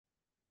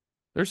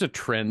There's a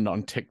trend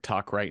on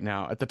TikTok right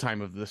now, at the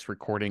time of this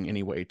recording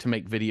anyway, to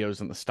make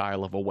videos in the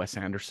style of a Wes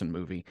Anderson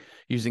movie,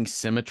 using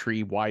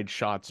symmetry, wide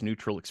shots,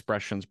 neutral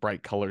expressions,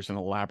 bright colors, and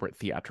elaborate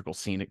theatrical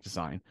scenic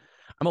design.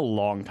 I'm a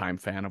longtime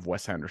fan of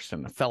Wes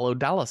Anderson, a fellow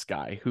Dallas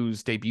guy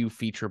whose debut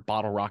feature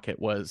Bottle Rocket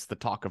was the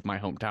talk of my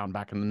hometown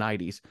back in the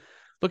 90s.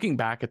 Looking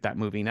back at that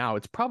movie now,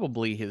 it's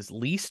probably his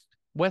least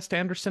Wes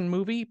Anderson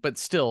movie, but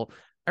still,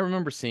 I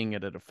remember seeing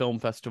it at a film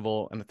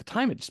festival, and at the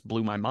time it just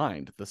blew my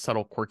mind. The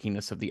subtle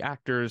quirkiness of the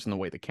actors and the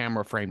way the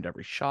camera framed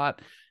every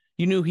shot.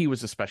 You knew he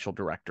was a special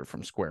director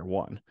from square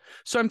one.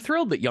 So I'm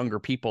thrilled that younger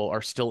people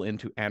are still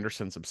into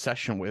Anderson's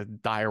obsession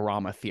with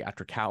diorama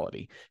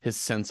theatricality, his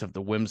sense of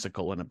the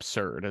whimsical and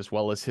absurd, as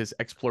well as his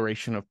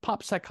exploration of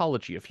pop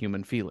psychology of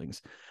human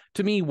feelings.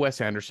 To me, Wes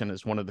Anderson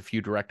is one of the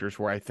few directors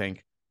where I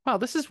think, wow,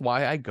 this is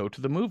why I go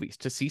to the movies,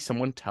 to see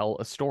someone tell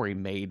a story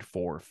made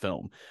for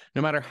film.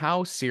 No matter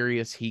how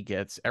serious he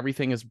gets,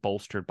 everything is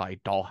bolstered by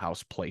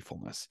dollhouse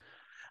playfulness.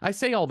 I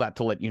say all that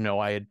to let you know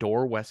I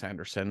adore Wes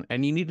Anderson,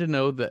 and you need to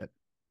know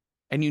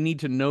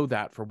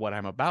that for what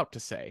I'm about to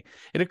say.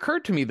 It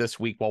occurred to me this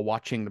week while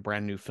watching the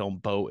brand new film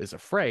Beau Is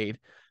Afraid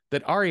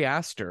that Ari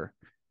Aster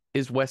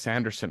is Wes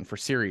Anderson for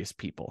serious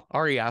people.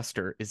 Ari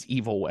Aster is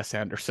evil Wes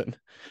Anderson.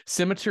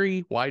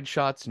 Symmetry, wide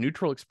shots,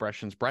 neutral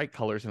expressions, bright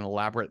colors, and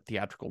elaborate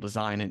theatrical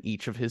design in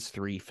each of his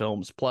three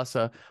films, plus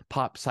a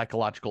pop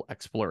psychological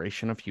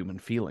exploration of human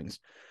feelings.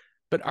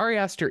 But Ari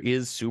Aster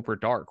is super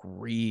dark,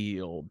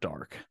 real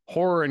dark.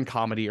 Horror and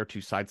comedy are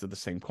two sides of the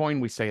same coin.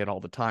 We say it all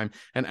the time.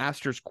 And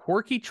Aster's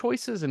quirky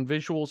choices and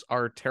visuals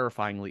are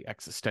terrifyingly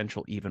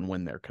existential, even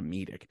when they're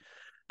comedic.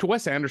 To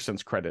Wes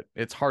Anderson's credit,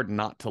 it's hard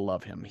not to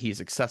love him.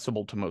 He's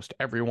accessible to most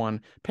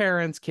everyone,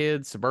 parents,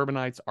 kids,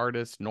 suburbanites,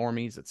 artists,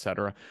 normies,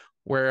 etc.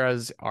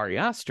 Whereas Ari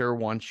Aster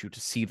wants you to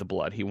see the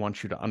blood. He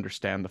wants you to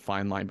understand the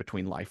fine line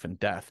between life and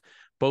death.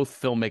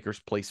 Both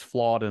filmmakers place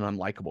flawed and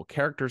unlikable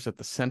characters at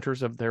the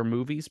centers of their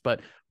movies, but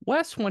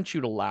Wes wants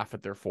you to laugh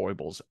at their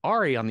foibles.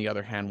 Ari, on the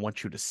other hand,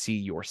 wants you to see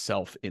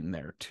yourself in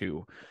there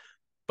too.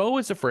 Beau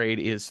is Afraid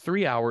is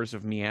 3 hours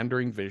of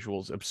meandering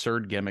visuals,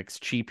 absurd gimmicks,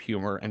 cheap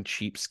humor, and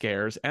cheap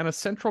scares, and a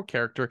central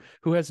character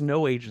who has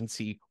no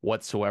agency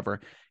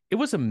whatsoever. It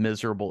was a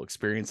miserable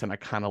experience, and I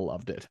kind of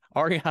loved it.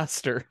 Ari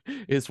Aster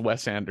is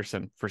Wes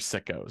Anderson for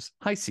sickos.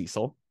 Hi,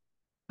 Cecil.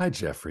 Hi,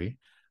 Jeffrey.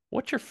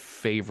 What's your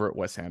favorite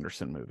Wes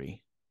Anderson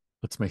movie?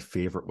 What's my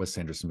favorite Wes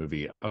Anderson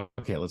movie?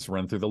 Okay, let's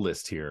run through the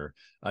list here.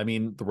 I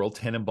mean, The Royal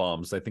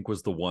Tenenbaums, I think,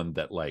 was the one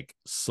that like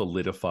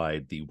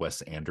solidified the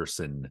Wes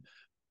Anderson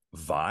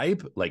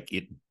vibe. Like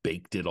it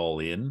baked it all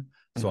in.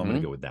 So I'm going to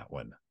Mm-hmm. go with that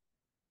one.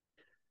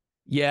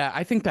 Yeah,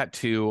 I think that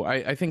too.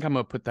 I think I'm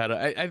gonna put that.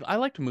 I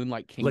liked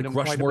Moonlight Like Kingdom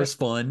quite a Rushmore bit. is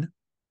fun.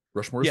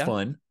 Rushmore is Yeah,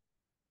 fun.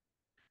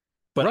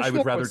 But I would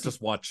Rushmore rather was.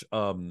 just watch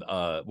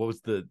what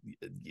was the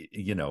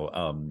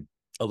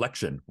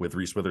election with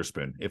Reese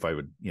Witherspoon if I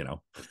would, Yeah,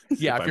 if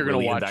if I'm you're gonna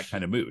really in that watch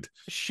kind of mood.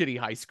 shitty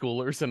high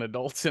schoolers and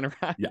adults Yeah.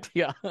 interact.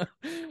 Yeah.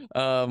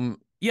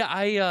 Yeah,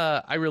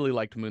 I really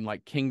liked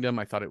Moonlight Kingdom.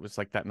 I thought it was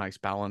like that nice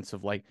balance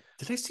of like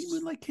Did I see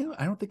Moonlight Kingdom?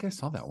 I don't think I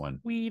saw that one.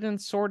 sweet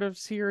and sort of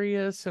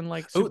serious and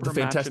like Oh, super The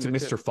Fantastic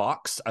imaginative. Mr.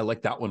 Fox. I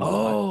like that one a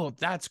lot. Oh,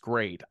 that's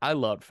great. I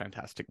loved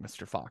Fantastic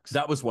Mr. Fox.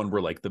 That was one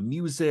where like the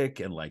music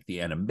and like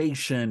the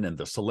animation and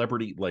the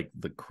celebrity, like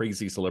the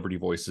crazy celebrity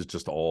voices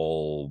just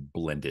all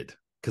blended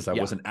because I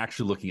Yeah. wasn't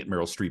actually looking at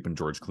Meryl Streep and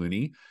George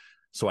Clooney.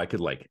 So I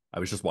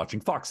was just watching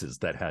foxes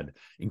that had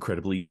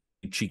incredibly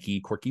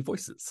cheeky, quirky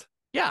voices.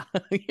 Yeah,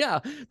 yeah.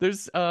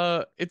 There's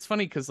it's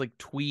funny because like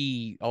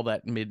twee, all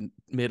that mid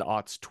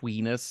aughts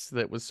tweeness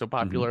that was so Mm-hmm.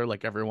 popular,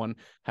 like everyone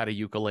had a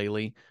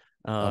ukulele,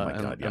 Oh my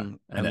and God. Yeah.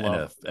 and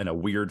love. And a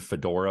weird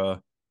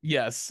fedora.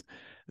 Yes.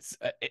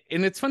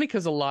 And it's funny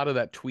because a lot of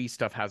that twee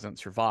stuff hasn't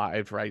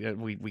survived, right?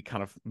 We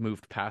kind of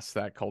moved past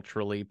that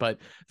culturally, but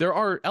there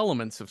are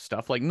elements of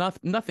stuff like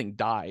nothing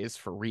dies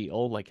for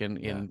real, like in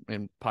Yeah.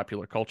 in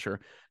popular culture.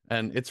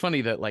 And it's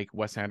funny that like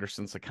Wes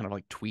Anderson's like kind of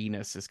like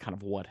tweeness is kind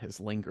of what has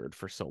lingered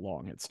for so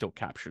long. It still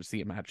captures the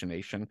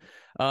imagination,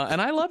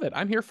 and I love it.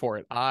 I'm here for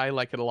it. I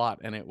like it a lot,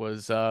 and it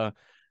was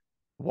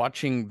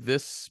watching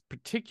this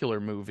particular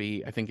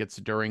movie, I think it's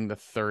during the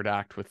third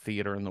act with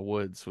Theater in the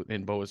Woods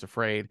in Beau Is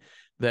Afraid,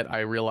 that I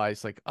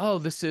realized like, oh,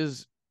 this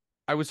is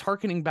I was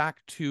hearkening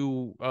back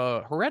to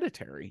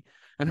Hereditary.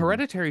 And Mm-hmm.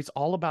 Hereditary is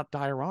all about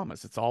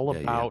dioramas. It's all Yeah.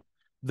 Yeah. about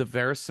the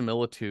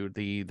verisimilitude,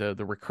 the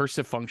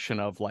recursive function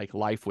of like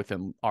life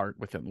within art,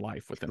 within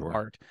life, within Sure.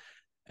 art.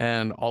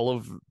 And all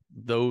of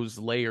those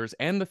layers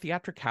and the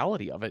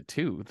theatricality of it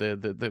too,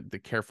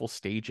 the careful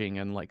staging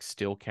and like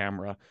still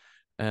camera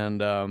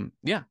and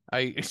yeah, I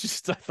it's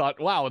just I thought,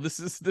 wow, this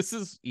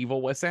is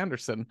evil Wes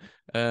Anderson,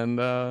 and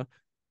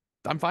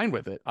I'm fine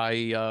with it.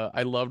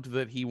 I loved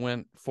that he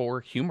went for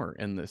humor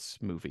in this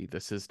movie.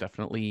 This is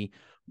definitely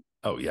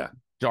Oh yeah.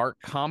 dark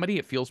comedy.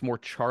 It feels more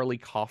Charlie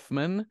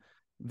Kaufman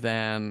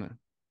than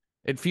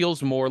It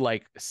feels more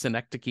like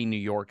Synecdoche, New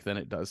York than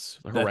it does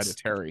That's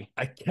Hereditary.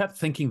 I kept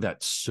thinking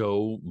that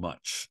so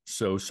much,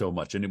 so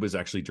much. And it was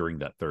actually during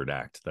that third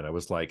act that I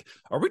was like,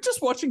 are we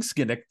just watching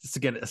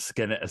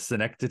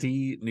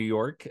Synecdoche, New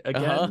York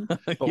again?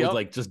 But with Yep.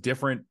 like just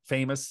different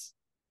famous,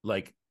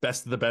 like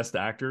best of the best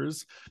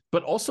actors,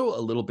 but also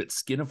a little bit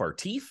Skin of Our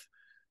Teeth.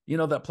 You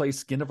know, that play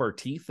Skin of Our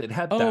Teeth? It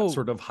had that Oh,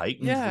 sort of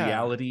heightened yeah.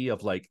 reality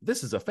of like,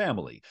 this is a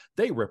family.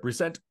 They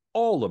represent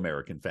all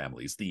American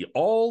families, the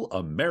all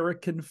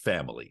American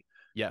family.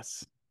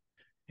 Yes.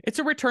 It's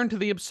a return to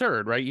the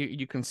absurd, right?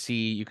 You can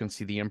see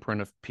the imprint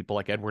of people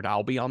like Edward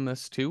Albee on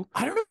this too.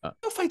 I don't know Uh,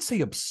 if I'd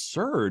say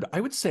absurd.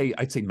 I'd say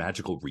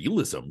magical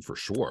realism for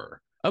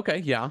sure. okay,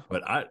 yeah.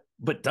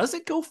 But does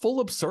it go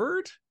full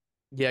absurd?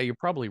 Yeah, you're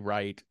probably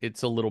right.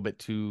 It's a little bit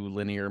too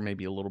linear,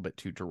 maybe a little bit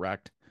too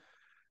direct.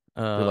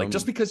 They're like,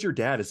 just Um because your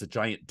dad is a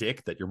giant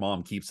dick that your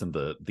mom keeps in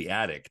the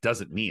attic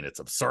doesn't mean it's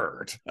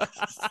absurd.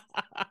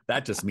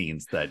 That just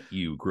means that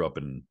you grew up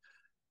in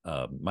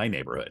my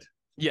neighborhood.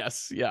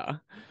 yes, yeah.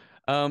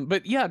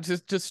 But yeah,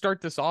 just to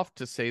start this off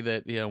to say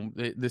that, you know,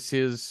 this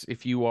is,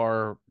 if you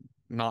are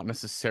not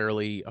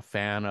necessarily a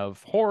fan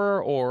of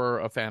horror or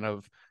a fan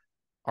of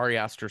Ari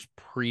Aster's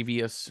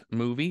previous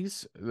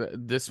movies,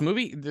 this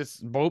movie,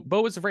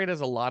 Beau Is Afraid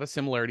has a lot of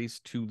similarities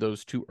to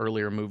those two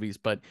earlier movies,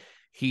 but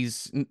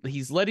he's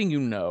letting you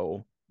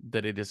know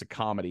that it is a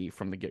comedy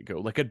from the get-go,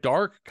 like a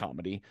dark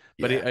comedy.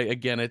 But Yeah.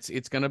 again,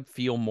 it's gonna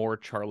feel more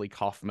Charlie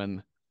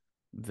Kaufman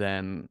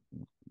than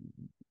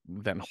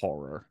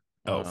horror,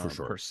 Oh, for per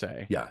sure.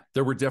 se. Yeah,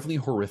 there were definitely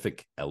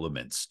horrific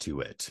elements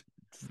to it,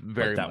 but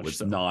Very that much was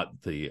so.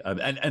 not the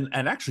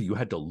and actually you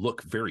had to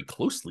look very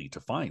closely to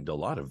find a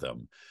lot of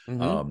them.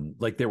 Hmm.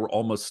 Like they were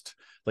almost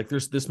like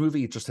there's this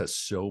movie, it just has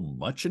so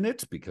much in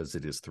it because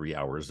it is 3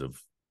 hours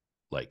of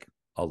like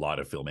a lot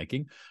of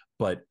filmmaking,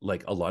 but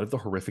like a lot of the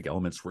horrific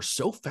elements were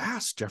so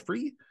fast,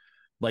 Jeffrey.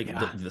 Like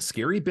Yeah. the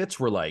scary bits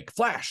were like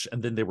flash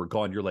and then they were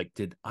gone. You're like,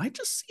 did I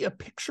just see a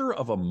picture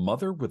of a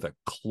mother with a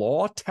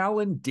claw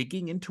talon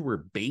digging into her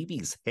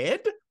baby's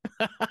head?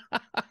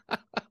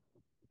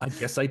 I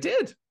guess I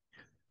did.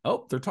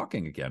 Oh, they're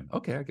talking again.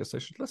 Okay, I guess I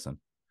should listen.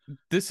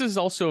 This is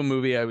also a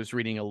movie I was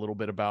reading a little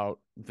bit about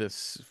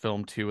this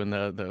film too, and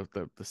the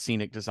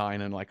scenic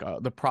design and like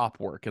the prop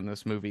work in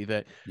this movie.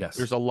 That Yes.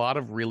 there's a lot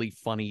of really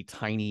funny,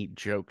 tiny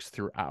jokes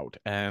throughout,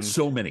 and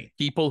So many.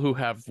 people who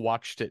have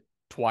watched it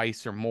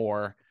twice or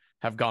more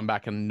have gone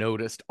back and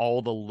noticed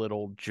all the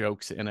little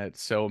jokes in it.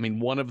 So, I mean,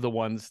 one of the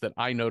ones that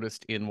I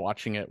noticed in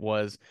watching it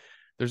was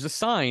there's a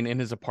sign in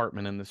his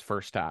apartment in this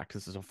first act.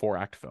 This is a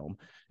four-act film,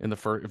 in the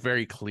first,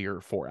 very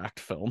clear four-act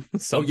film. Oh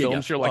Some yeah, yeah.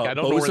 films you're like, I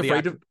don't know where the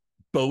act.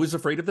 Beau is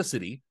afraid of the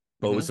city.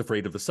 Beau Mhm. is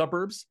afraid of the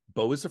suburbs.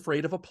 Beau is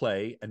afraid of a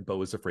play, and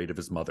Beau is afraid of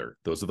his mother.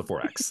 Those are the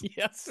four acts.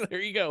 Yes, there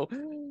you go.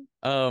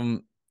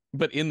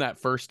 But in that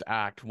first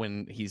act,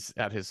 when he's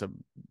at his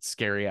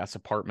scary ass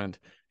apartment,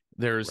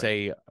 there's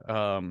Right.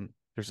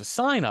 there's a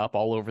sign up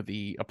all over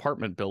the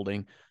apartment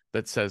building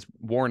that says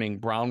 "Warning: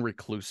 Brown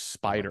Recluse Oh my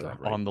Spider god,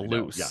 right. on the I know.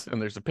 Yeah. loose," and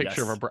there's a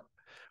picture of Yes.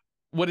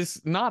 what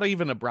is not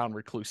even a brown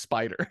recluse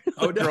spider.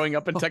 Oh Like no. growing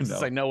up in Oh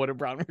Texas, I no. know what a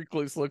brown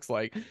recluse looks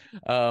like.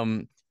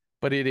 Um,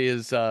 but it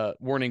is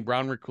warning: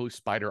 brown recluse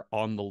spider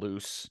on the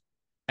loose.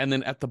 And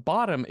then at the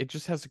bottom, it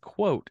just has a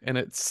quote, and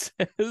it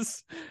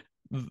says,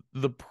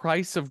 "The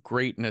price of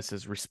greatness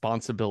is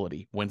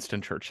responsibility,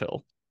 Winston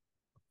Churchill."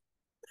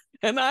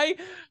 And I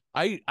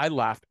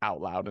laughed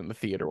out loud in the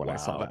theater when I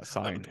saw Wow. that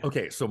sign.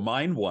 Okay, so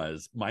mine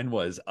was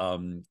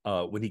when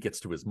he gets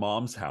to his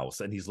mom's house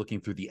and he's looking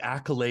through the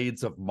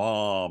accolades of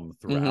mom Mm-hmm.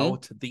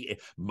 throughout the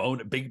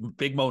Mona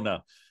big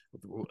Mona,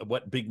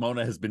 what Big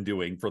Mona has been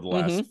doing for the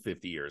Mm-hmm. last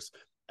 50 years.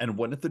 And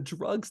one of the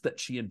drugs that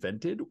she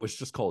invented was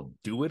just called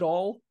Do It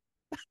All.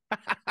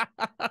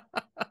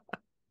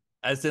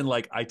 As in,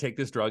 like, I take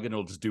this drug and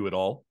it'll just do it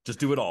all. Just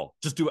do it all.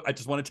 Just do it. I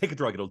just want to take a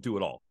drug, it'll do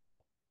it all.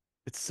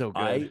 It's so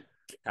good. I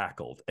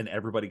cackled and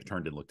everybody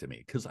turned and looked at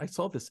me because I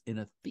saw this in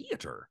a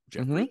theater,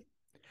 Mm-hmm.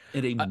 Jeffrey,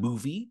 in a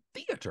movie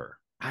theater.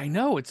 I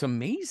know, it's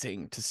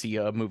amazing to see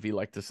a movie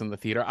like this in the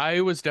theater. I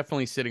was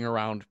definitely sitting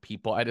around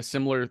people. I had a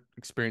similar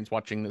experience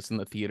watching this in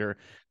the theater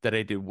that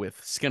I did with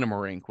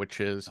Skinamarink, which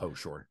is Oh,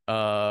 sure.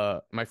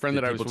 my friend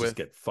Did that I was people just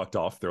with. get fucked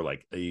off? They're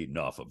like,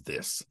 enough of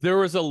this. There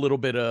was a little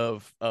bit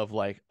of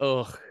like,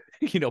 ugh,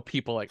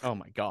 people like, oh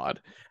my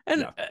God.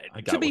 And Yeah, I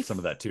got with some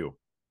of that too.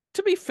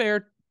 to be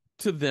fair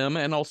to them,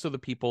 and also the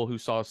people who I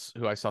saw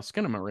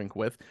Skinamarink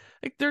with,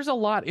 like there's a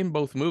lot in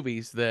both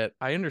movies that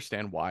I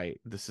understand why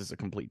this is a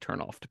complete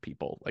turnoff to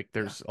people. Like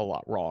Yeah. there's a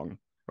lot wrong,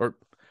 or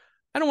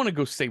I don't want to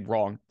go say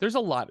wrong. There's a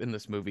lot in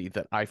this movie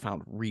that I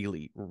found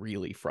really,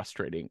 really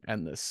frustrating,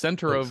 and the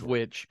center Oh, of sure.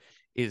 which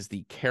is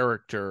the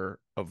character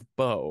of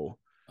Beau,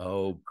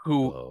 Oh,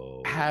 who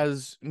Bo.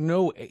 has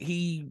no he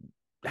He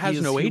has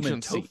is no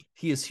human tofu. agency.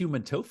 He is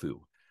human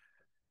tofu.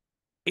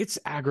 It's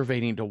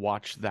aggravating to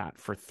watch that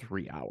for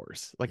 3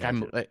 hours. Like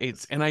Yeah, it it's,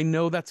 is. and I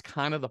know that's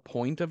kind of the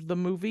point of the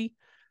movie,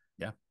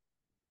 Yeah.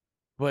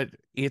 but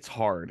it's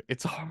hard.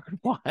 It's a hard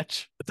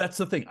watch. That's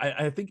the thing.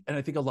 I think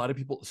a lot of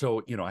people.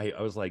 So, I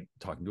was like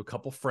talking to a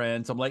couple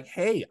friends. I'm like,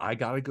 hey, I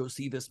gotta go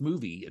see this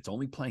movie. It's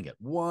only playing at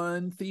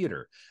one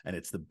theater, and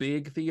it's the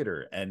big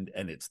theater, and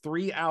it's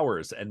 3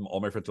 hours. And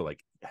all my friends are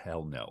like,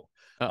 hell no.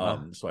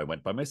 So I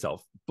went by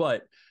myself.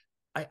 But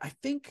I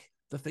think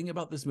the thing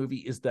about this movie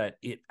is that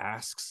it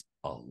asks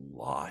a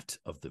lot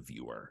of the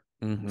viewer,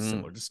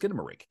 similar to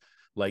Skinamarink.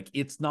 Like,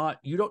 it's not,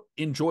 you don't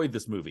enjoy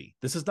this movie.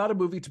 This is not a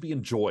movie to be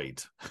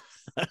enjoyed.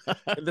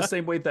 In the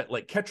same way that,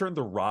 like, Catcher in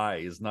the Rye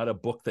is not a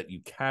book that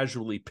you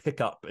casually pick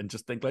up and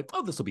just think like,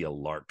 oh, this will be a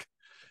lark,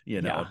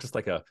 just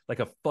like a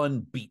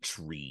fun beach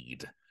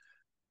read.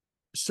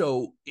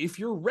 So if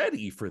you're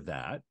ready for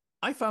that,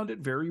 I found it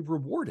very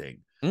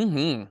rewarding.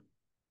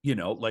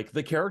 Like,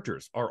 the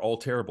characters are all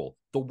terrible.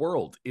 The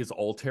world is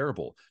all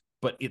terrible,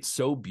 but it's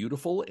so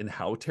beautiful in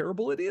how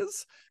terrible it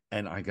is.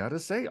 And I gotta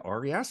say,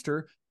 Ari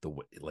Aster,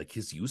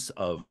 his use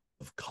of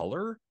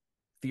color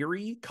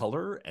theory,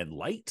 color and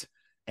light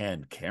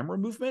and camera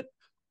movement,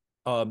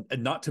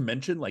 and not to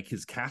mention like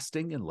his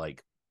casting and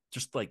like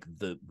just like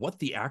what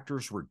the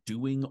actors were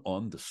doing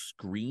on the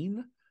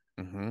screen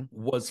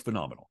was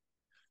phenomenal.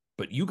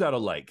 But you gotta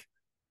like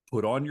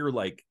put on your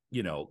I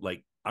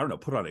don't know,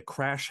 put on a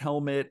crash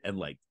helmet and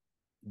like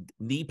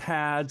knee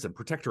pads and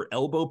protector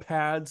elbow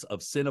pads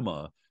of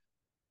cinema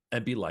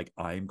and be like,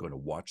 I'm going to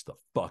watch the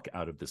fuck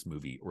out of this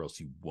movie or else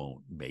you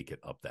won't make it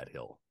up that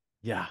hill.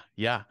 Yeah.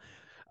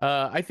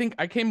 I think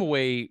I came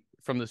away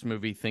from this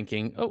movie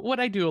thinking what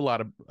I do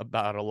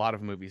about a lot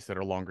of movies that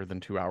are longer than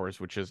 2 hours,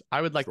 which is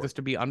I would like this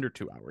to be under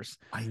 2 hours.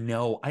 I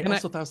know. I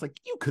also thought, I was like,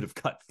 you could have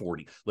cut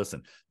 40.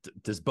 Listen,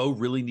 does Beau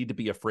really need to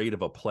be afraid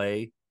of a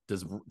play?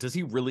 Does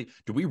he really?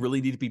 Do we really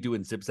need to be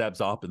doing Zip Zap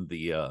Zop in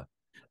the?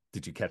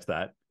 Did you catch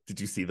that? Did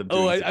you see them?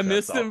 I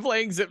missed them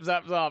playing Zip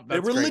Zap Zop. They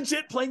were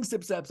legit playing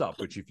Zip Zap Zop,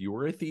 which if you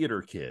were a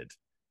theater kid,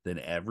 then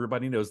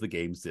everybody knows the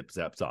game Zip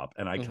Zap Zop.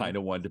 And I kind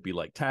of wanted to be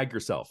like, tag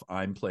yourself.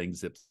 I'm playing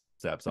Zip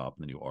Zap Zop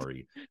in the new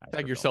Ari.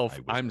 Tag yourself.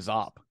 I'm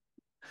Zop.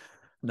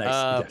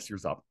 Nice. Yes, you're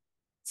Zop.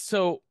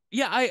 So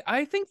yeah,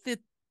 I think that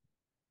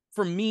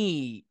for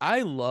me,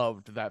 I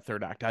loved that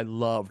third act. I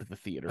loved the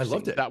theater scene.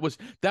 Loved it.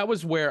 That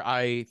was where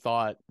I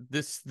thought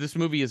this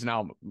movie is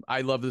now.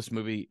 I love this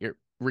movie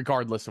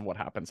regardless of what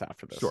happens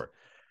after this. Sure.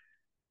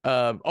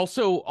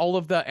 Also, all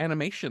of the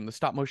animation, the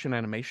stop motion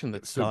animation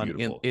that's so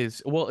done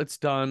it's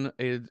done.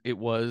 It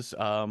was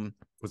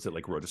it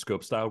like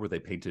rotoscope style where they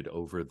painted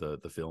over the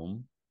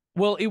film?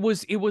 Well, it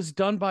was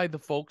done by the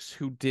folks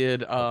who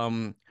did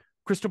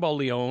Cristobal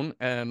Leon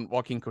and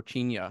Joaquin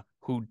Cochinha,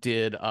 who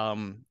did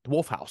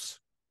Wolf House.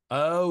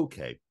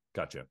 Okay,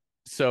 gotcha.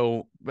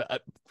 So,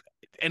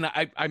 and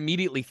I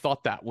immediately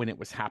thought that when it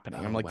was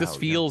happening, I'm like, this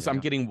feels. I'm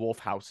getting Wolf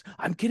House.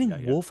 I'm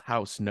getting Wolf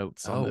House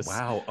notes on this.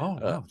 Wow. Oh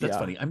wow, that's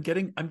funny. I'm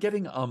getting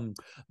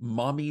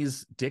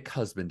mommy's dick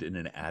husband in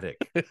an attic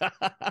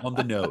on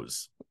the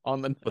nose.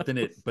 But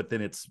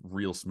then it's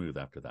real smooth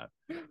after that.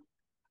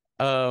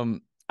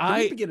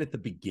 Let's begin at the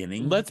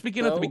beginning. Let's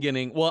begin at the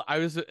beginning. Well, I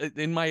was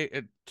in my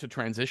to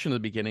transition to the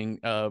beginning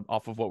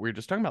off of what we were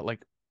just talking about,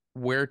 like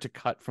where to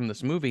cut from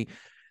this movie.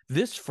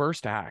 This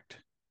first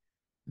act,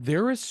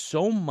 there is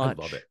so much.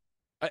 I love it.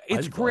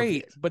 It's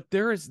great, but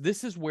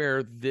this is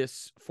where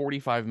this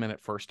 45-minute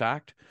first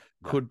act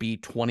could be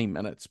 20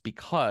 minutes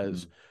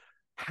because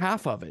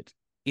half of it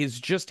is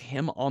just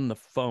him on the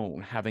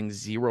phone having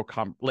zero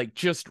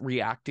just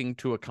reacting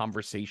to a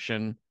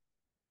conversation.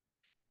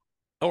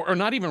 Or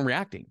not even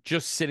reacting,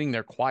 just sitting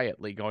there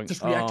quietly going,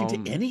 just reacting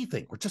to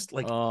anything. We're just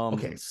like,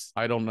 okay,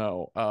 I don't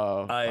know.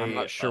 I'm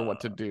not sure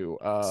what to do.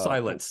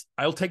 Silence.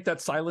 I'll take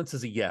that silence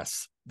as a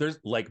yes. There's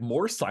like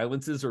more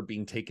silences are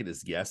being taken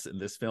as yes in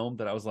this film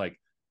that I was like,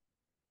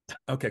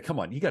 okay, come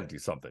on, you got to do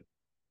something.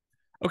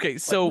 Okay,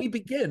 so we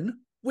begin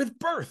with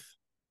birth.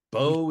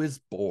 Beau is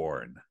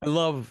born. I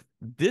love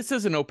this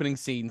as an opening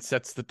scene,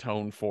 sets the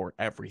tone for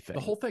everything. The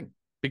whole thing.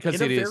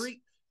 Because it is.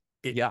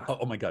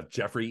 Oh my God,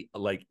 Jeffrey,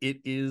 like it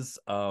is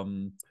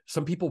some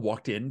people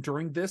walked in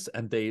during this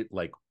and they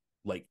like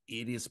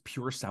it is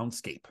pure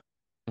soundscape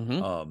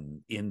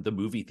in the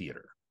movie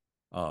theater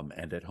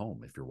and at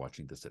home if you're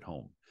watching this at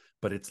home.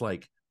 But it's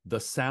like the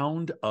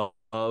sound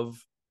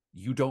of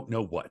you don't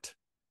know what,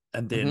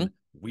 and then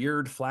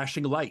weird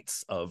flashing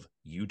lights of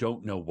you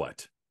don't know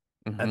what.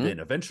 And then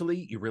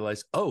eventually you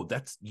realize, oh,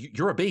 that's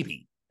you're a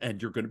baby and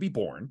you're going to be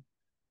born,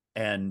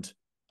 and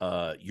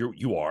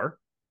you are.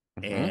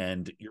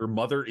 And your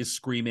mother is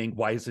screaming,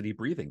 why isn't he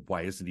breathing?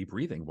 Why isn't he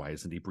breathing? Why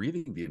isn't he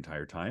breathing the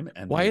entire time?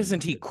 And why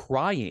isn't he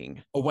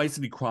crying? Oh, why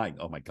isn't he crying?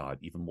 Oh my God,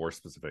 even more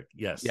specific.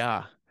 Yes.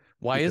 Yeah.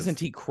 Why isn't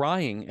he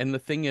crying? And the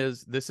thing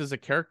is, this is a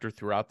character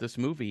throughout this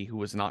movie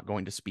who is not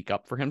going to speak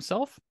up for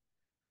himself.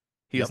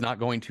 He is not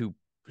going to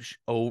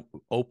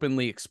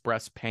openly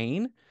express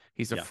pain.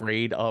 He's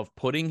afraid of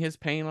putting his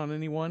pain on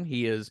anyone.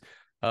 He is,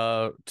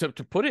 to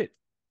put it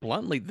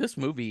bluntly, this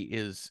movie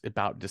is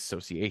about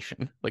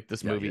dissociation. Like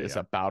this movie is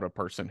about a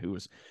person who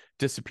has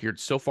disappeared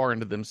so far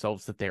into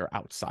themselves that they are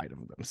outside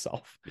of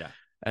themselves. Yeah.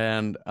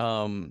 And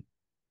why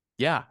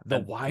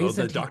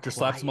isn't the doctor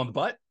slaps him on the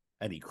butt?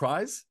 and he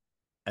cries,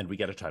 and we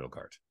get a title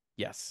card.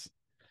 Yes.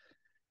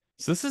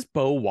 So this is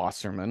Beau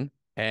Wasserman,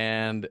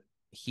 and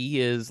he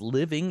is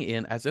living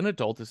in, as an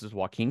adult, this is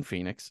Joaquin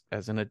Phoenix.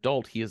 As an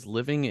adult, he is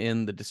living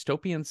in the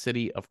dystopian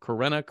city of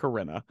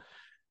Cranor,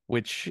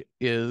 which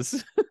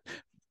is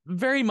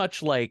very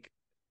much like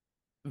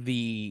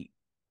the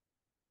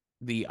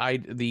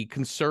the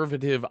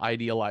conservative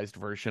idealized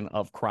version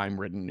of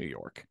crime-ridden New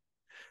York.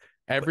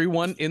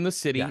 Everyone in the Yeah.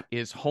 city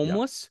is Yep.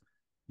 homeless,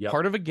 Yep.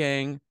 part of a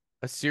gang,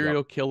 a Yep.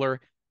 serial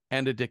killer,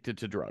 and addicted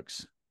to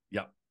drugs.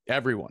 Yep.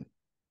 Everyone,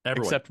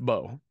 Everyone. except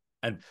Beau.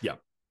 And yeah,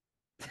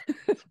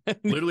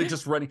 literally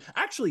just running.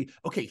 Actually,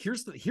 okay,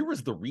 here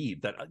was the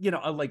read that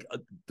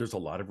there's a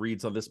lot of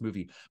reads on this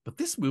movie, but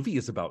this movie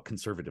is about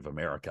conservative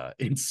America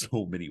in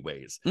so many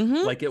ways.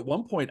 Mm-hmm. Like at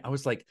one point I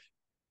was like,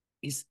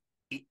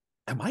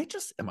 am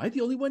I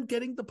the only one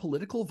getting the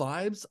political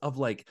vibes of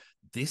like,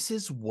 this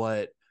is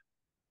what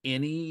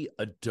any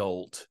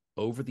adult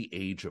over the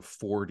age of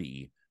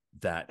 40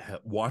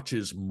 that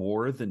watches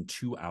more than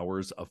 2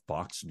 hours of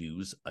Fox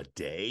News a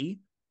day,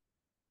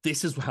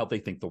 this is how they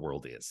think the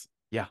world is.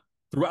 Yeah.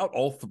 Throughout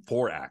all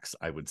 4 acts,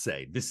 I would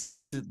say this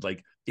is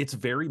like, it's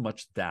very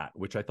much that,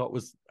 which I thought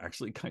was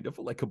actually kind of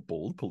like a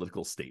bold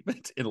political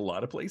statement in a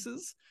lot of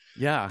places.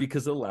 Yeah.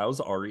 Because it allows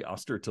Ari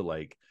Aster to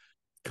like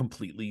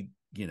completely,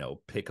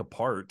 pick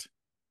apart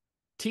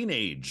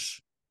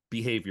teenage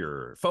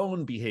behavior,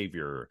 phone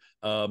behavior,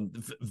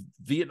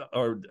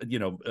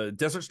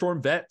 Desert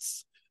Storm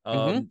vets,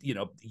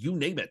 you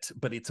name it.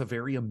 But it's a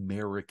very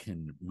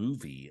American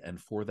movie, and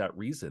for that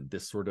reason,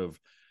 this sort of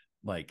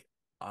like,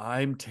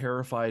 I'm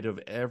terrified of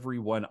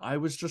everyone. I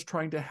was just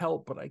trying to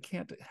help, but I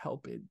can't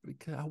help it.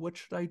 Because what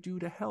should I do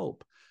to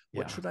help?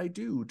 What should I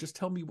do? Just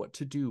tell me what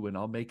to do, and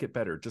I'll make it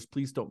better. Just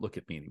please don't look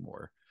at me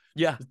anymore.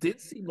 Yeah, it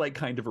did seem like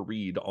kind of a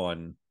read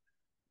on,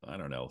 I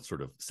don't know,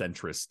 sort of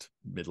centrist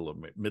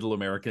middle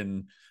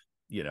American,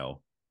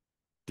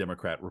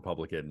 Democrat,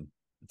 Republican,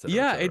 et cetera,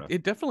 yeah, et cetera.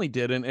 it definitely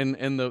did,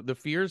 and the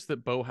fears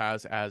that Beau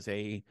has as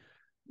you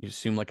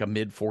assume like a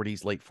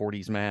mid-40s, late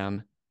 40s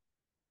man,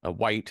 a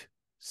white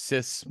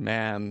cis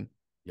man,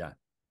 Yeah,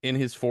 in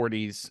his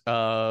 40s,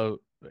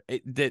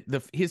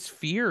 his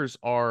fears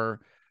are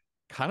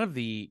kind of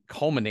the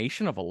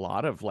culmination of a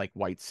lot of like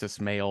white cis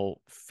male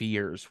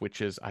fears,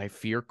 which is, I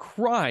fear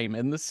crime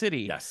in the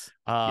city. yes,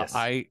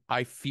 I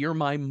fear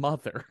my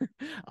mother.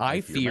 I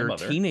I fear my fear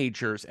mother.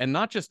 teenagers, and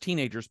not just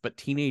teenagers, but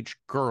teenage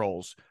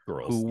girls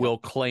who will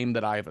claim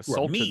that I have who are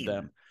assaulted mean.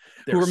 them.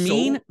 They're Who are so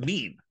mean.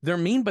 mean. They're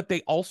mean, but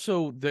they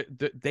also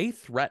they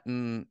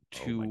threaten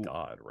Oh my to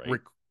God,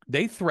 right?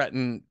 they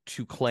threaten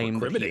to claim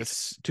that he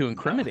is to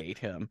incriminate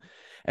him.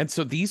 And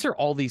so these are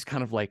all these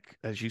kind of like,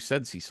 as you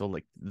said, Cecil,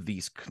 like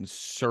these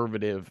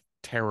conservative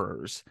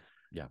terrors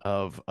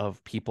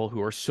of people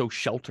who are so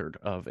sheltered,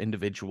 of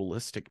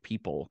individualistic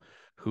people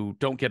who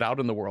don't get out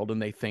in the world,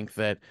 and they think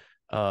that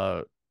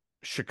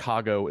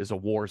Chicago is a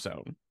war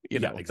zone,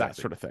 Exactly. that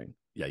sort of thing.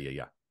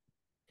 Yeah.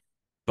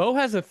 Beau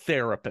has a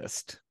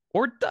therapist,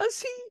 or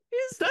does he?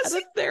 Is that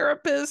a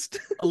therapist?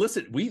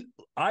 Listen,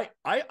 I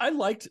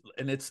liked,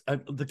 and it's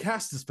the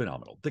cast is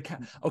phenomenal.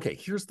 Okay,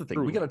 here's the thing.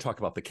 Truly. We got to talk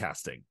about the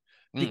casting,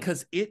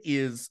 because it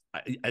is,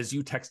 as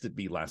you texted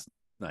me last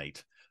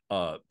night,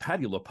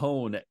 Patti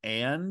LuPone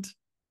and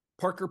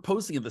Parker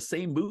Posey in the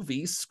same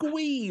movie.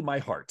 Squee my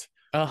heart.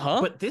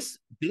 But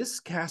this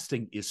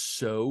casting is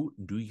so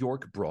New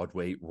York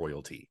Broadway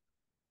royalty.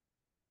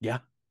 Yeah.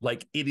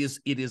 Like it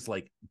is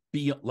like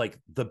like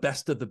the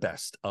best of the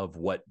best of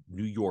what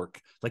New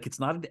York, like it's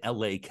not an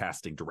LA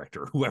casting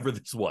director, whoever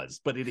this was,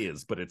 but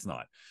it's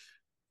not.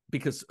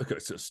 Because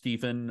so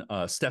Stephen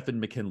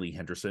McKinley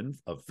Henderson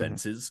of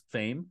Fences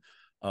fame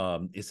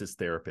is his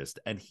therapist,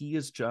 and he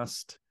is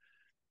just,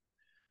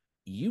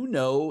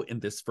 in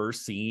this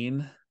first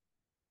scene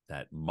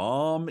that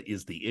mom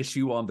is the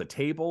issue on the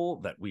table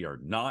that we are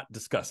not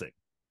discussing.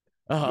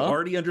 You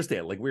already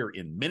understand, like we're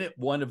in minute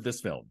 1 of this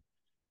film.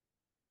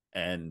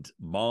 And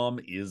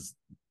mom is,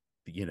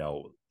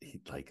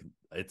 like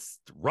it's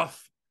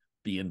rough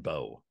being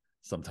Beau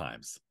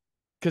sometimes.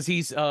 Because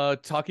he's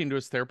talking to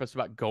his therapist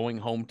about going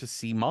home to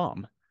see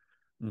mom.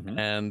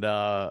 And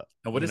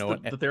what is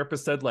the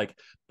therapist said? Like,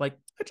 I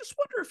just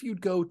wonder if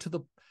you'd go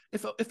to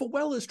if a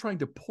well is trying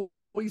to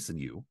poison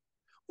you,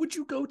 would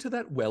you go to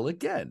that well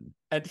again?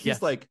 And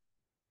he's like,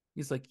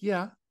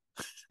 yeah.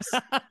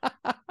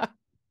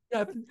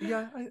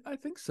 yeah, I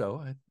think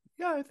so.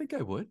 I think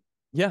I would.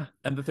 Yeah.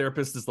 And the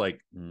therapist is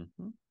like,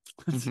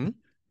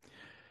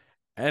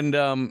 And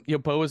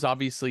Beau is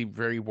obviously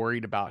very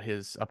worried about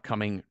his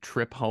upcoming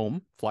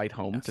flight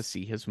home to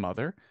see his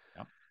mother.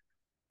 Yeah.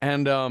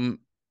 And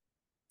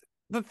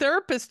the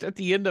therapist at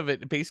the end of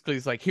it basically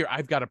is like, here,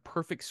 I've got a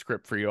perfect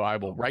script for you. I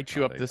will write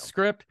you up this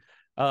script.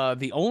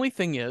 The only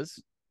thing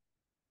is,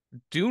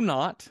 you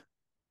have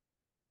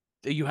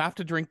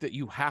to drink that.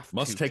 You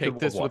must take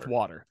this with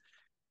water.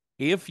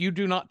 If you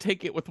do not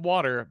take it with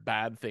water,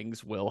 bad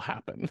things will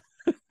happen.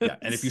 Yeah,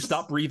 and if you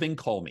stop breathing,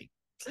 call me.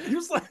 I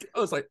was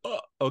like, oh,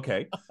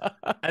 okay.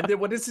 And then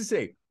what does he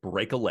say?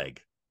 Break a leg.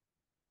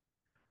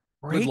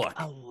 Good Break luck.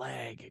 a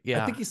leg. I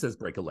Yeah, think he says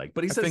break a leg,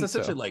 but he I says think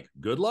essentially so. like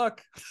good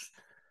luck.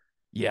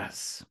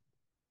 Yes.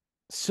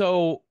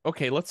 So,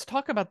 okay, let's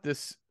talk about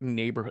this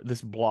neighborhood,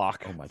 this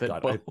block Oh my that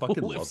god, I Beau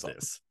fucking love lives on.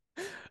 this.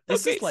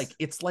 This Okay, is like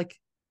it's like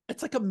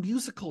a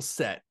musical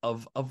set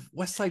of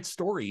West Side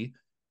Story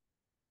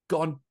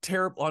gone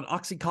terrible on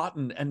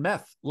Oxycontin and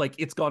meth. Like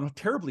it's gone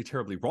terribly,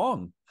 terribly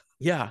wrong.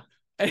 yeah.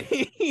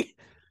 Excuse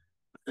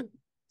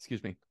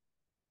me.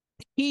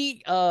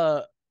 He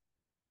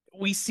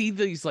we see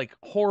these like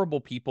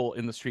horrible people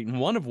in the street, and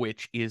one of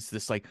which is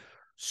this like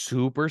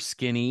super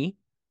skinny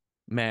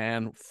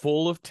man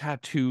full of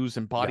tattoos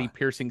and body Yeah.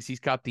 piercings. He's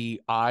got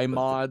the eye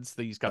mods,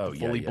 that he's got the Oh yeah,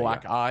 fully yeah, yeah.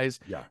 black eyes,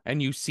 Yeah.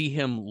 and you see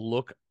him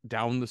look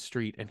down the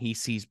street and he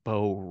sees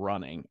Beau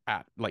running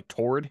at like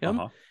toward him,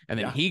 Uh-huh. and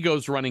then Yeah. he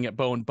goes running at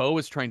Beau, and Beau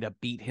is trying to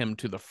beat him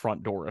to the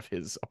front door of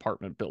his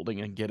apartment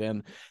building and get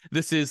in.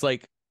 This is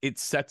like it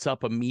sets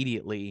up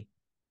immediately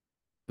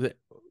that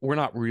we're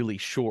not really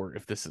sure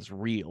if this is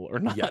real or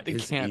not. Yeah. It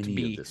Is can't any of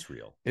be. this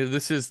real?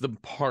 This is the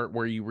part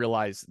where you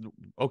realize,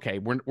 okay,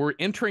 we're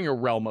entering a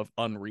realm of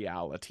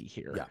unreality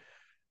here. Yeah.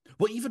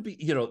 Well, even be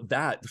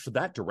that so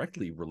that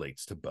directly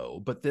relates to Beau,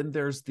 but then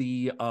there's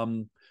the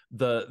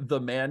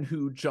man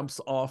who jumps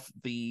off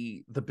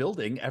the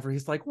building after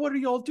he's like, "What are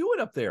y'all doing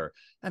up there?"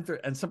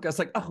 And some guy's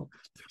like, "Oh,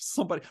 there's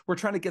somebody. We're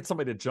trying to get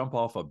somebody to jump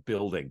off a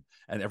building,"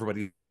 and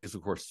everybody is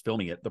of course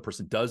filming it. The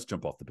person does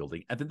jump off the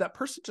building, and then that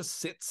person just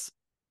sits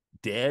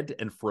dead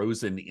and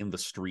frozen in the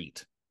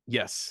street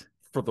Yes.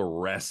 for the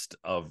rest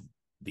of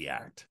the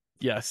act.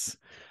 Yes.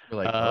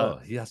 You're like,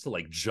 oh, he has to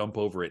like jump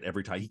over it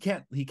every time. He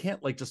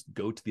can't like just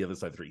go to the other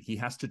side of the street. He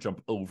has to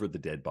jump over the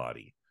dead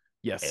body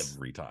Yes.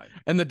 every time.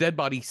 And the dead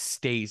body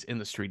stays in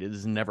the street. It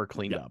is never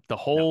cleaned Yep. up. The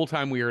Yep. whole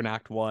time we are in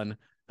Act One,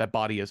 that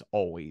body is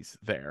always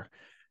there.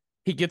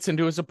 He gets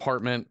into his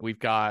apartment. We've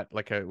got,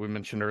 like we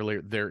mentioned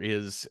earlier, there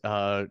is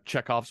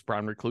Chekhov's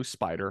brown recluse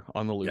spider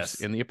on the loose Yes.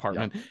 in the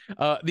apartment.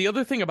 Yep. The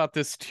other thing about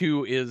this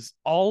too is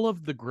all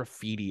of the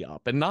graffiti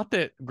up, and not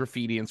that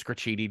graffiti and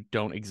scratchiti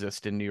don't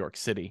exist in New York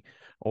City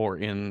or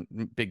in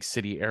big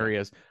city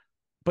areas,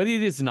 but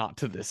it is not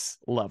to this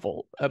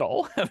level at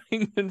all.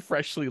 Having been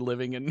freshly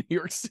living in New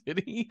York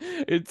City,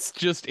 it's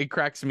just, it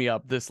cracks me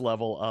up, this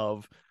level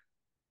of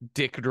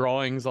dick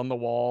drawings on the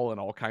wall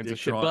and all kinds of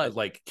shit. But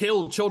like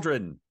kill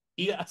children,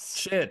 eat yes,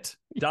 shit,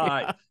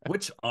 die. yeah.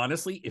 Which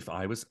honestly, if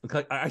I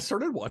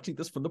started watching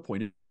this from the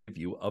point of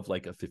view of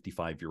like a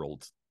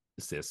 55-year-old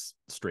cis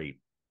straight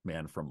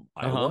man from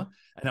Iowa,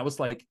 and I was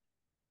like,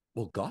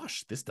 well,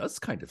 gosh, this looks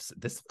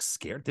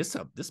scared.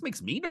 This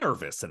makes me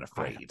nervous and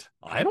afraid.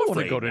 I don't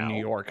want to go to now. New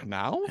York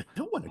now. I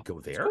don't want to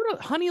go there.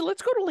 Honey,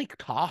 let's go to Lake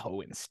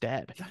Tahoe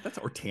instead. Yeah,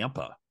 or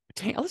Tampa.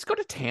 Let's go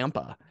to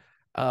Tampa.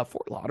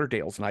 Fort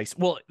Lauderdale's nice.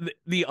 Well,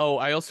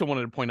 I also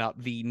wanted to point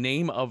out the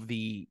name of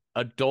the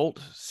adult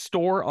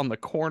store on the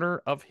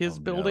corner of his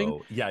building.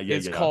 No. Yeah,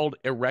 is called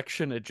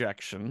Erection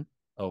Ejection.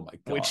 Oh my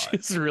god, which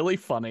is really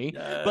funny.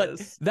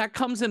 Yes. But that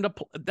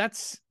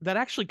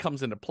actually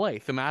comes into play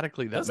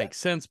thematically. That makes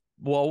sense.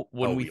 Well,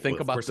 when we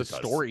think about the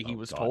story he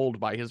was told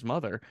by his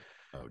mother.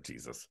 Oh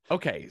Jesus.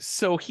 Okay,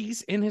 so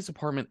he's in his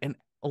apartment, and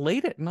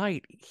late at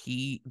night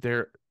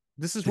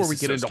this is where we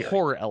get into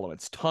horror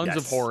elements. Tons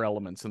of horror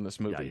elements in this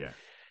movie. Yeah.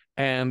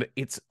 And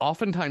it's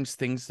oftentimes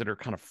things that are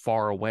kind of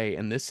far away.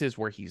 And this is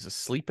where he's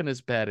asleep in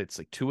his bed. It's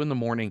like 2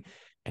 a.m.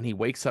 and he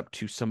wakes up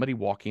to somebody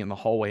walking in the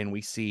hallway. And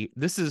we see,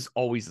 this is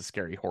always a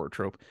scary horror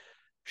trope,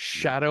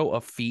 shadow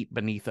of feet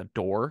beneath a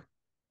door.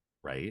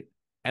 Right.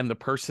 And the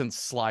person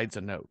slides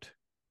a note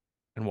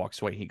and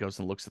walks away. He goes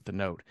and looks at the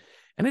note.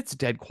 And it's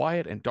dead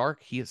quiet and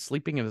dark. He is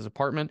sleeping in his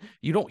apartment.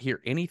 You don't hear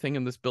anything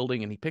in this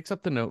building. And he picks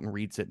up the note and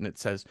reads it. And it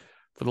says,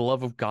 "For the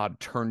love of God,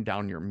 turn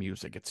down your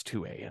music. It's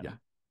 2 a.m."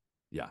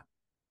 Yeah.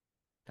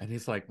 And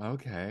he's like,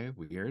 okay,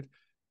 weird.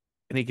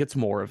 And he gets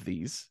more of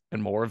these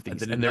and more of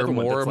these. And they're another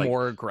one more that's and like,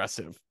 more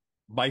aggressive.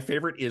 My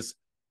favorite is,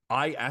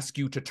 I ask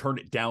you to turn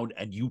it down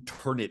and you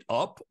turn it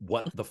up.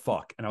 What the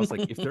fuck? And I was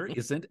like, if there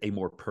isn't a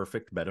more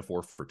perfect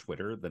metaphor for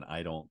Twitter, then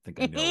I don't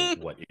think I know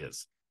what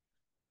is.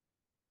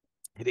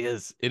 It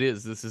is.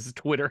 This is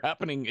Twitter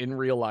happening in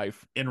real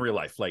life. In real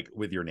life, like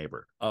with your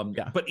neighbor.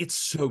 But it's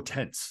so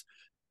tense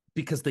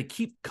because they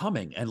keep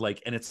coming and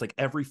it's like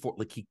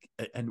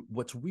and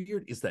what's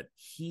weird is that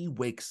he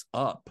wakes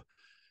up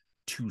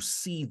to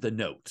see the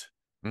note.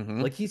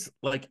 Mm-hmm. Like he's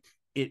like,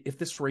 if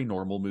this were a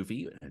normal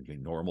movie and a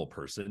normal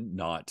person,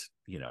 not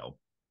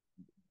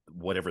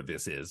whatever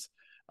this is,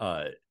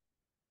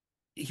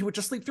 he would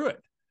just sleep through it.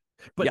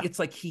 But it's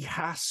like he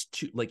has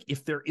to, like,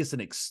 if there is an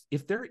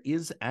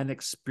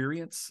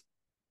experience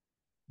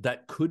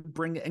that could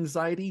bring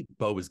anxiety,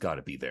 Beau has got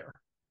to be there.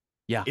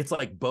 Yeah, it's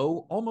like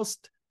Beau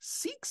almost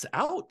seeks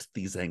out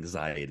these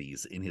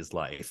anxieties in his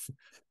life,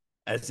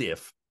 as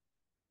if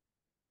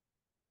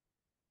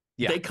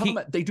they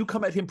do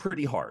come at him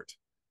pretty hard.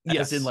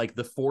 As in, like,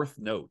 the fourth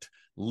note,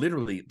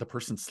 literally the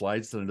person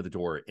slides under the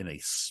door in a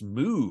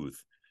smooth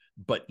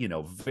but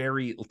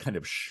very kind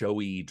of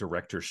showy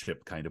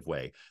directorship kind of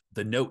way.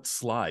 The note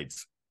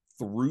slides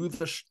through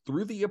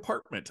the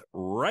apartment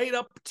right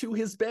up to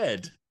his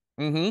bed,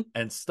 Mm-hmm.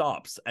 and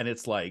stops. And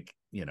it's like,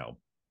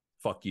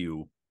 fuck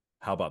you.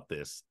 How about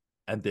this?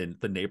 And then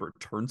the neighbor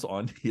turns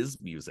on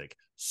his music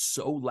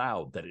so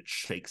loud that it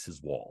shakes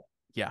his wall.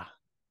 Yeah.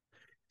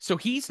 So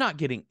he's not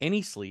getting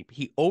any sleep.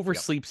 He Yep.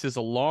 oversleeps his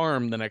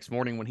alarm the next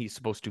morning when he's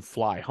supposed to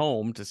fly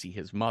home to see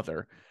his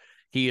mother.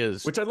 He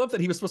is, Which I love that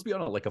he was supposed to be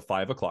on like a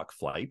 5 o'clock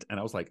flight. And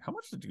I was like, how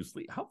much did you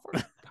sleep? How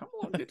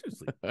long did you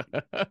sleep?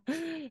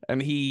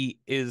 and he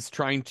is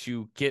trying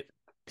to get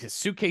his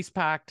suitcase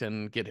packed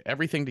and get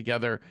everything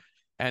together.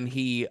 And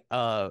he,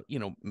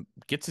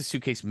 gets his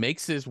suitcase,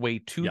 makes his way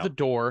to the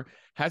door,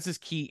 has his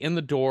key in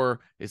the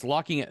door, is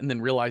locking it, and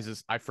then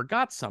realizes, I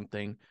forgot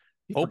something,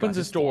 opens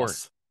his door.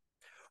 Floss.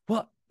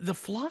 Well, the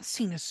floss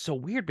scene is so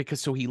weird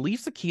because he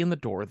leaves the key in the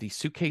door, the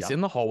suitcase Yep.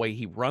 in the hallway.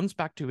 He runs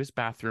back to his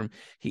bathroom.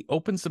 He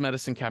opens the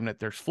medicine cabinet.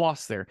 There's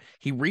floss there.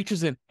 He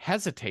reaches in,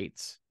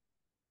 hesitates,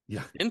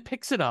 Yeah. and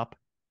picks it up.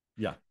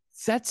 Yeah.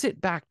 Sets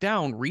it back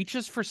down,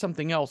 reaches for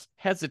something else,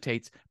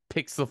 hesitates,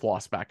 picks the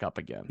floss back up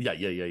again. Yeah.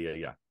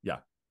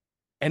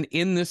 And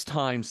in this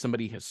time,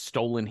 somebody has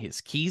stolen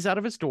his keys out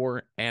of his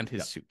door and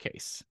his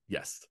suitcase.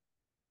 Yes.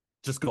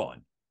 Just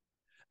gone.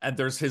 And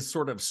there's his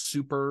sort of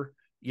super,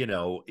 is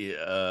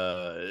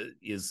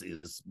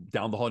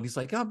down the hall, and he's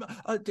like,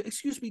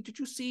 excuse me, did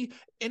you see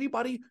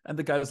anybody? And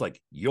the guy was like,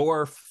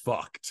 you're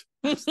fucked.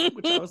 Which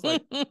I was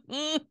like,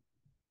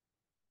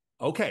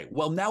 okay,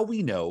 well, now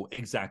we know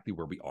exactly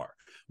where we are.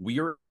 We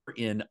are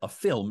in a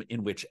film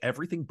in which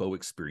everything Beau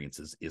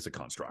experiences is a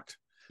construct.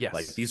 Yes.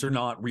 Like, these are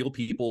not real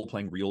people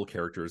playing real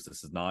characters.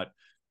 This is not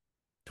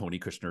Tony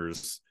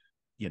Kushner's,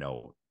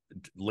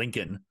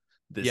 Lincoln.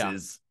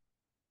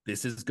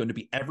 This is going to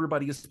be,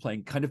 everybody is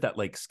playing kind of that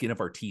like skin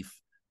of our teeth,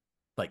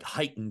 like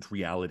heightened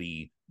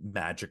reality,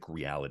 magic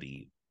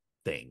reality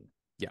thing.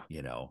 Yeah.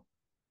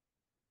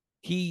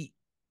 He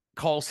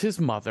calls his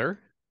mother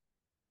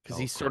because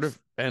he's sort of,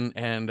 and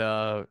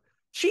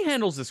she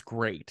handles this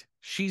great.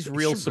 She's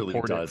real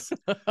supportive.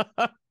 Really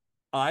does.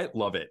 I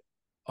love it.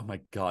 Oh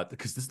my God.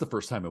 Because this is the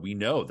first time we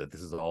know that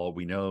this is all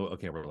we know.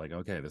 Okay. We're like,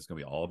 okay, this is going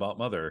to be all about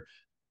mother.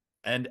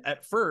 And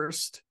at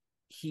first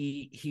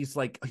he's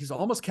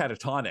almost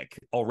catatonic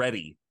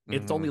already.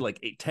 It's only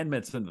like 10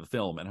 minutes into the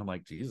film. And I'm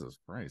like, Jesus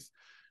Christ.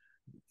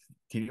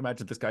 Can you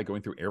imagine this guy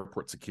going through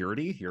airport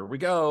security? Here we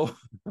go.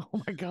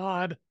 Oh my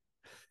God.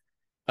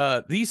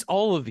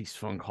 All of these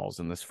phone calls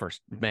in this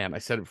first, man, I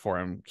said it before,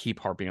 I'm keep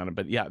harping on it,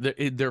 but yeah,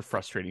 they're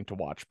frustrating to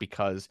watch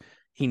because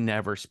he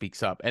never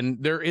speaks up. And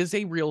there is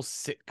a real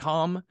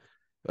sitcom,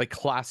 like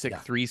classic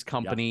Three's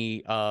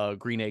Company,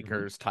 Green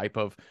Acres type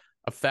of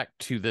effect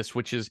to this,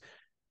 which is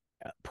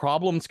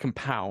problems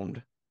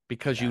compound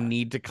because you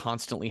need to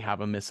constantly have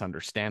a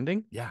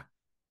misunderstanding.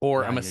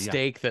 Or a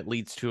mistake that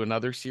leads to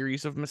another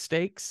series of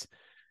mistakes.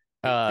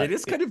 It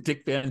is kind of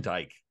Dick Van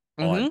Dyke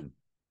on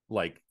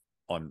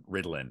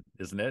Ritalin,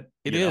 isn't it?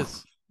 It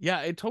is.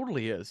 Yeah, it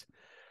totally is.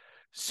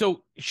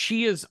 So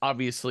she is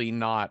obviously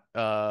not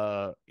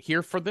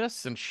here for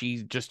this, and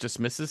she just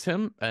dismisses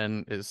him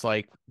and is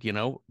like,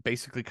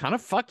 basically kind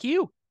of fuck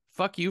you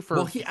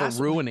for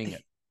ruining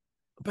it.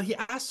 But he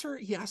asks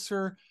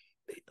her,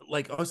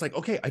 like, I was like,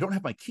 okay, I don't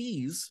have my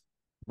keys.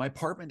 My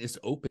apartment is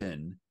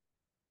open.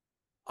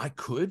 I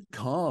could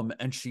come.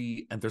 And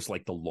there's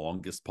like the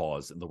longest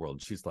pause in the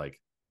world. She's like,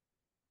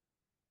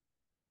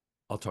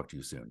 I'll talk to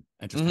you soon,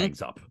 and just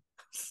hangs up.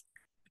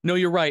 No,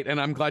 you're right. And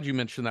I'm glad you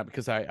mentioned that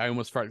because I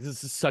almost forgot.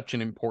 This is such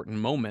an important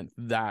moment,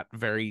 that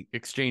very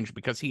exchange,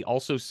 because he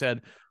also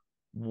said,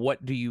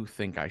 what do you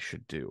think I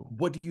should do?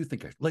 What do you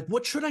think?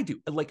 What should I do?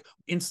 Like,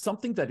 in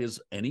something that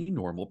is any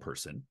normal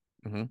person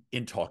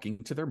in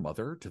talking to their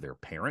mother, to their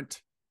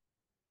parent,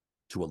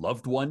 to a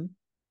loved one,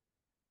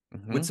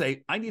 would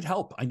say, I need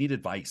help. I need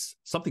advice.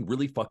 Something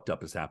really fucked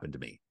up has happened to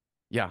me.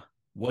 Yeah.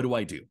 What do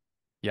I do?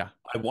 Yeah.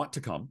 I want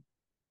to come,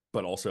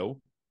 but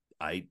also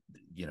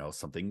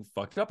something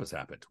fucked up has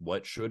happened.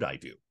 What should I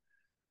do?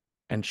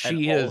 And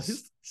she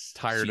is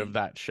tired of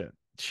that shit.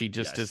 She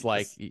just is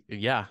like,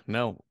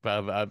 no,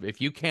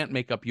 if you can't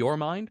make up your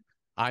mind,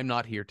 I'm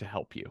not here to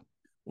help you.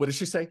 What does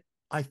she say?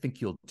 I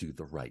think you'll do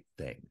the right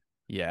thing.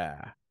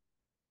 Yeah.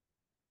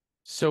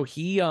 So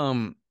he, I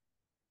don't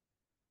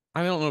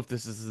know if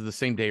this is the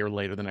same day or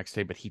later the next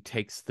day, but he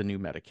takes the new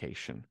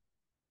medication.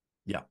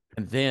 Yeah.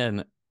 And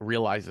then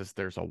realizes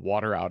there's a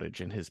water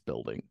outage in his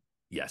building.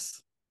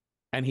 Yes.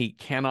 And he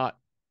cannot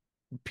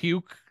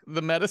puke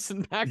the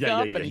medicine back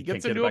up, and he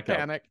gets into a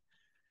panic.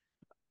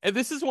 And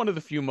this is one of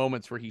the few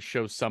moments where he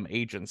shows some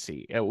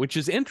agency, which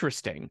is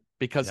interesting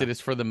because it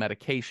is for the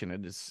medication.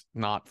 It is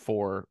not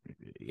for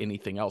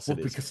anything else. Well,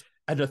 because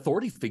an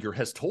authority figure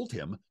has told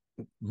him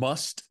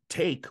must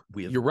take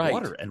with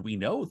water. And we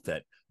know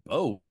that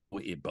Beau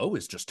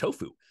is just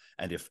tofu.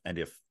 And if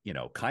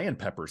cayenne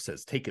pepper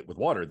says take it with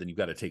water, then you've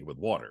got to take it with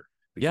water,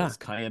 because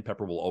cayenne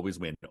pepper will always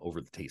win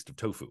over the taste of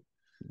tofu.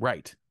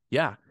 Right.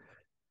 Yeah.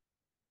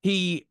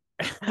 He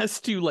has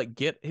to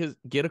get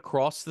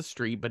across the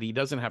street, but he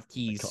doesn't have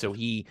keys. So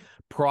he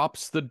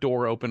props the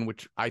door open,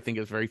 which I think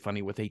is very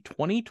funny, with a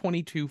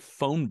 2022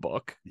 phone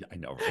book. Yeah, I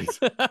know, right?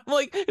 I'm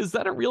like, is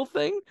that a real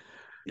thing?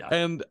 Yeah.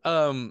 And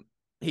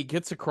He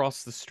gets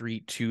across the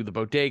street to the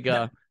No,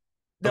 bodega.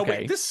 no, wait,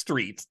 Okay, this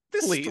street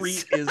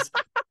please. is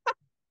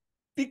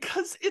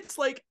because it's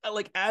like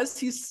as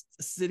he's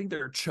sitting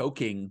there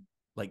choking,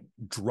 like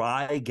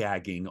dry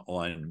gagging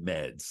on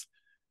meds,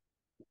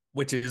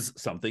 which is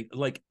something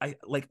like I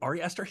like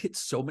Ari Aster hits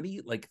so many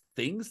like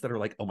things that are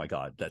like, oh my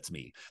god, that's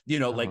me.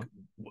 Uh-huh. Like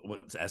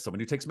as someone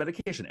who takes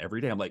medication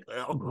every day, I'm like,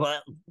 oh,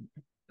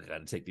 I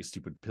gotta take these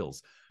stupid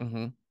pills.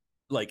 Hmm.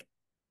 Like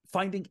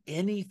finding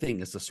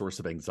anything is a source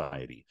of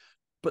anxiety.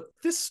 But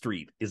this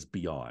street is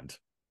beyond.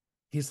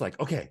 He's like,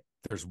 okay,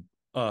 there's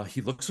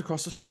he looks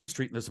across the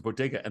street and there's a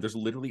bodega and there's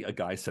literally a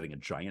guy setting a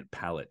giant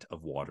pallet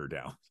of water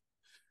down.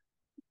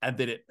 And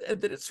then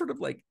it sort of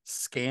like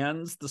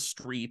scans the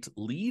street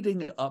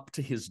leading up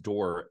to his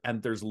door.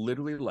 And there's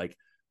literally like,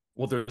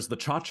 well, there's the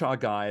cha-cha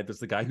guy. There's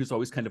the guy who's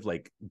always kind of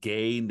like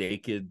gay,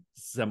 naked,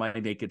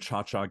 semi-naked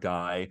cha-cha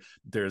guy.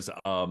 There's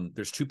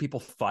two people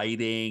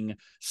fighting,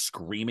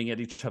 screaming at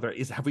each other.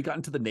 Have we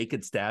gotten to the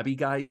naked stabby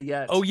guy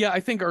yet? Oh yeah, I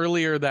think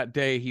earlier that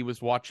day he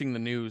was watching the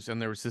news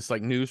and there was this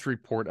like news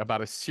report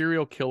about a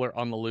serial killer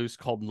on the loose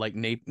called like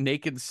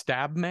Naked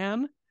Stab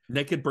Man.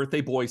 Naked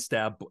birthday boy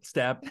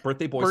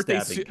birthday boy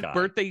stabbing guy.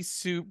 Birthday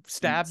soup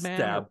stab man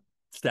or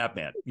Stab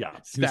man. Yeah.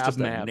 Who's stab just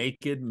man.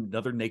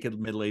 another naked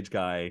middle-aged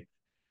guy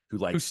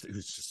who's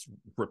just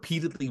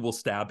repeatedly will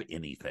stab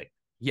anything.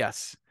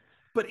 Yes.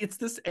 But it's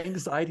this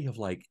anxiety of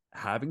like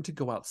having to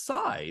go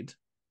outside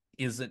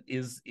is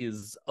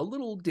a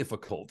little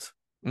difficult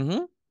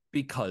Mm-hmm.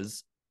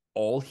 because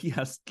all he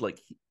has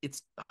like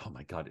it's oh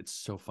my god, it's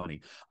so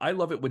funny. I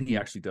love it when he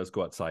actually does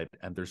go outside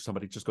and there's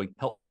somebody just going,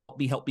 help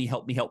me, help me,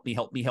 help me, help me,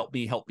 help me, help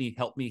me, help me,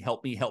 help me,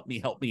 help me, help me,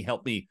 help me,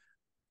 help me.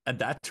 And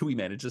that too he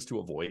manages to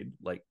avoid.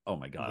 Like, oh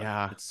my god,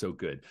 Yeah. it's so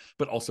good.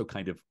 But also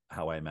kind of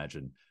how I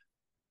imagine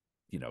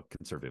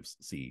conservatives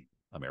see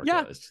America.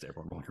 Yeah. As just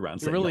everyone walking around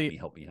saying, really,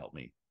 help me, help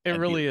me, help me. it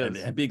really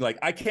is. And being like,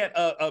 I can't,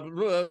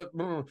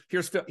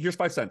 here's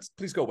 5 cents.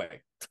 Please go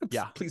away.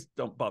 Yeah. Please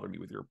don't bother me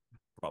with your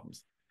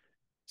problems.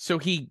 So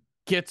he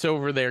gets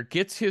over there,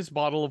 gets his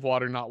bottle of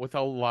water, not with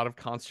a lot of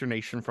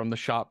consternation from the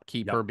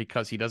shopkeeper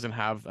because he doesn't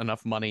have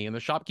enough money. And the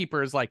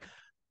shopkeeper is like,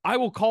 I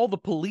will call the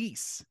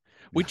police,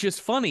 which is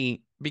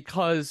funny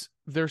because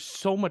there's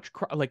so much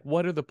like,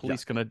 what are the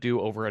police going to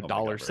do over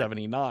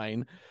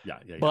 $1.79? Yeah.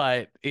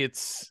 But it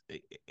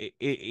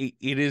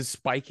is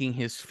spiking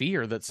his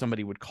fear that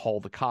somebody would call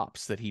the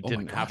cops, that he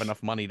didn't have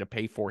enough money to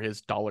pay for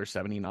his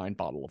 $1.79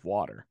 bottle of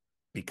water.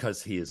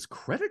 Because his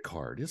credit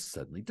card is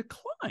suddenly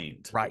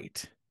declined.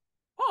 Right.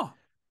 Oh,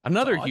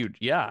 another huge,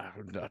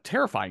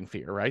 terrifying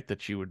fear, right?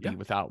 That you would be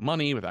without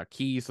money, without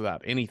keys,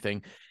 without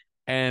anything.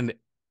 And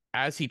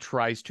as he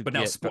tries to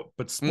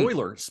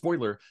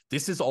spoiler,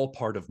 this is all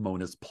part of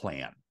Mona's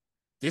plan.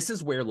 This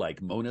is where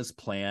like Mona's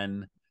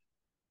plan,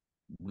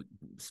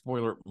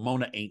 spoiler,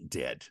 Mona ain't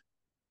dead.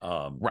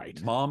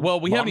 Right. Mom. Well,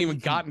 we haven't even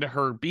gotten to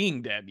her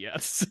being dead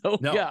yet. So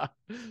no, yeah.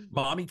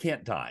 Mommy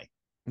can't die.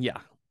 Yeah.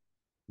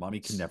 Mommy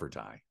can never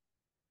die.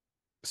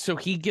 So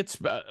he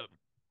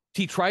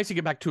tries to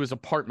get back to his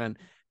apartment.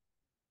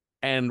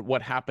 And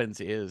what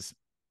happens is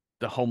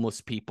the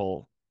homeless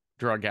people,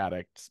 drug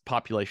addicts,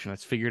 population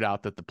has figured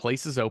out that the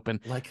place is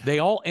open. Like they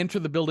all enter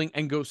the building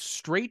and go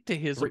straight to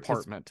his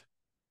apartment.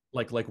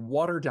 Like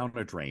water down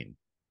a drain.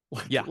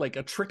 Like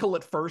a trickle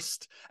at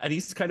first. And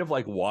he's kind of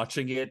like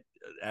watching it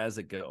as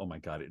it goes. Oh my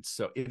God. It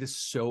is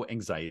so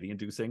anxiety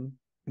inducing.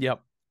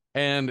 Yep.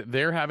 And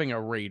they're having a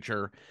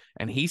rager,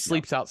 and he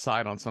sleeps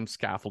outside on some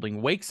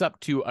scaffolding, wakes up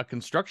to a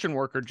construction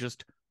worker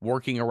just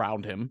working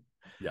around him.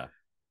 Yeah.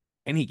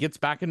 And he gets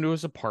back into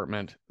his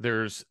apartment.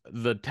 There's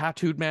the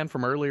tattooed man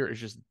from earlier is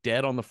just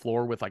dead on the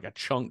floor with like a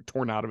chunk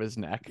torn out of his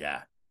neck.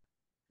 Yeah.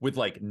 With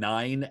like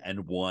 9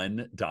 and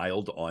 1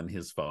 dialed on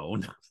his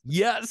phone.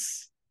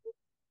 Yes.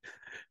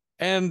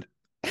 And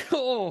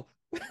so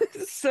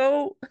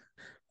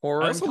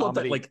horror. I also love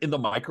that like in the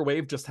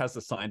microwave just has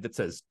a sign that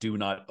says "Do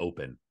not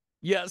open."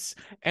 Yes,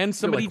 and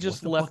somebody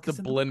just left the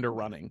blender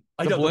running.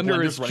 The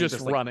blender is just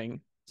running.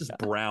 Just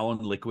brown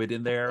liquid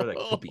in there that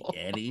could be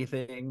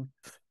anything.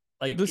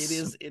 Like it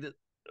is.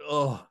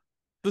 Oh,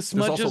 the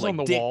smudges on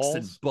the walls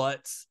and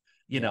butts.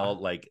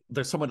 Like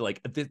there's someone like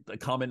a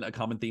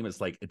common theme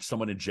is like it's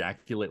someone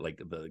ejaculate,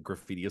 like the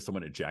graffiti is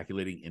someone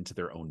ejaculating into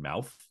their own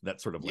mouth. That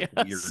sort of like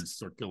weird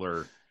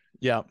circular,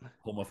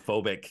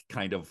 homophobic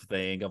kind of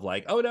thing of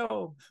like, oh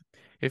no.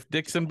 If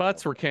dicks and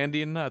butts were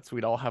candy and nuts,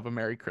 we'd all have a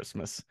Merry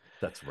Christmas.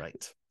 That's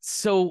right.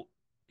 So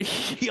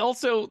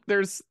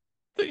there's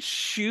the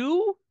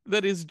shoe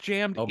that is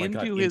jammed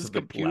into his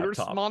computer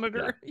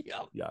monitor.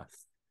 Yeah.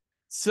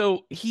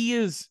 So he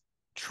is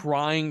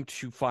trying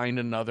to find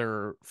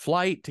another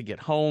flight to get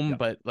home,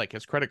 but like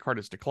his credit card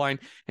is declined,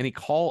 and he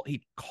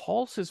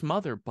calls his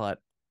mother, but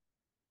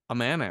a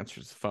man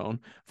answers the phone,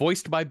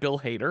 voiced by Bill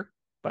Hader,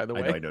 by the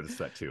way. I noticed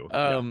that too.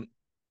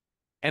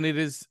 And it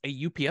is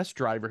a UPS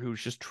driver who's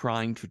just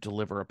trying to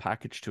deliver a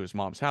package to his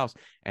mom's house.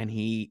 And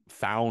he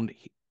found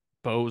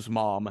Beau's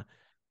mom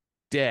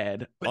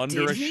dead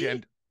under a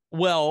shed.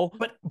 Well,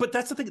 but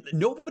that's the thing.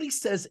 Nobody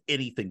says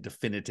anything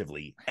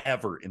definitively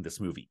ever in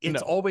this movie.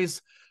 It's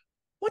always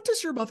what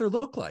does your mother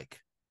look like?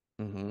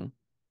 Mm-hmm.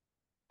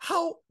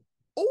 How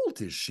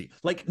old is she?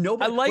 Like I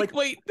nobody. like Like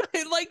wait.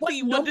 I like what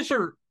the what does your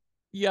number?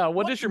 what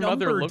What does your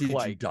mother number look did you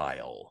like?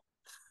 dial?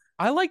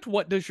 I liked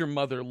what does your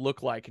mother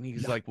look like? And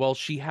he's Yeah, like, well,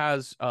 she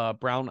has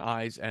brown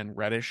eyes and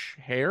reddish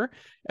hair.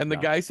 And the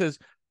yeah, guy says,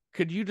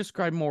 could you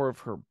describe more of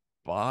her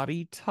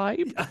body type?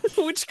 yeah.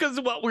 Which, because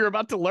what we're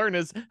about to learn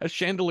is a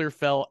chandelier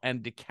fell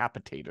and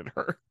decapitated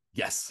her.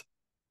 Yes,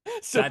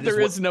 So that is there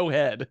what. is no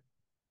head.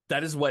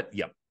 That is what.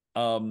 Yep.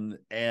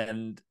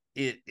 And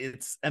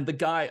it's and the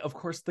guy, of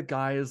course, the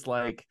guy is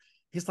like,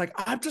 he's like,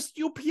 I'm just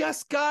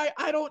UPS guy.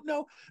 I don't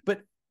know,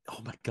 but oh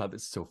my god,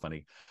 that's so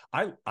funny.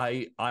 I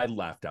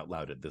laughed out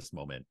loud at this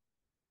moment.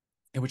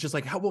 And which is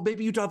like, how well,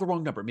 maybe you dialed the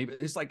wrong number. Maybe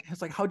it's like,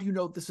 how do you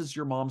know this is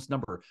your mom's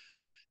number?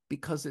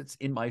 Because it's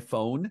in my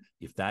phone.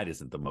 If that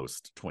isn't the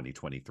most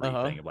 2023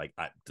 Uh-huh. thing of like,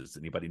 does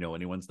anybody know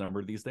anyone's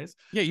number these days?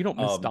 Yeah, you don't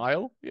Um,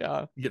 misdial.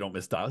 Yeah. you don't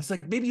misdial. It's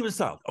like maybe you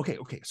misdialed. Okay.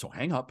 So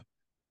hang up,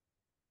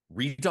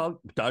 dial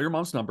your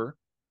mom's number,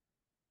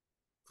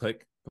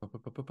 click.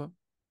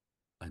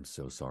 I'm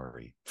so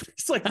sorry.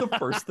 It's like the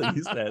first thing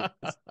he said.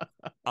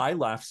 I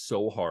laughed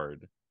so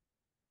hard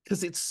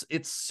because it's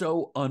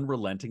so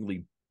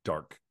unrelentingly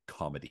dark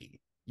comedy.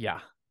 Yeah.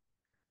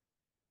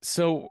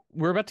 So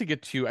we're about to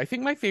get to, I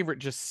think, my favorite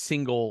just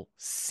single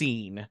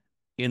scene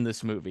in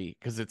this movie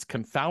because it's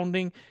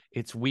confounding,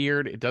 it's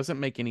weird, it doesn't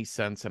make any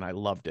sense, and I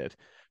loved it.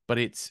 But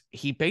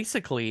he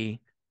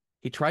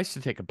tries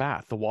to take a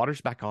bath. The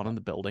water's back on in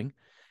the building,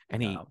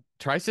 and he Yeah.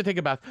 tries to take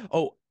a bath.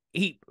 Oh,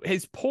 he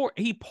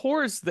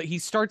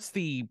starts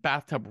the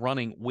bathtub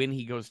running when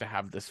he goes to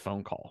have this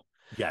phone call.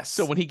 So Yes.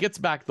 when he gets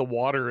back, the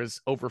water is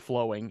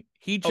overflowing.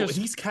 Oh, and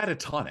he's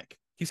catatonic.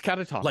 He's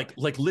catatonic.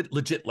 Like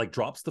legit, like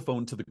drops the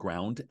phone to the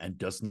ground and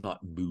does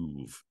not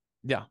move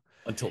Yeah.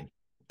 until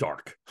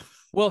dark.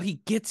 Well, he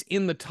gets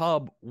in the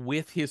tub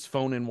with his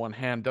phone in one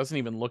hand, doesn't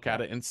even look Yeah.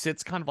 at it, and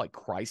sits kind of like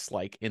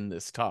Christ-like in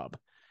this tub.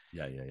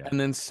 Yeah. And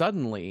then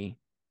suddenly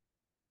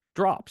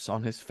drops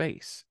on his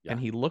face. Yeah. And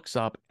he looks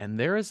up, and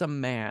there is a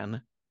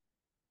man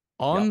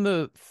Yeah. on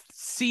the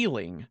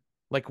ceiling,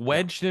 like Yeah.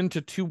 wedged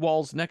into two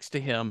walls next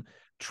to him,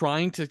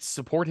 trying to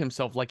support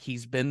himself like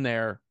he's been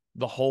there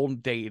the whole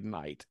day and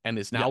night and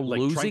is now Yeah. Like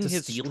trying losing to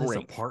his steal his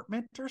strength.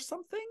 apartment or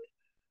something.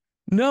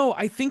 No,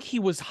 I think he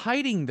was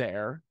hiding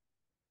there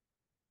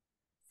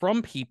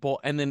from people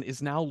and then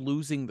is now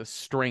losing the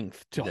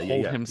strength to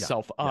hold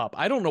himself Yeah. up.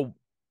 I don't know.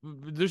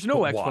 There's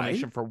no But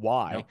explanation why? for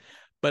why, No.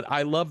 but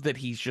I love that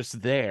he's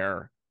just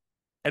there.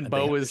 And And they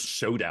Beau have this is,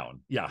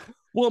 showdown. Yeah.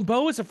 well,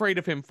 Beau is afraid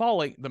of him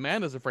falling. The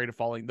man is afraid of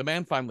falling. The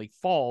man finally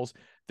falls.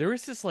 There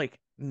is this like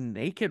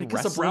naked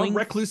Because the brown wrestling.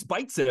 recluse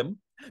bites him.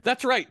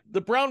 That's right.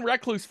 The brown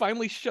recluse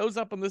finally shows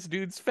up on this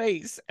dude's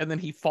face and then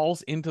he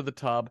falls into the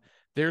tub.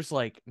 There's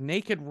like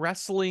naked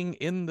wrestling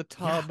in the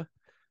tub. Yeah.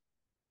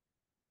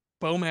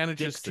 Beau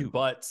manages Dicks to and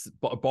butts,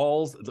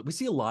 balls. We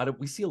see a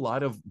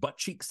lot of butt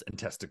cheeks and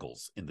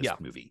testicles in this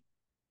movie,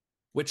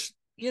 which,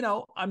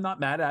 I'm not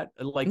mad at.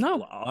 Like,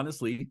 no,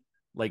 honestly,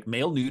 like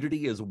male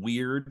nudity is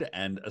weird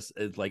and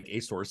like a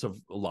source of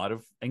a lot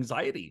of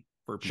anxiety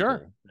for people.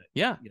 Sure.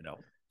 Yeah.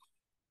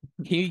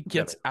 He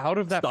gets out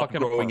of that stop fucking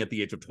growing apartment at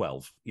the age of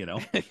 12. Yeah.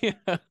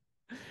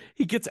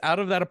 He gets out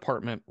of that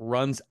apartment,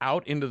 runs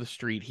out into the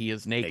street. He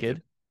is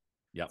naked.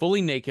 Yeah.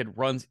 Fully naked,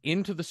 runs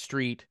into the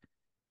street,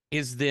 he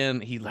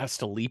has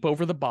to leap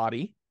over the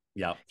body.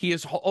 Yeah. He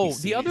is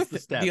the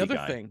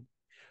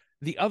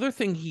other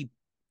thing he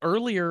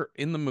earlier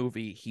in the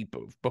movie,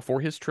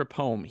 before his trip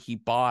home, he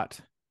bought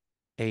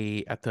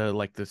at the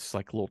like this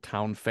like little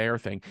town fair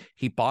thing.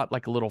 He bought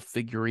like a little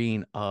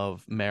figurine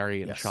of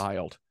Mary and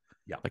child.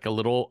 Yeah. Like a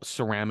little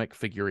ceramic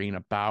figurine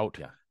about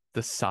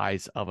the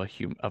size of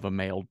a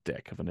male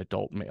dick, of an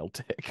adult male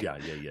dick. Yeah.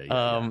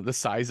 The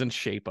size and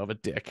shape of a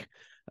dick.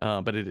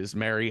 But it is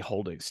Mary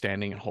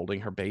standing and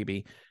holding her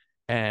baby.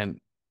 And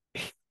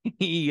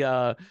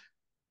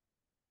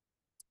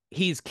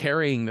he's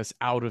carrying this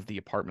out of the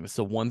apartment. It's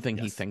the one thing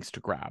he thinks to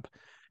grab.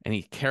 And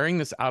he's carrying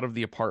this out of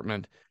the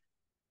apartment.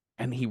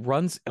 And he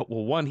runs.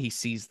 Well, one, he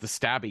sees the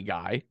stabby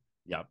guy.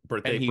 Yeah.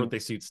 Birthday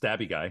suit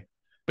stabby guy.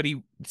 But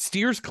he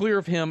steers clear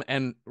of him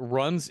and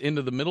runs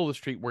into the middle of the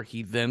street where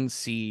he then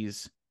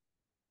sees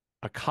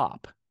a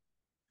cop.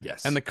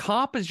 Yes. And the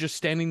cop is just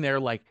standing there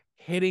like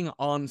hitting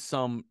on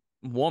some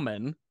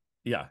woman.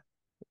 Yeah.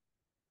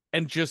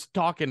 And just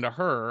talking to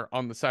her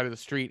on the side of the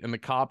street. And the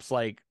cop's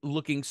like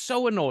looking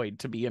so annoyed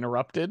to be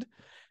interrupted.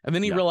 And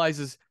then he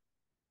realizes,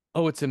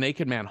 oh, it's a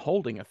naked man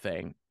holding a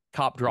thing.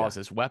 Cop draws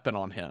his weapon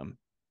on him.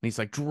 And he's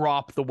like,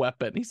 drop the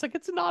weapon. He's like,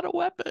 it's not a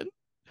weapon.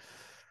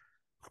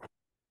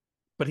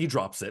 But he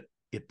drops it.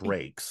 It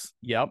breaks.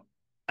 Yep.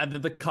 And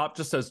then the cop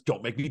just says,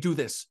 don't make me do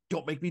this.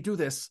 Don't make me do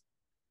this.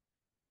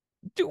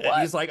 Do what?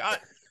 And he's like,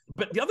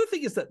 but the other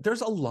thing is that there's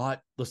a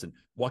lot. Listen,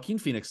 Joaquin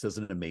Phoenix does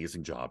an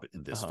amazing job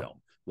in this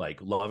film. Like,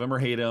 love him or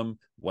hate him,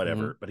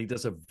 whatever. Mm-hmm. But he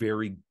does a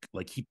very,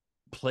 like, he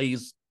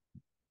plays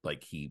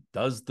like he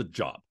does the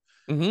job.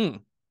 Mm-hmm.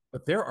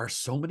 But there are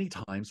so many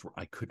times where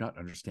I could not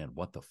understand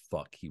what the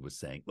fuck he was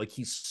saying. Like,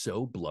 he's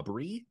so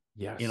blubbery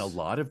in a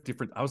lot of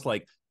different. I was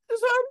like,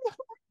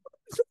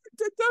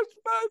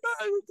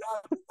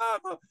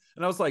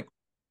 And I was like,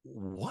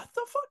 what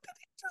the fuck did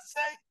he just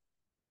say?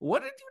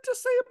 What did you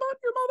just say about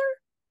your mother?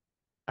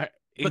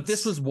 But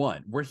this was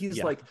one where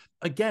he's like,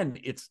 again,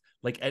 it's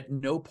like at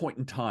no point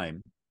in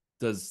time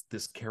does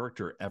this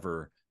character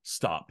ever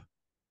stop,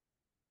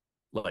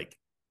 like,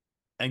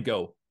 and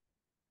go,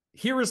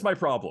 here is my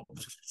problem.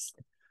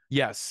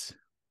 Yes.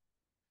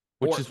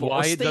 Which is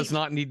why it does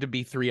not need to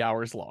be 3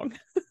 hours long.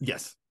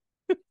 Yes.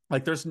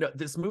 Like this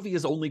movie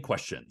is only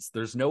questions.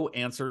 There's no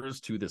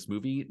answers to this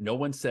movie. No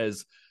one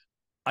says,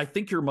 I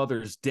think your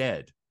mother's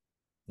dead.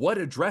 What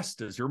address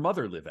does your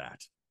mother live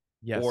at?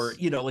 Yes. Or,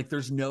 like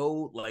there's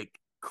no like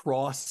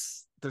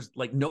there's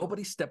like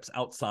nobody steps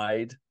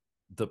outside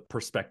the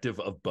perspective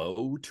of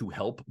Beau to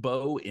help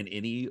Beau in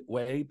any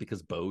way,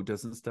 because Beau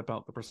doesn't step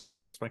out the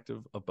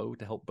perspective of Beau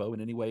to help Beau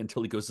in any way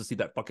until he goes to see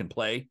that fucking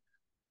play.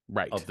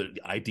 Right. Of the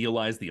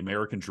idealized, the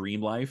American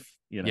dream life,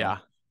 Yeah.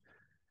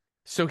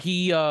 So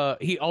he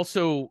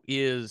also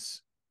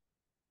is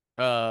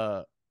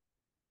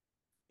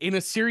in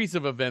a series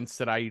of events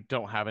that I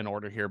don't have in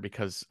order here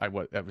because I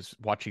was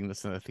watching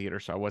this in the theater,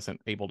 so I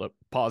wasn't able to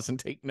pause and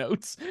take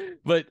notes.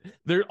 But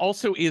there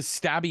also is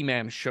Stabby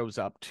Man shows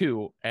up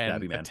too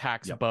and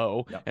attacks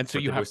Beau. Yep. And so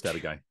Birthday you have boy,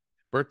 Stabby guy.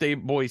 Birthday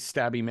boy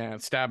Stab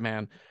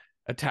Man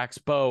attacks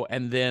Beau,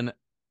 and then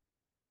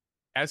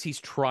as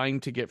he's trying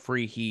to get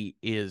free, he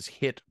is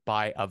hit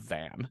by a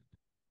van.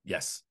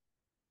 Yes.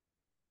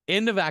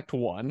 End of Act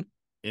 1.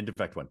 End of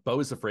Act 1. Beau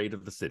is afraid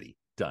of the city.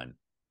 Done.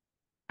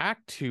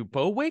 Act 2,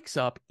 Beau wakes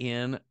up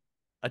in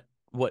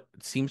what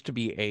seems to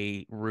be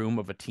a room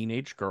of a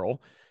teenage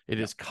girl. It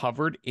is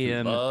covered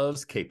in... She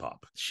loves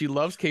K-pop. She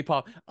loves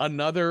K-pop.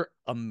 Another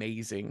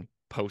amazing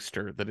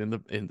poster that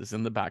is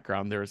in the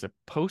background. There is a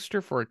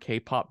poster for a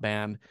K-pop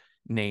band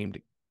named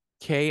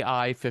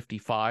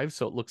KI55,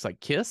 so it looks like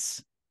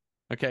Kiss.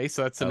 Okay,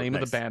 so that's the name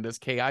of the band is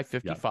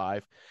KI55.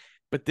 Yep.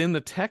 But then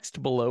the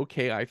text below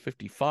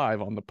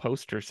KI55 on the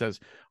poster says,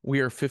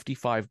 "We are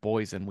 55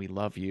 boys and we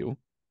love you."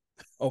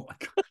 Oh my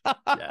God.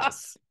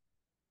 Yes.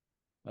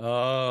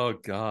 Oh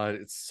God,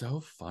 it's so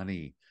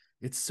funny.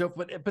 It's so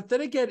funny. But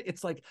then again,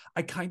 it's like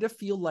I kind of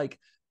feel like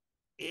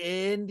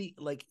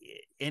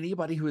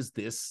anybody who is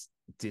this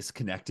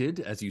disconnected,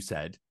 as you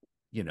said,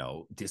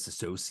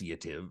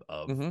 disassociative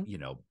of,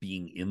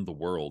 being in the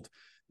world,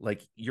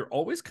 like you're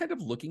always kind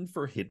of looking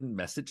for hidden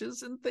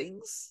messages and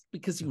things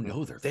because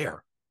they're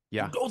there.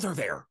 Yeah. They're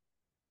there.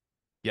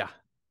 Yeah.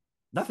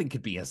 Nothing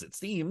could be as it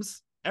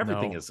seems.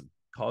 Everything is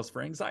cause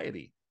for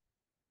anxiety.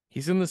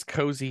 He's in this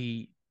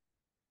cozy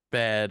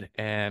bed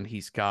and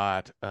he's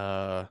got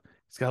a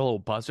little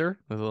buzzer,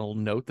 a little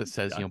note that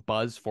says,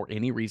 buzz for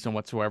any reason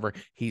whatsoever.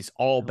 He's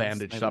all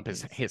bandaged up.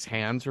 His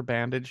hands are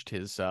bandaged.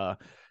 His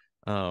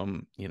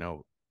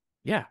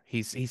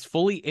he's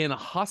fully in a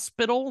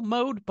hospital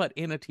mode, but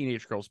in a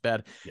teenage girl's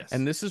bed. Yes.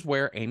 And this is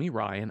where Amy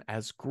Ryan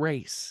as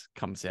Grace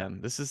comes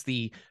in. This is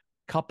the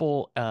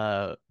couple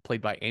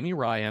played by Amy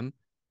Ryan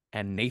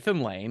and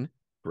Nathan Lane.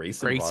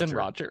 Grace and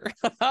Roger.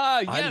 Yes.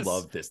 I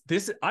love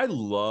this. I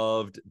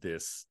loved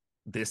this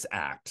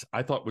act.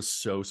 I thought was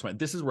so smart.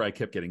 This is where I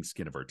kept getting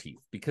skin of our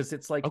teeth because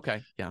it's like,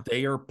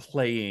 they are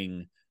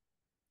playing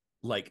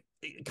like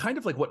kind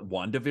of like what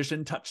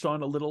WandaVision touched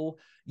on a little,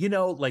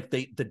 like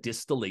the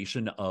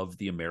distillation of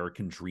the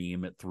American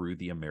dream through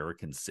the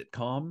American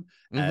sitcom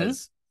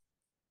as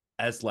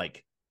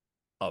like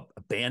a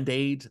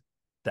band-aid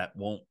that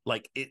won't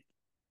like it.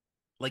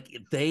 Like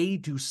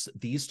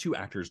these two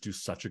actors do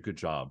such a good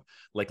job.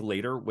 Like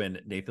later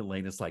when Nathan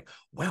Lane is like,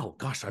 well,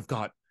 gosh, I've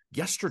got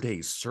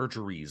yesterday's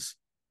surgeries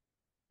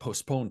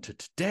postponed to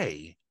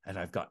today, and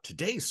I've got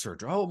today's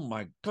surgery. Oh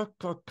my God.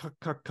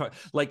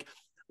 Like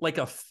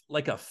a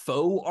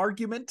faux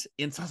argument.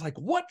 And so I was like,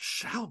 what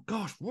shall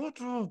we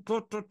do?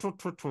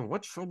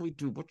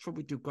 What shall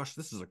we do? Gosh,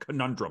 this is a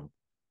conundrum.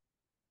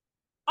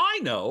 I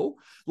know.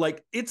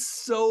 Like, it's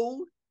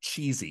so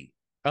cheesy.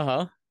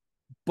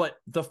 But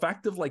the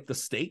fact of like the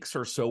stakes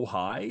are so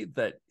high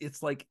that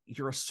it's like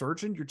you're a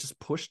surgeon, you're just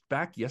pushed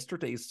back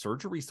yesterday's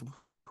surgery. So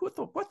what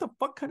the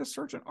fuck kind of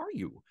surgeon are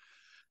you?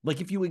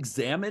 Like if you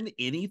examine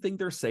anything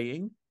they're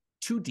saying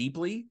too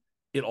deeply,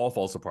 it all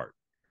falls apart.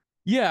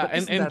 Yeah, but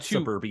isn't that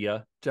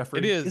suburbia, Jeffrey?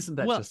 It is. Isn't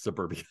that just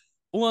suburbia?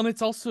 Well, and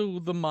it's also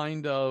the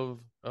mind of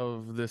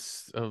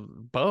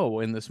Beau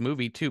in this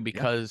movie too,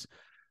 because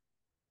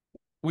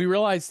we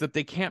realize that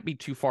they can't be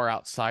too far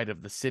outside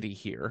of the city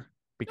here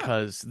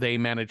because they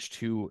managed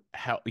to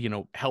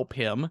help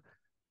him.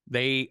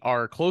 They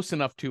are close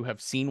enough to have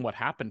seen what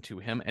happened to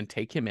him and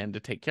take him in to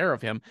take care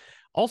of him.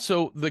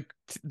 Also,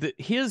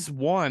 his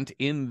want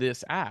in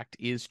this act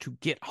is to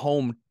get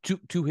home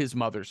to his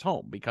mother's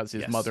home because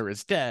his mother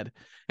is dead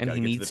and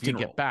he needs to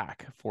get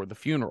back for the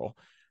funeral.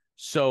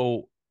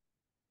 So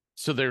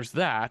there's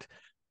that.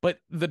 But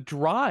the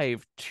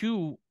drive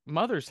to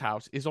mother's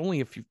house is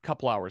only a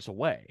couple hours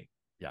away.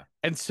 Yeah.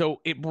 And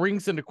so it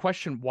brings into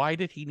question, why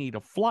did he need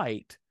a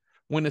flight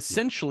when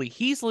essentially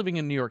he's living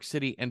in New York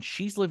City and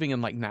she's living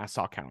in like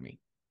Nassau County?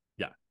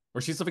 Yeah.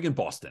 Or she's living in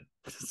Boston.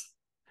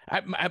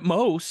 At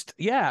most,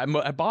 yeah,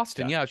 at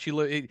Boston, Yeah.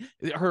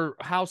 yeah. Her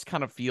house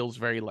kind of feels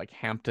very like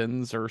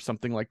Hamptons or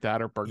something like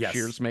that, or Yes.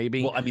 Berkshires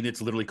maybe. Well, I mean,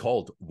 it's literally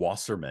called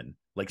Wasserman.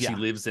 Like she Yeah,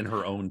 lives in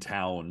her own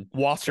town that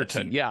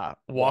Wasserton, she yeah,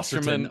 Wasserton.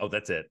 Wasserman, Oh,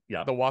 that's it.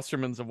 Yeah. the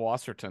Wassermans of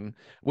Wasserton,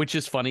 which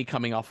is funny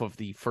coming off of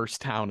the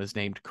first town is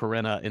named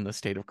Corinna in the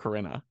state of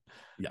Corinna.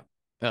 Yeah.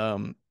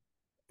 Um,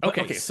 But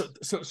okay, okay,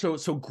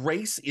 so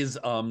Grace is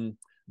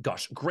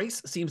gosh,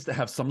 Grace seems to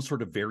have some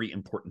sort of very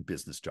important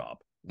business job.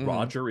 mhm,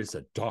 Roger is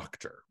a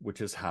doctor,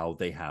 which is how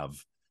they have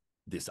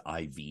this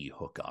IV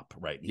hookup,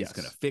 right? yes,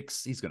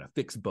 He's gonna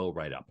fix Beau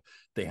right up.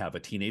 They have a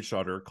teenage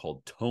daughter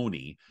called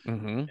Tony,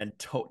 hmm and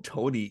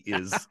Tony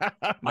is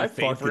my I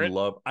fucking favorite.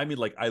 love. I mean,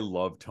 like I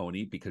love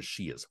Tony because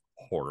she is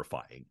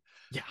horrifying.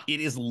 Yeah, It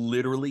is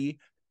literally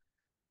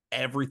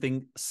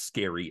everything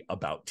scary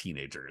about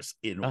teenagers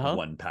in uh-huh.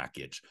 one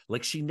package.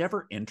 Like she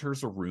never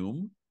enters a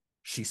room,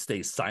 she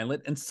stays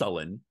silent and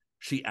sullen.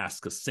 She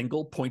asks a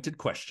single pointed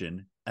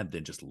question and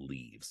then just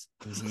leaves.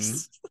 Hmm.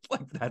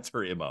 Like that's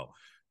her MO.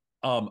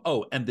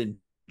 Oh, and then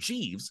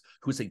Jeeves,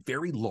 who's a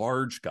very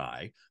large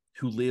guy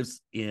who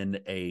lives in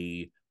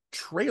a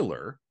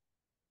trailer,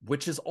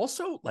 which is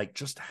also like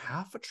just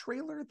half a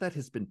trailer that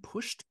has been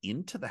pushed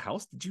into the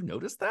house. Did you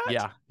notice that?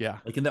 Yeah, yeah,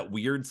 Like in that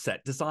weird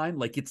set design,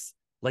 like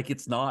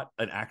it's not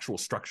an actual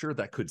structure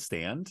that could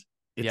stand.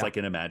 It's yeah, like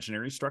an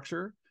imaginary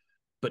structure.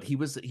 But he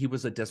was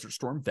a Desert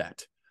Storm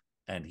vet,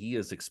 and he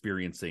is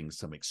experiencing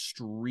some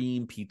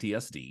extreme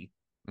PTSD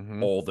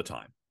hmm, all the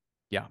time.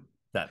 yeah,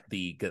 That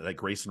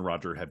Grace and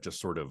Roger have just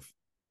sort of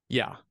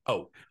yeah.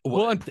 oh Well,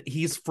 well, and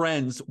he's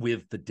friends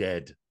with the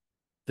dead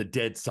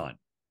son,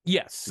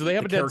 yes, so they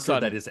have the a dead character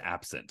son. that is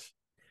absent.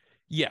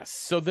 Yes,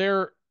 so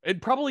they're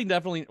it probably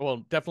definitely well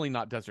definitely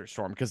not Desert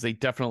Storm because they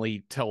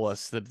definitely tell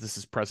us that this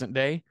is present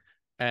day,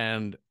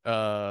 and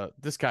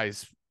this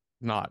guy's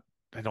not.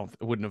 I don't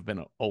wouldn't have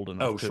been old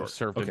enough Oh to have sure,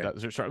 served in okay,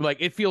 Desert Storm. Like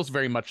it feels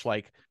very much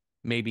like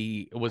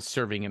maybe was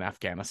serving in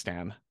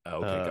Afghanistan.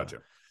 okay, Uh, gotcha.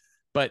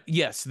 but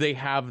yes, they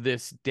have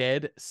this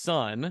dead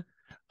son.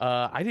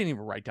 I didn't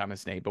even write down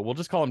his name, but we'll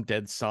just call him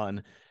Dead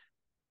Son.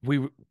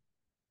 We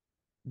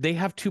they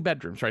have two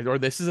bedrooms, right? Or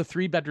this is a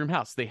three-bedroom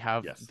house. They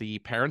have Yes, the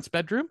parents'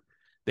 bedroom,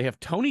 they have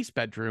Tony's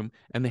bedroom,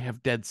 and they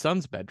have Dead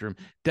Son's bedroom.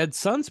 Dead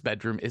Son's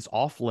bedroom is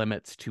off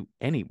limits to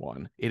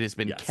anyone. It has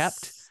been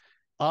kept yes,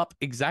 up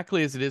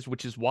exactly as it is,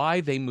 which is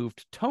why they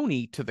moved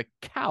Tony to the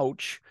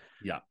couch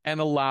yeah, and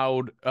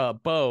allowed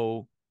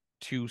Beau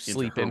to into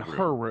sleep her in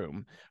her room.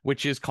 room,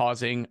 which is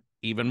causing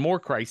even more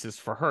crisis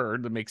for her.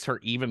 That makes her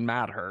even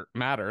madder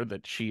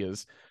that she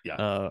is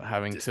Yeah,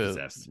 having to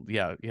dispossessed.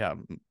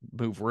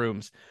 move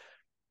rooms.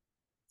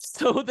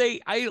 So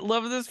I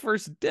love this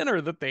first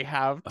dinner that they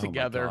have Oh my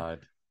together god.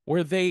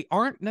 where they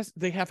aren't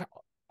they have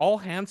all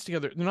hands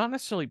together. They're not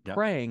necessarily Yeah,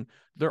 praying.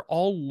 They're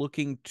all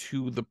looking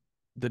to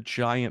the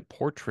giant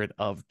portrait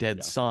of dead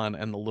yeah. son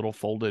and the little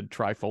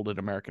tri-folded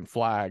American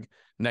flag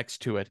next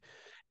to it.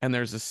 And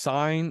there's a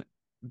sign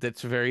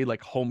that's very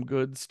like home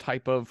goods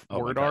type of Oh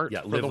my word god. art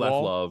Yeah, for live, the laugh,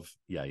 wall. love.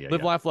 Yeah, yeah,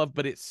 Live, yeah. laugh, love,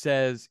 but it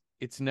says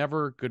it's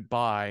never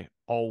goodbye,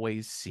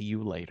 always see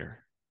you later.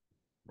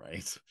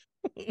 Right.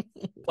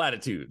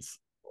 Platitudes.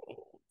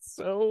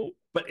 So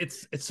But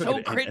it's so so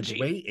good. And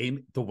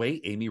cringy. The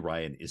way Amy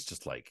Ryan is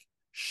just like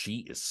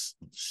she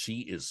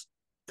is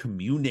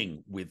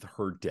communing with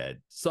her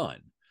dead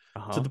son to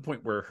Uh-huh. the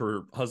point where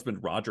her husband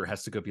Roger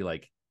has to go be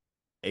like,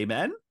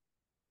 Amen,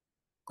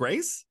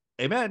 Grace,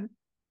 Amen.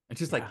 And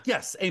she's like, Yeah.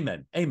 yes,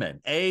 amen, amen,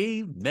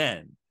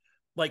 amen.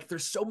 Like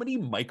there's so many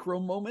micro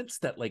moments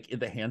that like in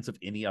the hands of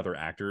any other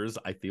actors,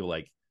 I feel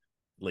like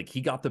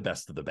he got the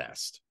best of the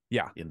best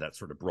Yeah. in that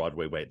sort of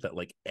Broadway way that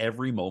like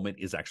every moment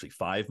is actually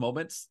 5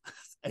 moments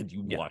and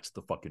you Yeah. watch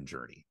the fucking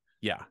journey.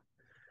 Yeah.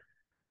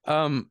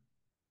 Um,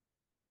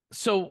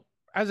 so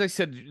as I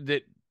said,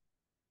 that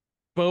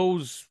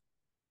Beau's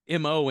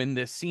MO in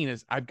this scene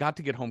is I've got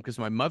to get home because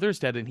my mother's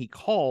dead, and he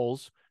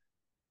calls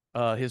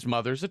his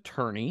mother's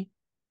attorney,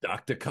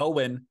 Dr.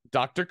 Cohen.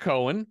 Dr.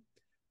 Cohen.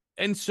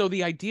 And so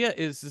the idea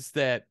is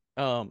that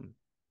um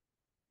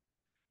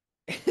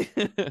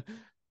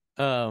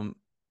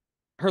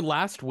her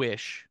last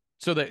wish,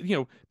 so that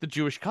the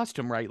Jewish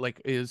custom, right,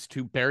 like is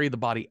to bury the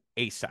body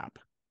ASAP,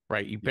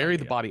 right? You Yeah, bury yeah,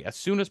 the yeah. body as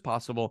soon as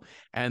possible,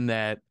 and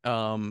that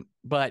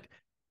but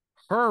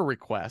her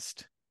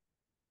request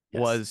Yes.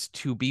 was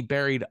to be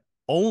buried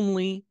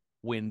only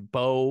when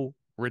Beau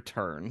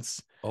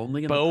returns.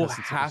 Only in the Beau presence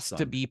of her has to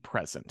son. be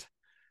present,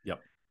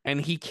 Yep. and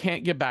he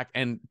can't get back.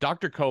 And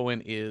Dr.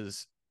 Cohen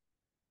is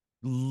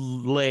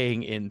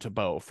laying into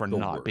Beau for The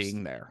not worst.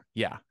 being there.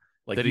 Yeah.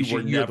 Like That you is were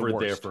you're the never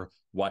there worst. for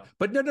what?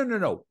 But no, no, no,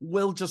 no.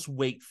 We'll just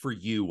wait for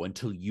you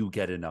until you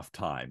get enough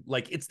time.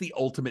 Like it's the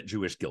ultimate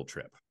Jewish guilt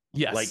trip.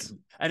 Like, Yes.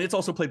 and it's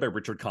also played by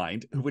Richard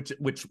Kind, which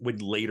when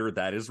later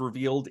that is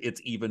revealed,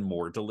 it's even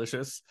more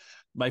delicious.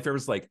 My favorite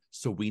is like,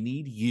 so we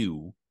need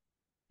you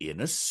in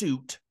a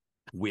suit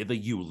with a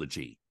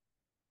eulogy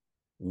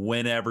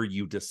whenever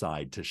you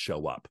decide to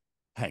show up.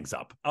 Hangs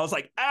up. I was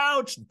like,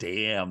 ouch,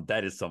 damn,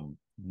 that is some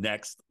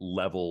next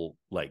level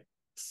like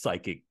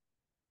psychic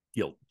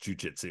guilt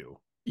jujitsu.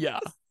 Yeah.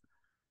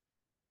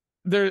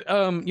 there,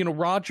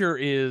 Roger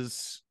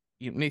is,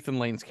 Nathan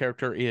Lane's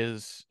character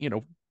is,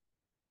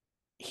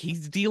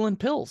 he's dealing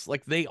pills.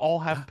 Like they all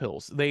have Yeah.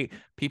 pills.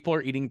 People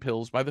are eating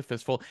pills by the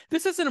fistful.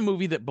 This isn't a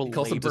movie that He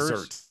calls them belabors.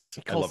 dessert.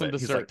 He I calls love them it.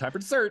 He's like, dessert. time for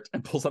dessert,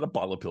 and pulls out a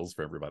bottle of pills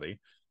for everybody.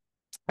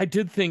 I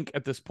did think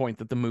at this point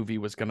that the movie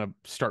was going to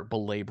start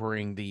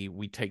belaboring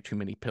we take too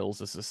many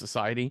pills as a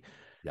society.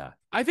 Yeah.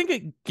 I think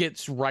it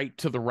gets right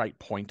to the right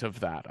point of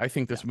that. I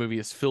think this movie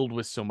is filled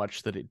with so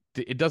much that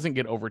it doesn't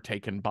get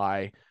overtaken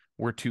by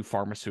we're too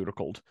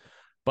pharmaceutical.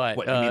 But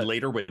what you mean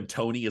later when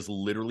Tony is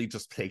literally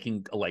just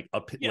taking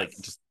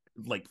yes.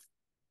 like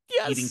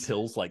Yes. eating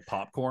pills like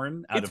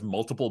popcorn out of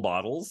multiple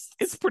bottles.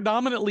 It's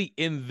predominantly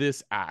in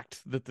this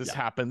act that this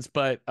happens,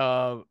 but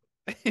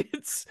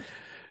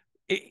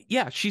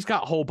she's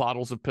got whole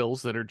bottles of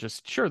pills that are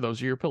just, sure,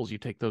 those are your pills. You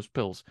take those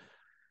pills.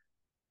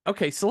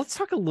 Okay, so let's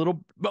talk a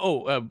little.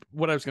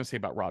 What I was going to say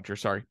about Roger.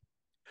 Sorry.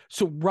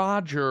 So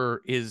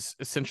Roger is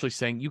essentially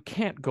saying you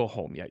can't go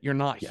home yet. You're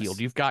not healed.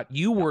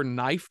 You were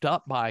knifed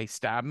up by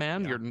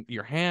Stabman.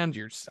 Your hand,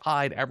 your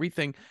side,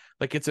 everything.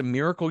 Like it's a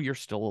miracle you're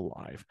still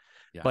alive.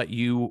 Yeah. But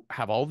you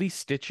have all these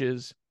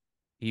stitches.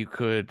 You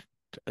could,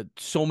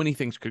 so many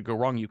things could go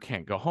wrong. You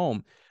can't go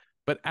home.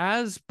 But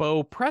as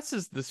Beau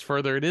presses this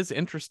further, it is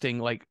interesting.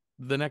 Like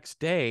the next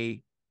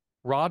day,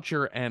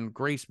 Roger and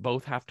Grace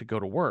both have to go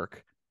to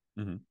work.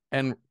 Mm-hmm.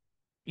 And,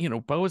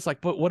 Beau is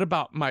like, but what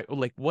about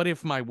what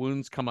if my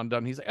wounds come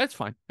undone? He's like, that's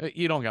fine.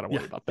 You don't got to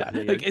worry about that.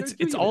 Like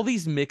it's all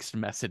these mixed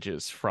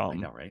messages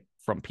from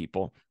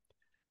people.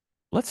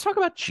 Let's talk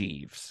about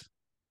Jeeves.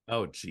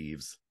 Oh,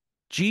 Jeeves.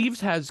 Jeeves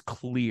has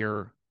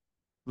clear,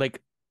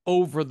 like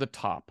over the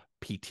top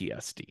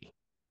PTSD.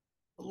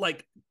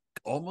 Like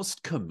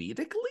almost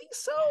comedically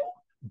so,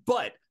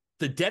 but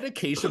the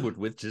dedication with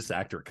which this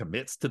actor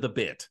commits to the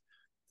bit.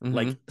 Mm-hmm.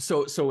 Like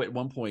so at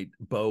one point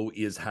Beau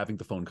is having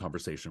the phone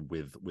conversation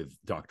with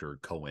Dr.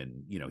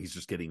 Cohen. He's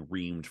just getting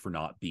reamed for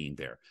not being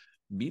there.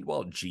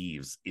 Meanwhile,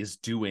 Jeeves is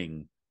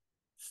doing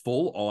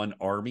full on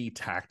army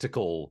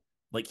tactical,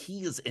 like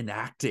he is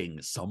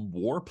enacting some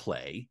war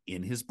play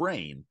in his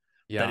brain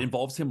that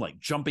involves him like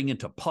jumping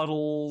into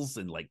puddles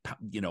and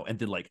and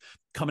then like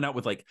coming out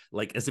with like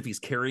as if he's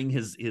carrying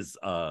his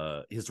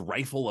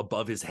rifle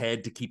above his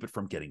head to keep it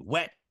from getting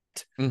wet.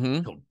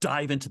 Mm-hmm. He'll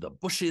dive into the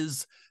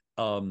bushes.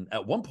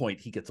 At one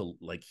point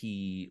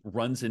he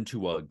runs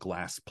into a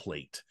glass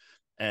plate,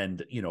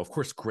 and of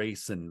course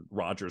Grace and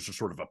Rogers just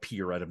sort of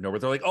appear out of nowhere.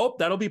 They're like, oh,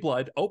 that'll be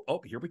blood.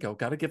 Oh, here we go.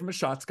 Gotta give him a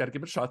shot.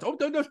 Oh,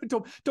 no,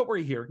 don't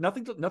worry here.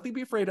 Nothing to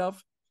be afraid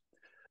of.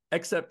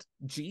 Except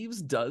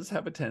Jeeves does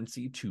have a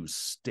tendency to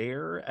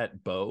stare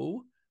at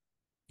Beau,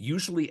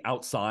 usually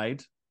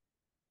outside,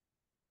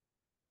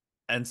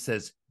 and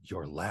says,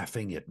 "You're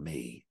laughing at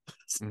me."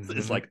 Mm-hmm.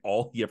 It's like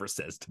all he ever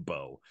says to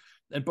Beau.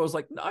 And Beau's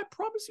like, no, I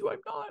promise you I'm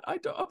not. I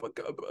don't.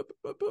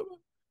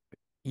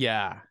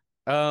 Yeah.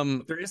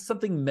 There is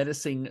something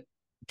menacing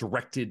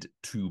directed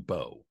to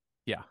Beau.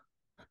 Yeah.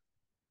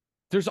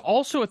 There's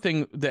also a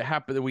thing that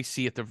happened that we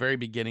see at the very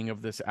beginning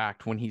of this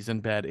act when he's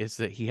in bed is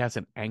that he has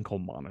an ankle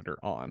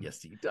monitor on.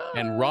 Yes, he does.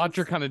 And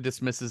Roger kind of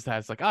dismisses that.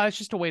 It's like, it's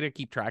just a way to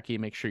keep track of you,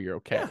 make sure you're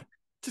okay. Yeah.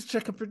 Just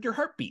check up your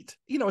heartbeat.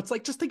 It's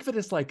like, just think of it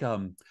as like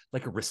a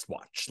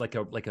wristwatch, like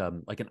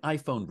an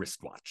iPhone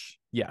wristwatch.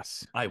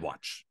 Yes.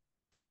 iWatch.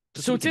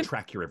 Just so we can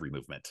track your every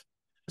movement.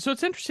 So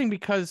it's interesting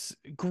because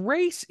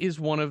Grace is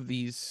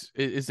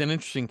is an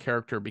interesting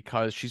character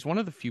because she's one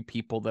of the few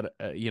people that,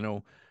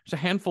 there's a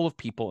handful of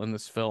people in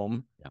this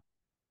film. Yeah.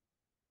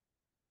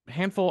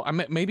 Handful.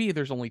 Maybe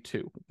there's only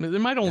two. There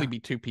might only be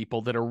two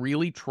people that are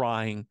really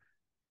trying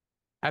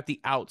at the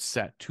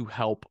outset to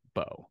help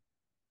Beau,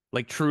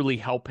 like truly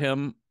help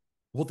him.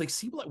 Well, they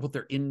seem like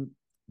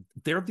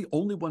they're the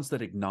only ones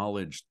that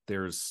acknowledge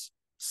there's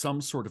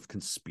some sort of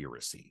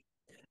conspiracy.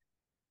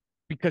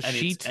 Because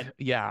she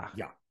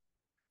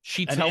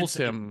tells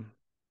him,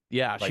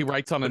 she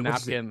writes on a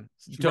napkin,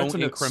 don't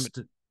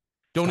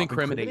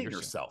incriminate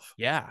yourself.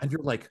 Yeah. And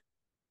you're like,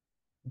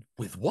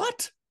 with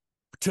what?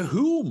 To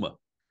whom?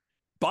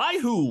 By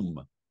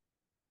whom?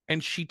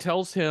 And she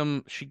tells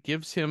him, she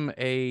gives him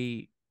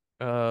a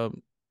TV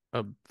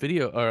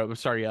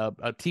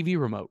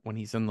remote when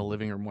he's in the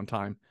living room one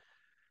time,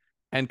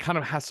 and kind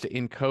of has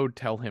to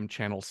tell him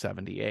channel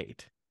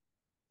 78.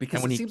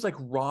 Because it seems like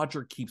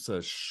Roger keeps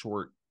a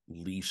short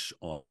leash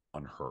on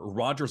her.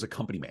 Roger's a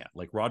company man.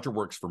 Like Roger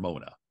works for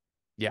Mona.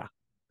 Yeah.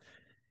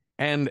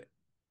 And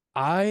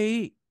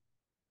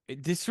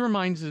this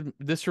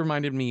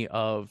reminded me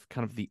of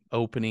kind of the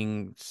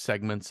opening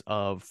segments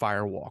of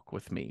Firewalk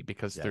with Me,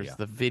 because there's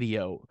the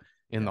video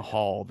in the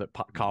hall that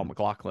Kyle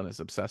MacLachlan is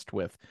obsessed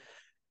with.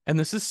 And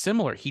this is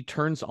similar. He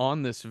turns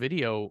on this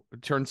video,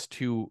 turns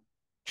to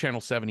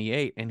channel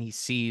 78, and he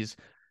sees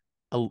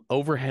an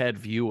overhead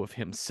view of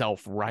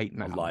himself right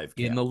now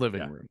in the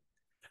living room.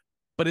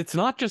 But it's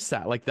not just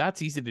that. Like,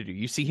 that's easy to do.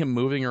 You see him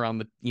moving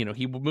around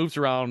he moves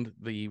around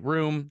the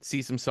room,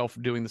 sees himself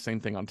doing the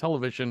same thing on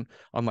television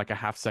on like a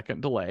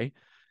half-second delay.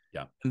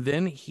 Yeah. And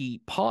then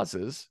he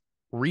pauses,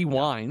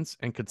 rewinds,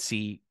 and could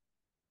see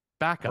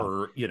back up.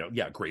 Her,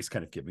 Grace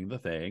kind of giving the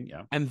thing.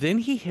 Yeah. And then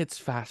he hits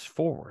fast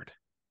forward.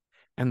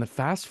 And the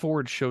fast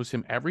forward shows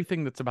him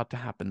everything that's about to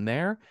happen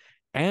there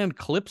and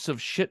clips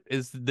of shit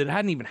that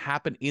hadn't even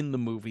happened in the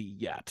movie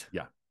yet.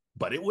 Yeah.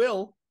 But it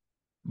will.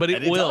 But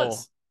it will.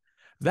 Does.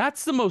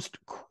 That's the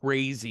most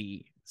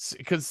crazy,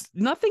 because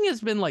nothing has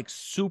been like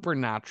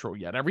supernatural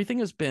yet. Everything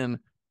has been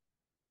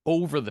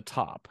over the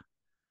top.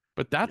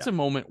 But that's a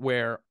moment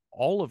where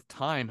all of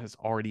time has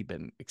already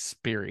been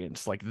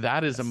experienced. Like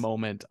that is a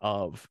moment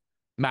of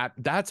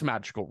that's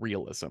magical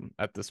realism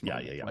at this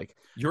moment. Yeah. Like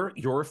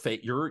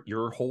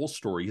your whole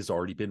story has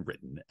already been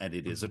written, and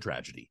it is a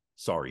tragedy.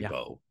 Sorry,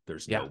 Beau.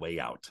 There's no way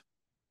out.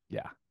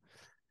 Yeah.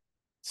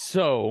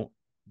 So,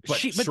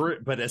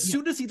 but as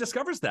soon as he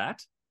discovers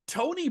that,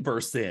 Tony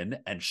bursts in,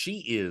 and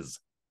she is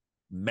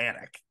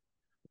manic.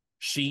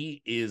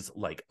 She is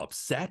like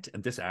upset,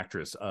 and this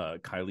actress,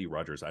 Kylie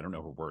Rogers, I don't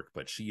know her work,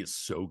 but she is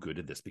so good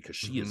at this because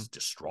she is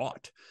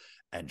distraught,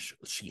 and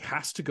she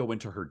has to go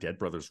into her dead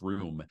brother's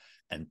room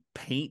and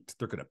paint.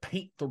 They're going to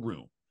paint the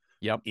room,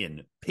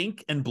 in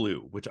pink and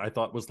blue, which I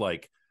thought was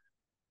like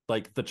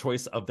the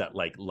choice of that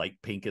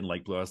light pink and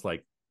light blue. I was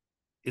like,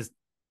 is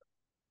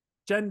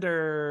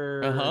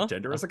gender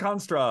is a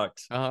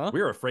construct.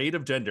 We're afraid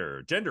of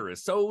gender. Gender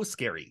is so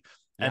scary.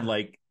 And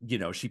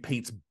she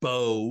paints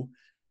Beau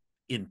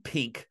in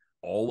pink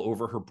all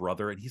over her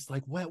brother, and he's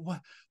like, what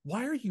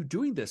why are you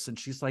doing this? And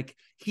she's like,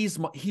 he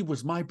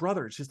was my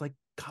brother. And she's like,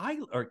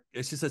 Kyle, or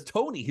she says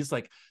Tony. He's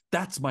like,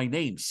 that's my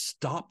name,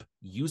 stop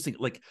using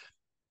it.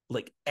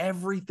 Like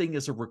everything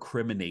is a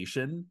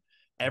recrimination.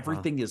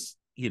 Everything is,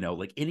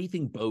 like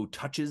anything Beau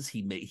touches,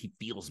 he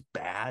feels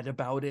bad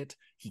about it.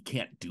 He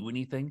can't do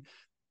anything.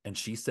 And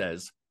she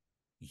says,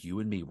 you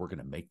and me, we're going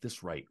to make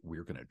this right.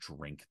 We're going to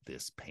drink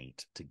this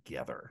paint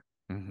together.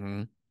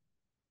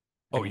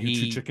 Oh, you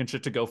two chicken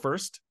shit to go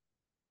first?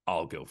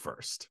 I'll go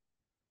first.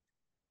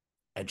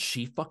 And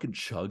she fucking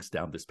chugs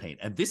down this paint.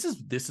 And this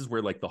is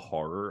where like the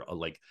horror,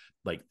 like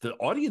the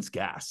audience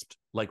gasped.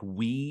 Like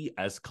we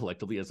as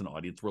collectively as an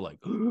audience were like,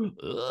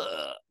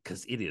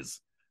 because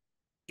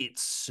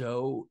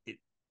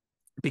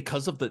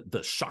because of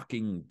the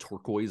shocking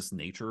turquoise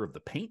nature of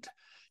the paint,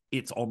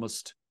 it's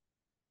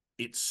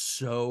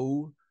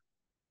so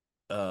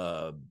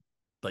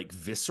like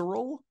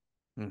visceral.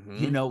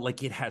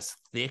 Like it has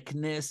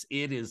thickness.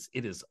 It is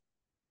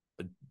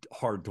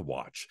hard to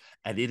watch,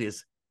 and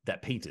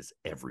that paint is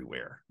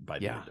everywhere by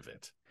the end of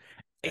it.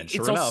 And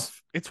sure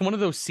enough, it's one of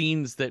those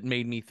scenes that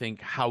made me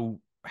think, how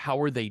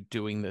are they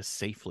doing this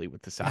safely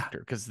with this actor?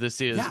 Because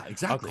this is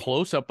a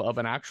close-up of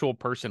an actual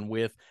person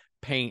with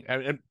paint.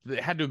 It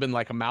had to have been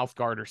like a mouth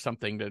guard or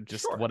something to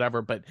just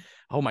whatever, but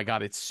oh my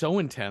god, it's so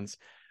intense.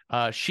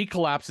 She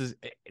collapses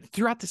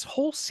throughout this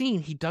whole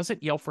scene. He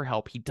doesn't yell for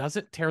help. He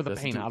doesn't tear the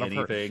paint out of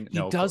her.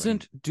 He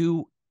doesn't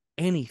do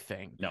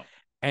anything.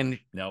 And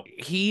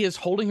he is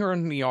holding her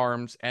in the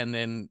arms, and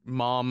then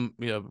mom,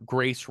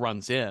 Grace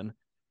runs in,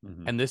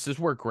 and this is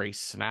where Grace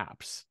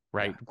snaps.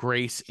 Right,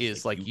 Grace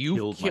is like,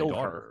 you killed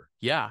her.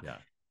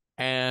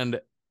 And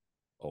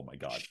oh my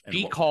god,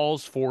 she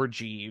calls for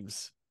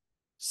Jeeves.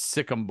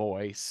 Sick 'em,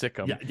 boy, sick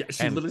 'em.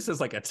 She literally says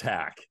like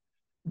attack.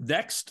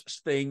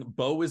 Next thing,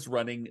 Beau is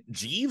running.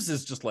 Jeeves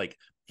is just like,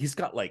 he's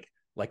got like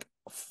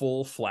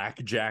full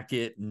flak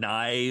jacket,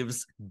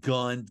 knives,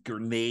 gun,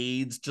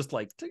 grenades, just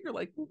like, you're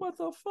like, what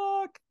the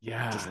fuck?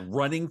 Just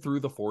running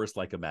through the forest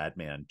like a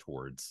madman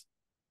towards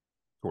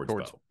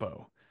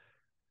Beau.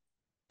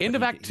 End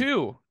of Act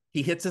 2.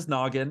 He hits his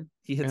noggin.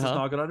 He hits his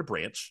noggin on a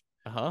branch.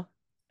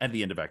 And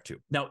the end of Act 2.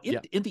 Now,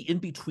 in the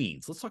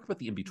in-betweens, let's talk about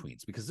the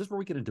in-betweens, because this is where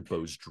we get into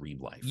Beau's dream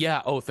life.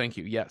 Oh, thank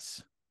you.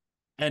 Yes.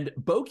 And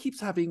Beau keeps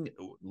having,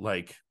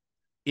 like,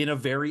 a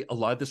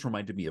lot of this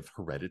reminded me of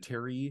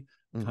Hereditary,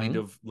 kind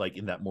of like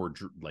in that more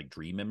like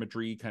dream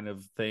imagery kind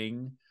of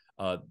thing.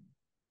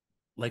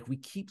 Like we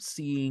keep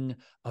seeing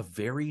a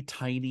very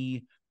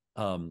tiny,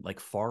 like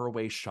far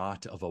away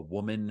shot of a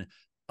woman,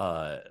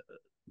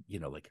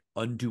 like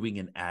undoing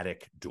an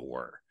attic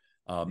door.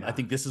 I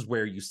think this is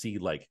where you see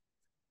like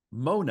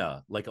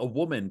Mona, like a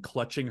woman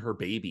clutching her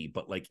baby,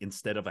 but like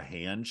instead of a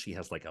hand, she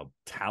has like a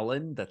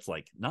talon that's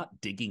like not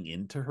digging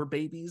into her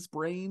baby's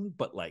brain,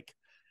 but like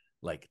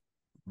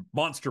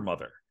Monster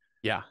Mother.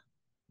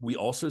 We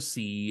also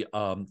see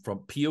from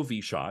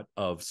POV shot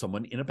of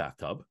someone in a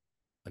bathtub.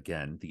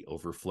 Again, the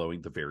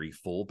very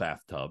full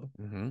bathtub.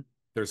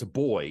 There's a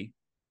boy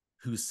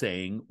who's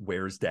saying,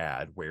 "Where's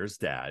dad? Where's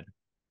dad?"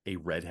 A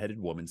redheaded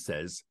woman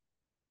says,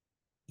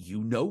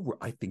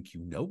 I think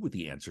you know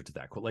the answer to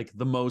that quote. Like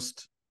the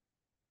most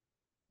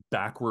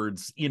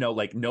backwards,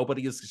 like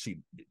she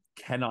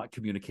cannot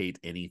communicate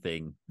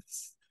anything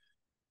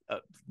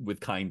with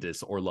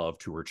kindness or love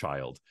to her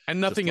child.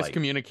 And nothing is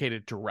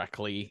communicated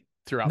directly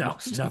throughout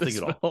most of this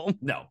film.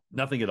 No,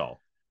 nothing at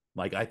all.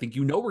 Like, I think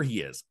you know where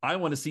he is. I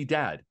want to see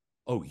dad.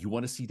 Oh, you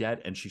want to see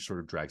dad? And she sort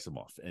of drags him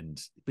off.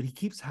 But he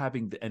keeps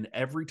having, and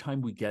every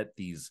time we get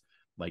these,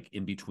 like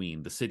in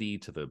between the city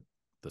to the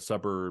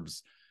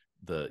suburbs,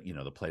 the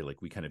play,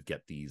 like we kind of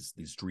get these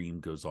dream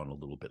goes on a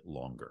little bit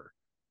longer.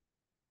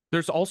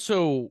 There's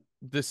also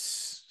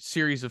this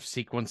series of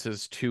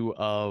sequences too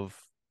of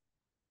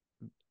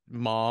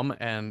mom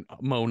and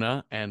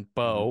Mona and Mhm.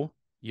 Beau,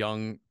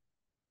 young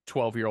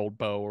 12-year-old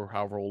Beau or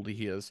however old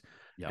he is,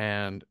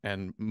 Yeah.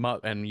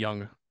 and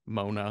young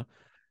Mona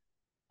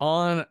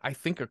on, I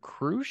think, a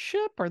cruise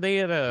ship. Are they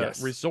at a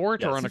Yes.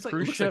 resort Yeah, or it on a seems like it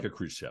cruise looks like ship? a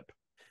cruise ship.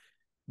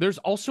 There's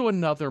also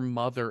another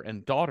mother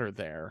and daughter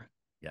there,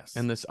 Yes.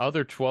 and this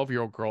other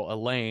 12-year-old girl,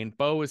 Elaine.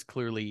 Beau is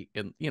clearly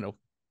in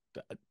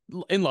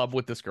love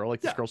with this girl.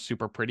 Like, this Yeah. girl's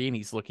super pretty, and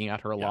he's looking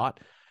at her a Yeah. lot.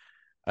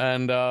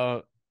 And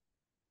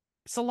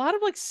it's a lot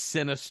of like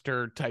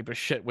sinister type of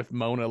shit with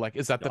Mona. Like,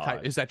 is that the type?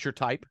 God. Is that your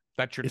type?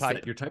 That's your Is that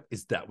type? your type?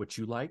 Is that what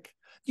you like?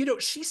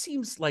 She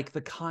seems like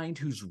the kind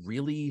who's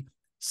really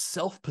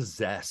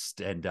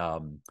self-possessed and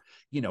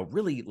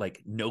really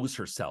like knows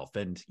herself.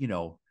 And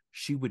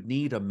she would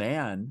need a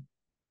man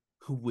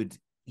who would,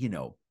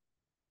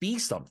 be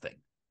something.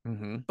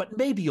 Mm-hmm. But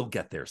maybe you'll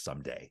get there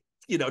someday.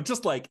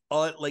 Just like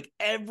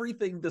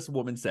everything this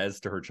woman says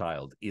to her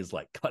child is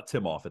like cuts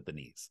him off at the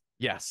knees.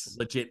 Yes.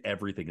 Legit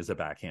everything is a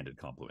backhanded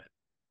compliment.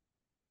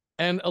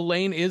 And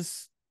Elaine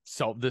is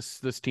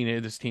this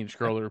teenage Yeah.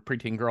 girl or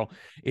preteen girl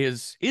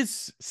is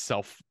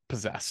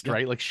self-possessed, Yeah.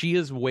 right? Like, she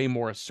is way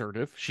more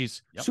assertive.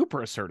 She's Yep.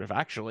 super assertive,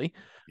 actually.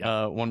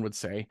 Yeah. One would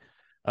say.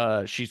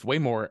 She's way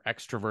more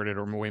extroverted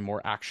or way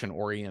more action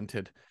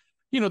oriented.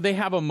 They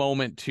have a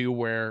moment too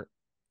where,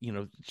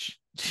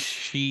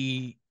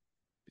 she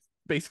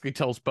basically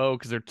tells Beau,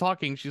 because they're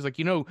talking, she's like,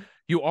 you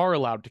are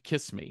allowed to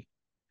kiss me.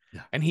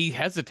 Yeah. And he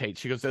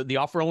hesitates. She goes, the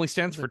offer only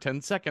stands for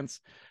 10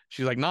 seconds.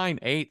 She's like, 9,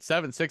 8,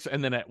 7, 6.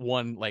 And then at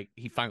one, like,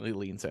 he finally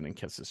leans in and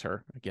kisses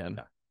her again.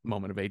 Yeah.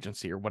 Moment of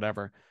agency or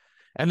whatever.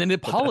 And then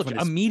But that's when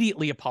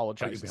immediately oh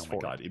apologizes my for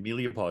God, it.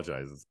 immediately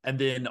apologizes. And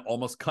then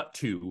almost cut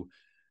to,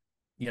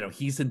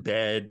 he's in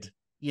bed,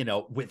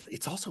 with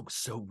it's also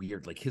so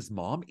weird. Like his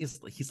mom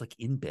he's like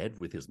in bed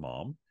with his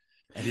mom,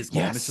 and his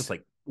mom is just Yes.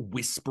 like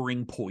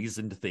whispering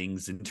poisoned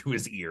things into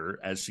his ear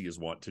as she is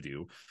wont to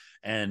do.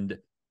 And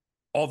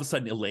all of a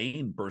sudden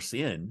Elaine bursts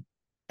in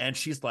and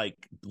she's like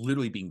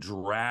literally being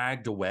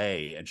dragged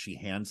away, and she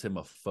hands him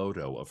a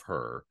photo of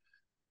her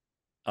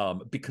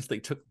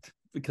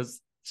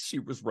because she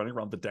was running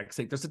around the deck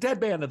saying, "There's a dead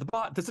man at the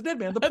bot. There's a dead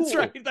man in the That's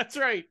right. pool. That's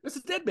right. There's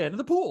a dead man in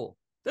the pool.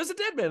 There's a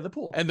dead man in the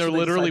pool." And there So they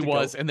literally decide to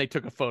was, go, and they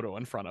took a photo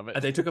in front of and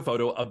it. they took a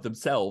photo of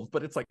themselves,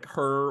 but it's like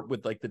her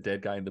with like the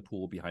dead guy in the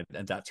pool behind,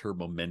 and that's her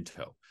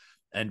memento.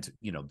 And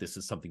this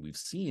is something we've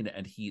seen.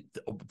 And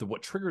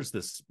what triggers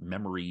this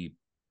memory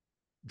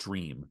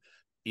dream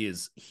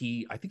is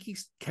I think he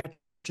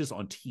catches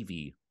on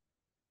TV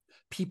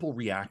people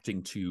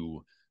reacting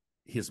to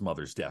his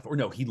mother's death, or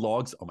no, he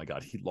logs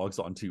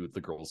onto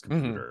the girl's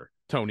computer,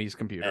 Tony's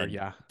computer. and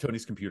Yeah.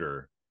 Tony's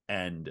computer,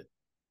 and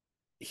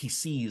he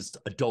sees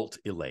adult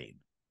Elaine,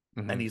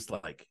 and Mm-hmm. he's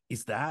like,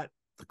 is that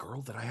the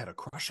girl that I had a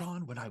crush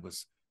on when I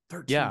was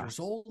 13 Yeah. years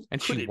old?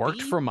 And she Could it worked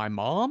be? for my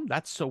mom.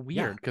 That's so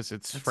Yeah, weird because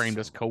it's that's framed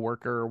as so,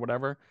 coworker or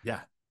whatever.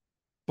 yeah,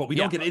 but we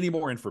Yeah. don't get any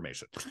more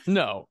information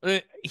No.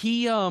 because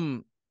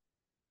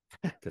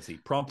he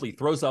promptly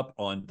throws up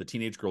on the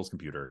teenage girl's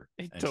computer,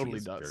 It and she totally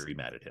is does. very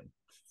mad at him.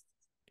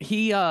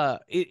 He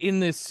in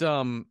these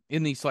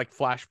like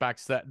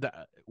flashbacks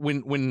that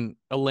when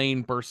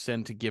Elaine bursts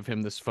in to give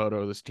him this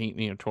photo, this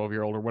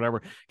 12-year-old or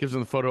whatever, gives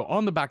him the photo.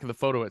 On the back of the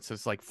photo it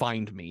says like,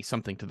 "Find me,"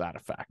 something to that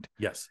effect.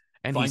 Yes,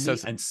 And he find me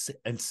says,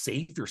 and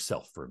save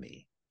yourself for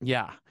me.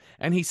 yeah.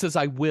 And he says,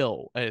 "I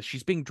will."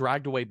 She's being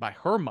dragged away by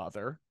her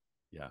mother,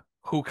 Yeah.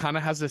 who kind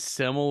of has a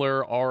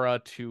similar aura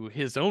to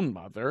his own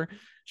mother. Oh,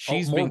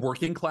 She's more being,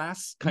 working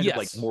class, kind of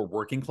like yes, more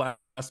working class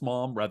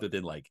mom rather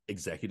than like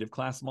executive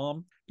class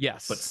mom, but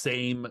yes,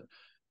 same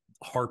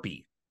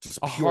harpy, just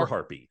a pure hard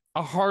harpy.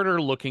 a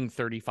harder looking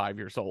 35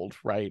 years old,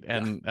 right? Yeah.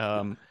 And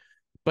Yeah.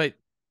 but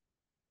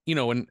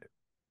and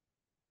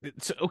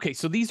okay,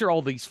 so these are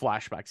all these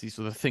flashbacks. These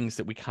are the things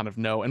that we kind of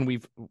know, and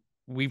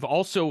we've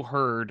also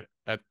heard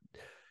at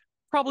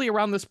probably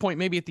around this point,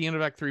 maybe at the end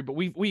of Act 3, but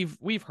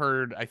we've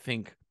heard, I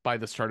think, by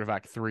the start of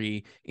Act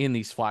 3 in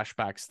these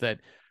flashbacks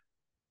that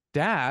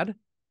Dad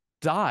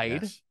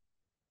died Yes.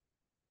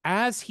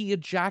 as he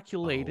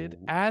ejaculated,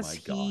 Oh as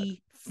my God.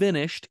 he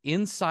finished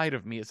inside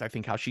of me, is I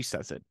think how she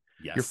says it.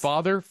 Your Yes.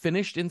 father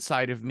finished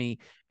inside of me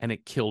and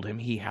it killed him.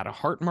 He had a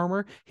heart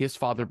murmur. His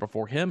father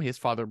before him, his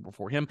father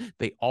before him.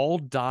 They all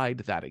died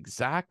that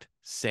exact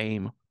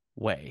same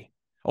way.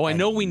 Oh, I And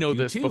know we you know do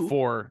this too.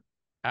 before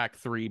Act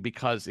 3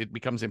 because it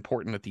becomes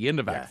important at the end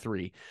of Yeah. Act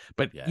 3.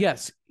 But Yeah.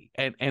 yes,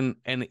 and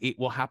it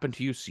will happen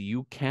to you, so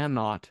you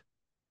cannot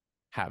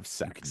have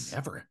sex.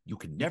 You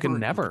can You can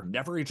never.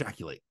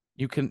 ejaculate.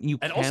 You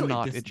And also,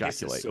 cannot this is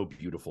ejaculate. so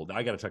beautiful. Now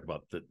I got to talk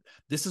about the.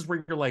 This is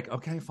where you're like,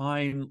 okay,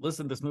 fine.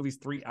 Listen, this movie's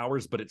 3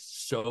 hours, but it's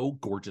so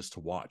gorgeous to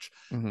watch.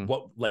 Mhm.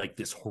 What like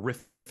this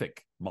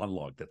horrific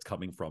monologue that's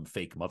coming from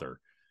fake mother,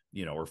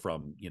 or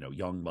from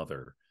young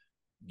mother,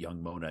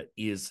 young Mona,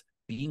 is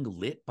being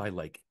lit by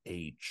like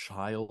a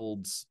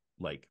child's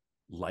like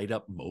light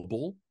up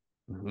mobile.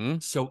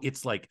 Mhm. So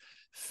it's like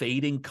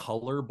fading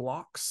color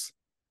blocks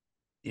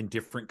in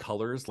different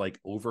colors, like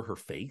over her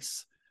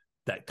face.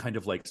 that kind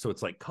of like, so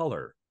it's like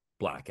color,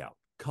 blackout,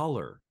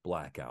 color,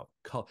 blackout,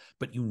 color,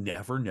 but you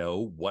never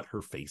know what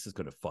her face is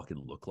going to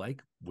fucking look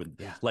like when,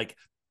 like,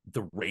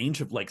 the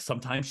range of, like,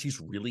 sometimes she's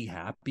really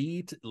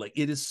happy to, like,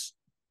 it is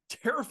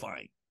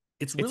terrifying.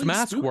 It's really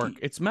mask spooky. work.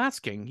 It's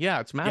masking. Yeah,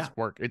 it's mask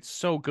work. It's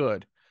so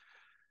good.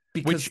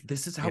 Because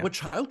this is how a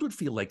child would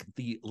feel. Like,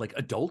 the like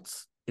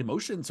adults'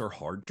 emotions are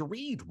hard to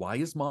read. Why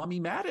is mommy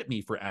mad at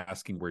me for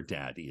asking where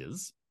dad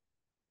is?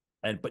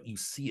 But you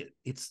see it.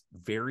 It's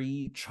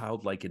very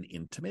childlike and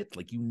intimate.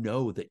 Like, you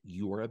know that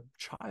you are a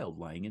child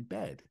lying in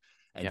bed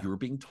and you're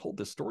being told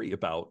this story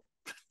about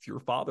your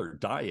father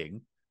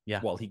dying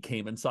while he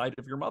came inside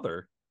of your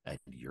mother, and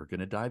you're going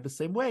to die the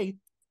same way.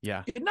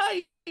 Yeah. Good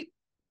night.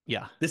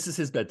 Yeah. This is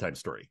his bedtime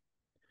story.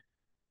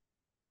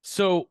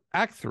 So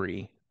Act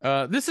 3,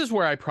 this is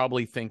where I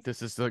probably think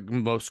this is the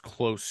most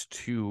close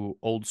to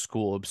old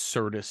school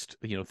absurdist,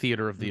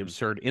 theater of the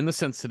absurd, in the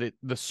sense that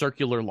the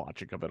circular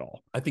logic of it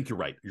all. I think you're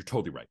right. You're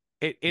totally right.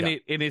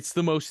 It's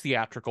the most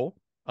theatrical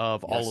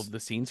of all of the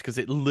scenes, because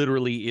it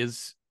literally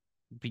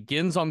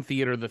begins on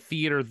theater. The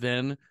theater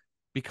then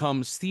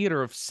becomes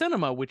theater of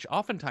cinema, which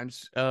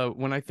oftentimes,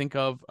 when I think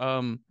of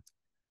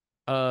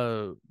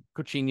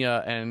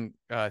Cochinia and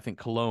I think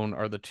Cologne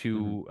are the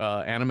two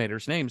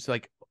animators' names,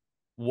 like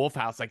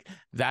Wolfhouse, like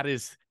that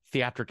is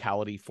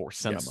theatricality for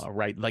cinema,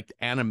 right? Like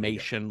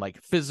animation,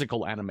 like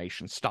physical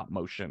animation, stop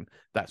motion,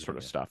 that sort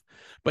of stuff.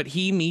 But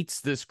he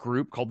meets this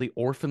group called the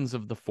Orphans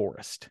of the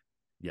Forest.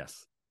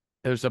 Yes.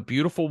 There's a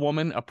beautiful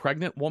woman, a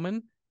pregnant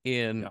woman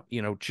in,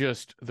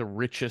 just the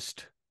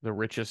richest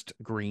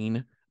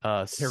green,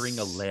 carrying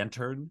a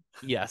lantern.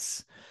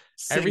 Yes.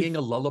 Singing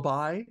a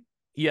lullaby.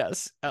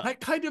 Yes.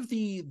 Kind of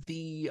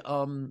the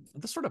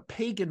sort of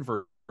pagan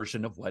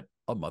version of what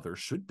a mother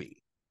should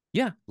be.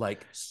 Yeah.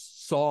 Like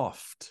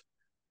soft,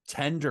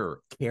 tender,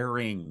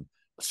 caring,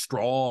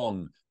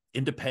 strong,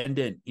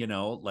 independent,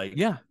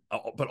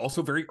 but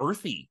also very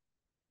earthy.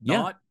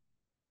 Not,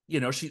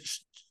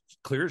 she's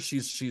clear. Is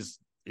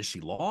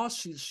she lost?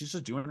 She's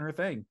just doing her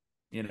thing.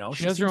 She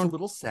seems a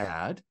little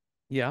sad.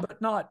 Yeah.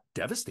 But not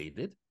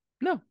devastated.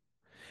 No.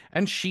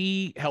 And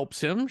she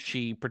helps him.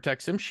 She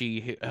protects him.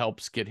 She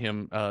helps get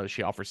him.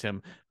 She offers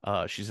him.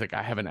 She's like,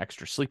 I have an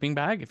extra sleeping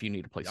bag if you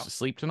need a place to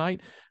sleep tonight.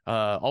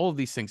 All of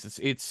these things.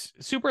 It's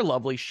super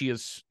lovely. She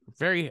is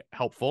very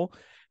helpful,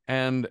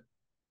 and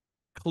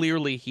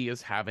clearly he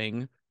is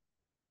having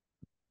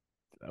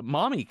a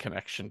mommy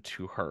connection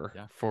to her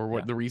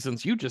for the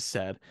reasons you just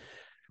said.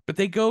 But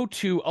they go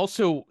to,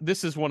 also,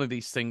 this is one of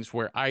these things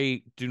where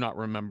I don't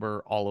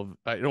remember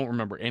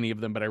any of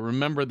them, but I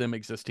remember them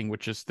existing,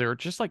 which is they're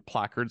just like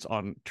placards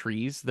on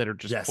trees that are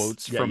just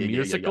quotes from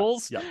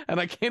musicals. And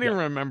I can't even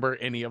remember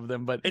any of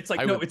them, but it's like,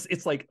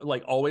 it's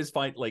like always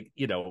find, like,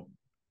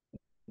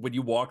 when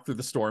you walk through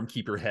the storm,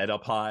 keep your head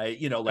up high,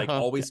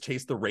 always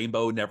chase the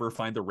rainbow, never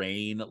find the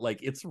rain.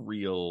 Like, it's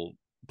real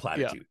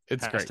platitude.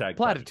 It's great.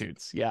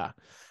 Platitudes. Yeah.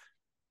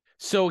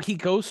 So he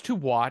goes to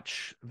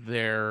watch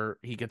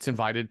he gets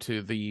invited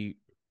to the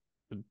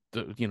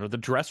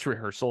dress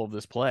rehearsal of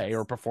this play,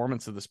 or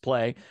performance of this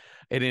play.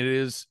 And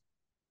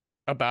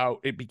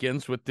it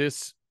begins with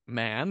this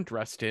man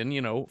dressed in,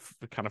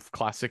 kind of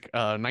classic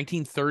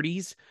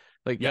 1930s,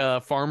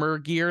 farmer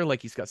gear.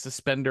 Like, he's got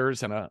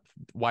suspenders and a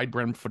wide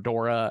brimmed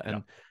fedora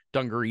and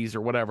dungarees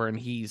or whatever. And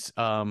he's,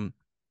 and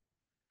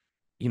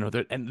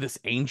this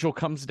angel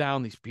comes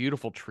down. These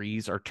beautiful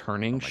trees are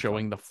turning,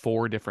 showing the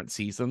 4 different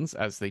seasons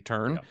as they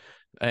turn.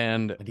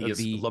 And he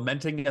is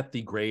lamenting at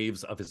the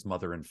graves of his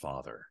mother and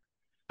father.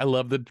 I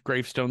love the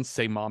gravestones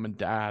say mom and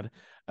dad.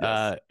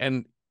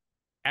 And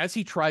as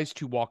he tries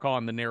to walk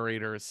on, the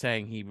narrator is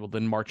saying he will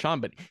then march on,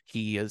 but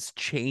he is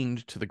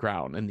chained to the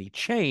ground. And the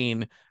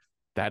chain,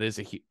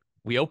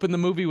 we open the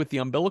movie with the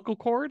umbilical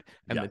cord,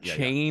 and the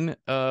chain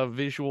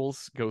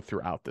visuals go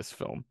throughout this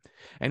film.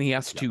 And he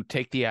has to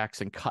take the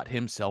axe and cut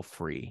himself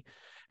free.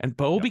 And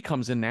Beau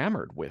becomes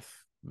enamored with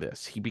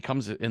this. He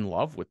becomes in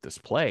love with this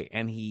play.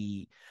 And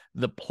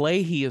the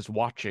play he is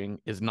watching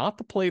is not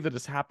the play that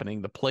is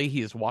happening. The play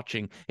he is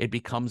watching, it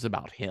becomes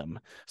about him.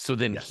 So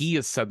then he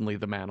is suddenly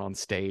the man on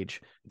stage.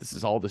 This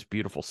is all this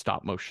beautiful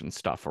stop motion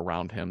stuff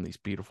around him, these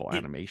beautiful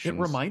animations. It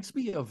reminds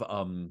me of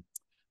kind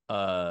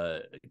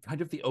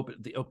of the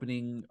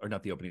opening, or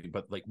not the opening,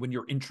 but like when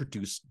you're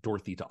introduced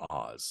Dorothy to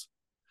Oz.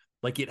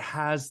 Like, it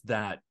has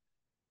that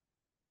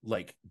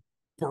like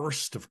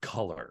burst of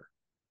color,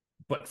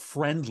 but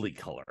friendly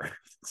color,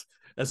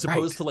 as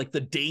opposed to like the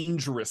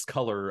dangerous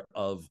color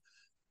of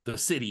the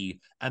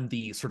city, and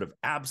the sort of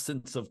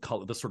absence of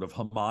color, the sort of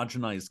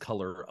homogenized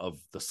color of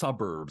the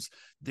suburbs.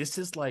 This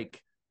is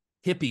like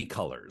hippie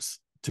colors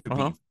to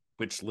be,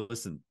 which,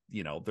 listen,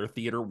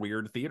 they're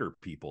weird theater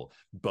people.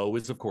 Beau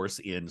is, of course,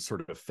 in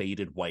sort of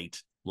faded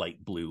white,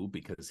 light blue,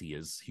 because he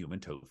is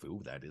human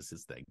tofu. That is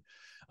his thing.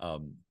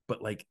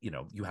 But like,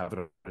 you have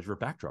it as your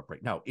backdrop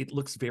right now. It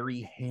looks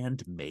very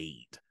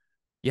handmade.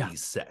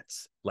 These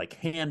sets, like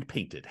hand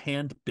painted,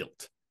 hand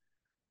built.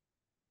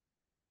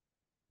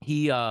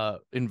 He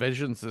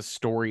envisions this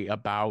story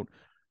about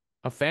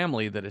a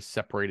family that is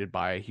separated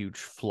by a huge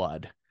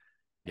flood.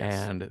 Yes.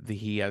 And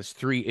he has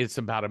three. It's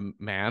about a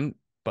man,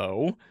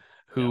 Beau, Yeah.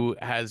 who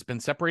has been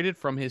separated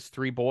from his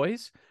three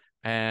boys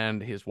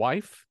and his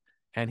wife,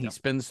 and he Yeah.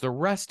 spends the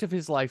rest of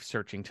his life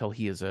searching till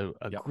he is a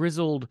Yep.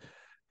 grizzled,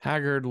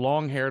 haggard,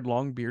 long-haired,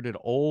 long-bearded,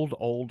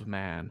 old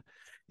man.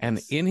 And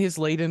Yes. in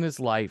his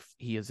life,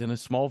 he is in a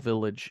small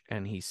village,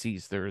 and he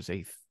sees there's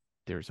a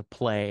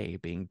play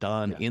being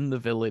done Yeah. in the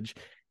village.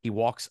 He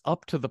walks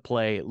up to the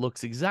play. It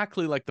looks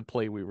exactly like the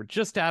play we were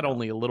just at, Yeah.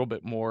 only a little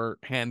bit more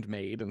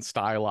handmade and Yeah.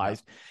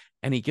 stylized.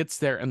 And he gets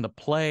there, and the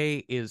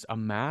play is a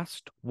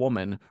masked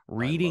woman I love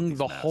reading these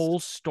the whole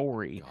masks.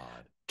 story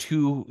God.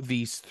 to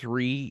these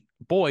three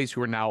boys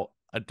who are now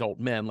adult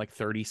men, like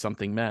 30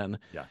 something men.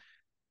 Yeah.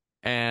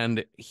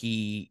 And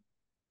he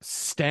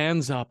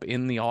stands up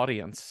in the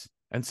audience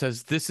and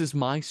says, "This is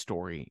my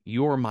story.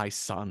 You're my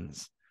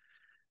sons."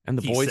 And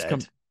the He boys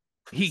come, said.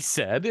 he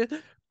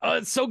said, "Oh,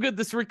 it's so good.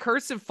 This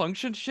recursive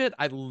function shit.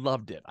 I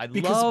loved it. I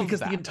because love because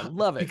the that. I entire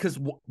love it." because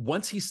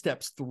once he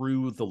steps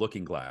through the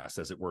looking glass,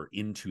 as it were,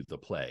 into the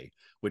play,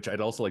 which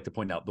I'd also like to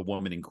point out, the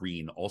woman in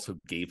green also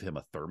gave him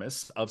a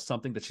thermos of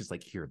something that she's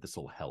like, here, this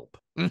will help.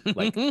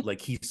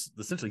 like he's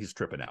essentially, he's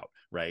tripping out,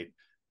 right?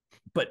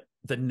 But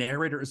the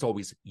narrator is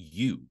always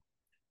you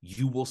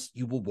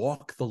will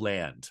walk the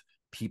land,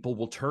 people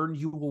will turn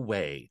you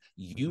away,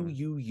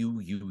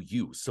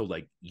 you, so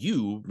like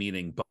you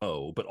meaning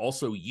Beau, but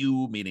also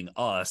you meaning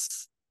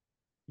us,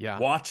 Yeah.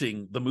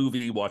 watching the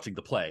movie, watching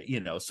the play,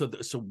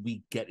 so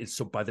we get it.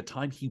 So by the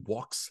time he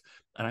walks,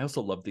 and I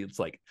also love it's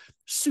like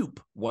soup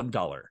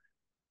 $1,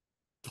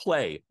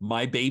 play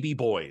my baby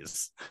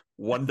boys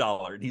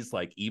 $1, and he's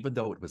like, even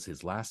though it was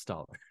his last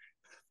dollar,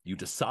 you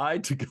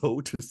decide to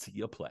go to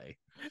see a play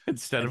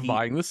Instead and of he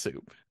buying the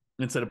soup.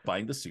 instead of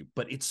buying the soup.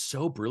 But it's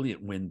so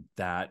brilliant when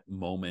that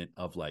moment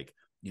of like,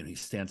 he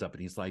stands up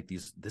and he's like,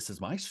 this is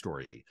my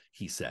story,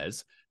 he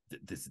says.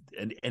 This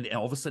and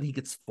all of a sudden he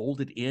gets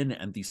folded in,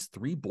 and these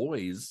three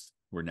boys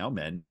who are now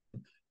men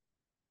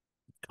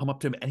come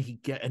up to him, and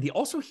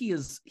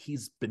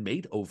he's been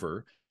made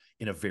over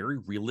in a very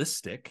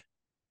realistic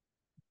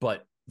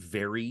but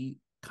very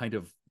kind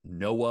of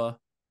Noah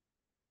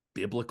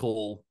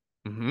biblical,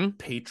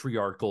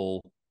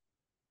 patriarchal,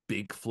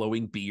 big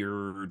flowing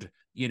beard,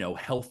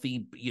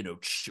 healthy,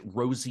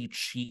 rosy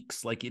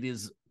cheeks. Like, it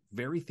is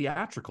very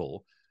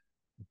theatrical,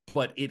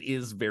 but it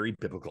is very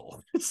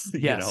biblical.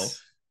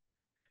 Yes.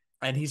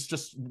 And he's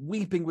just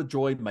weeping with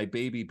joy. My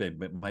baby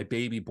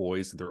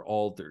boys, and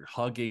they're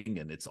hugging,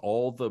 and it's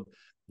all the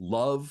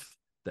love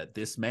that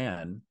this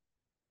man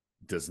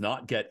does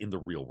not get in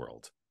the real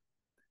world.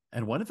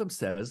 And one of them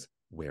says,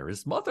 where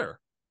is mother?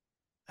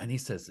 And he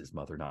says, is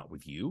mother not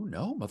with you?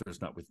 No,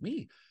 mother's not with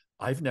me.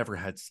 I've never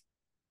had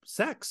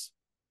sex,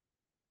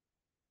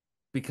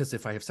 because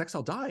if I have sex,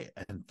 I'll die.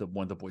 And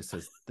one of the boys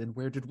says, then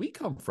where did we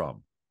come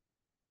from?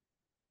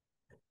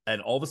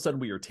 And all of a sudden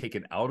we are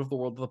taken out of the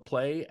world of the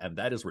play, and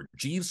that is where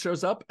Jeeves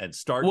shows up and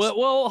starts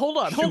well hold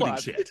on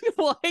shit.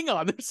 Well, hang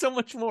on, there's so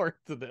much more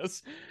to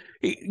this.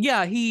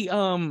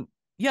 It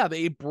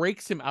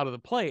breaks him out of the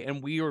play,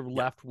 and we are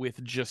left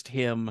with just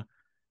him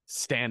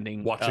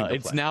standing watching the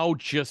it's play. now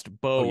just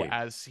Beau,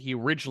 yeah. as he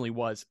originally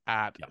was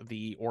at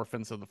the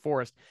Orphans of the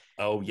Forest.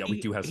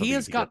 We do have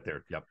something to get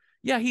there.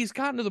 He's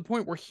gotten to the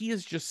point where he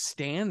is just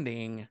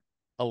standing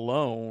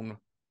alone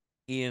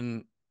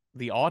in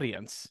the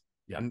audience.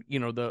 Yeah. And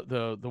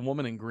the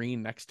woman in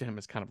green next to him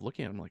is kind of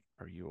looking at him like,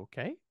 "Are you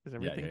okay? Is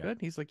everything good?"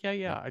 He's like,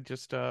 yeah. I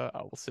just I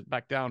will sit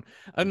back down.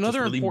 Another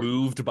just really important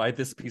moved by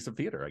this piece of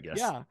theater, I guess.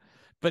 Yeah.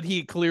 But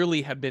he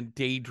clearly had been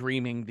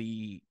daydreaming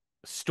the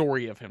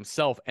story of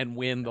himself, and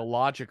when the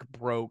logic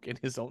broke in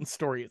his own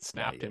story, it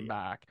snapped him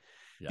back.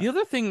 The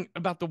other thing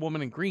about the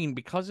woman in green,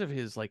 because of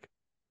his like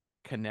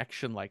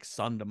connection, like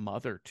son to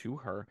mother to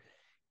her,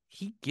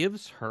 he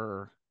gives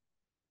her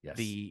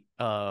the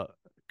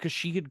because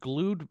she had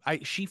glued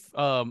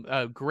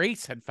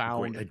Grace had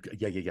found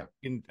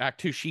in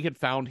Act 2, she had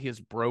found his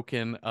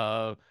broken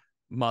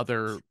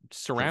mother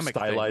ceramic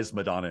stylized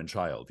Madonna and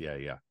Child,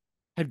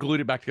 had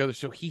glued it back together.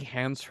 So he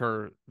hands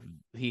the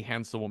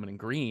woman in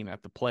green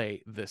at the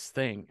play this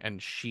thing, and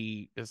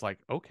she is like,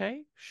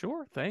 "Okay,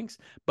 sure, thanks."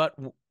 But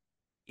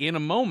in a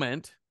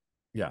moment,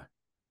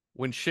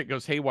 when shit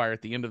goes haywire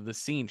at the end of the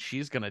scene,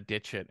 she's gonna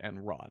ditch it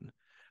and run.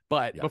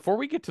 But before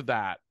we get to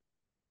that,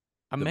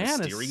 there's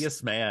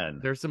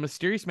a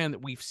mysterious man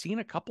that we've seen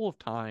a couple of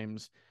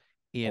times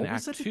in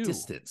always Act at 2, a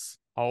distance,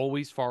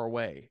 always far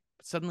away,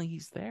 but suddenly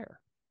he's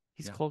there.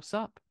 He's close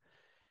up.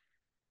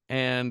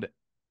 And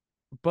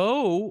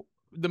Beau,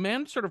 the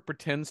man, sort of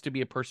pretends to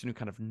be a person who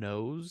kind of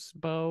knows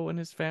Beau and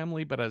his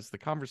family, but as the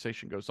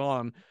conversation goes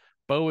on,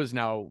 Beau is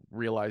now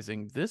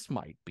realizing, this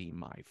might be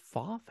my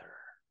father.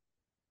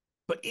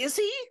 But is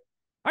he?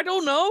 I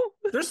don't know.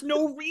 There's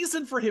no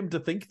reason for him to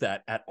think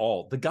that at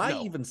all. The guy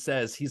even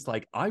says, he's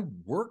like, I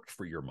worked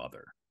for your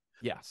mother.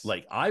 Yes.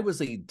 Like, I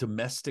was a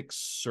domestic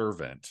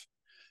servant.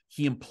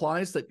 He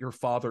implies that your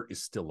father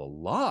is still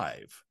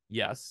alive.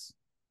 Yes.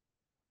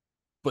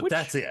 But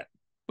that's it.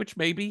 Which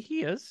maybe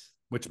he is.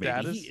 which maybe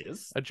Dad he is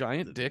is, a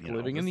giant dick you know,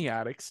 living in this, the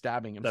attic,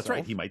 stabbing that's right.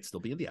 himself. He might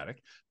still be in the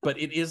attic, but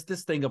it is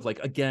this thing of like,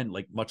 again,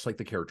 like much like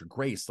the character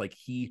Grace, like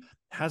he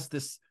has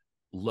this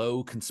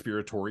low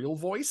conspiratorial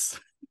voice,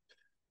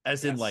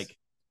 as in like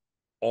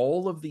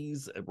all of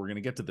these. We're going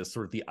to get to this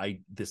sort of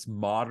this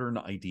modern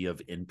idea of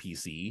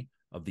NPC,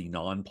 of the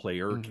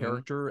non-player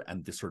character,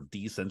 and this sort of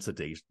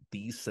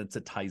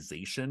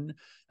desensitization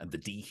and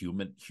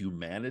the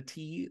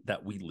humanity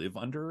that we live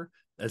under,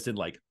 as in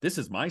like, this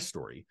is my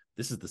story,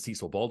 this is the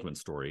Cecil Baldwin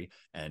story,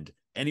 and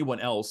anyone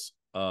else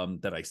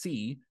that I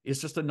see is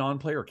just a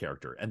non-player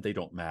character and they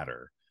don't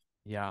matter.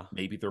 Yeah.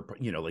 Maybe they're,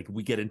 you know, like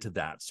we get into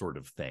that sort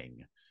of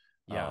thing.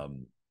 Yeah.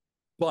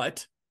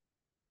 But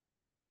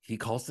he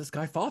calls this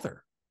guy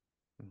father,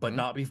 but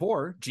not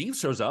before Jeeves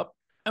shows up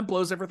and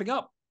blows everything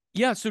up.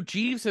 Yeah, so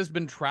Jeeves has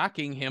been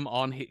tracking him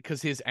on because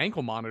his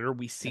ankle monitor,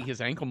 we see his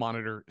ankle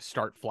monitor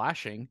start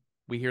flashing.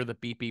 We hear the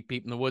beep, beep,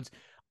 beep in the woods.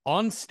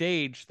 On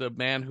stage, the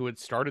man who had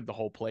started the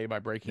whole play by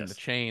breaking the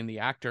chain, the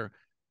actor,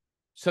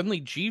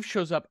 suddenly Jeeves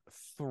shows up,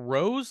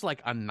 throws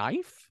like a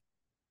knife,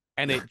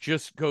 and it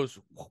just goes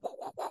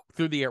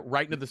through the air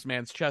right into this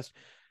man's chest.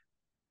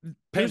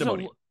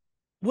 Pandemonium.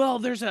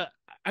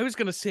 I was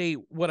going to say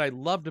what I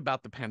loved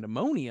about the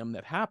pandemonium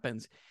that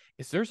happens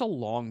is there's a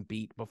long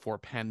beat before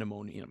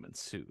pandemonium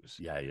ensues.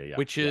 Yeah.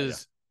 Which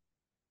is,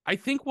 I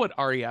think what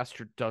Ari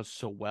Aster does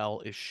so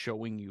well is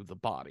showing you the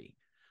body.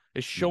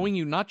 Is showing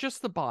you not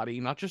just the body,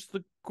 not just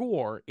the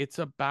gore, it's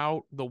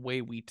about the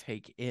way we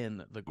take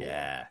in the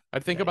gore. I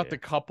think about the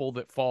couple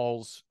that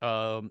falls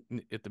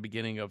at the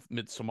beginning of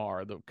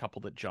Midsommar, the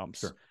couple that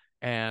jumps,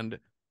 and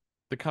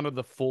the kind of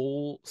the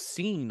full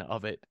scene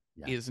of it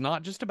is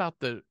not just about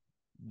the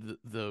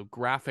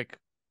graphic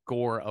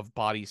gore of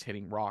bodies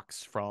hitting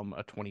rocks from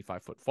a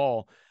 25-foot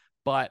fall,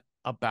 but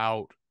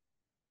about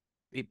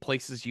it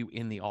places you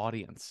in the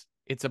audience.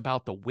 It's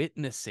about the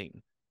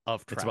witnessing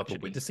of tragedy. It's about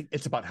the witnessing.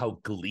 It's about how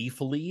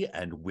gleefully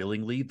and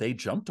willingly they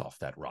jumped off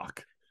that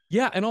rock.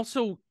 Yeah, and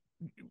also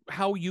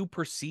how you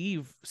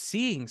perceive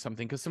seeing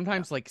something, because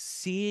sometimes like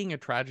seeing a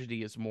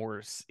tragedy is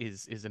more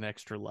is an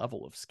extra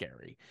level of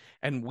scary,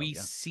 and we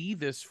see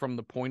this from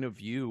the point of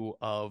view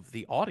of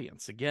the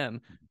audience.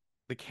 Again,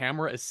 the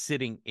camera is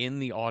sitting in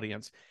the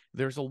audience.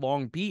 There's a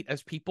long beat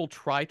as people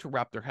try to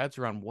wrap their heads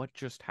around what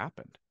just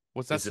happened.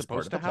 Was that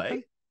supposed to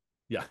happen?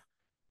 Yeah.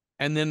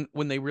 And then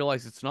when they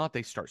realize it's not,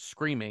 they start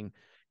screaming.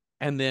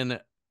 And then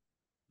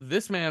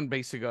this man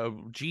basically,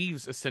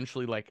 Jeeves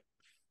essentially like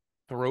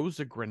throws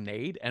a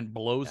grenade and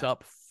blows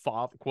up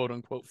quote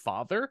unquote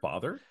father.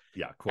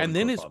 Yeah. And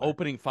then is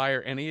opening fire.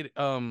 And it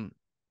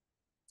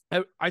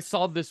I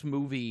saw this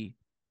movie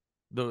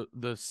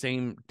the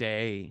same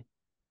day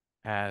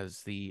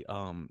as the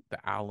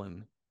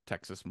Allen,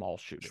 Texas mall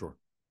shooting.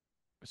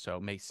 So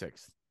May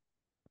 6th,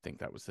 I think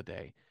that was the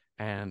day.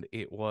 And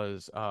it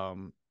was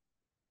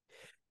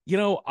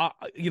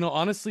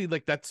honestly,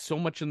 like that's so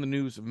much in the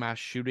news of mass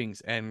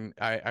shootings, and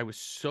I was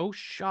so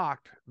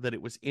shocked that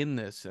it was in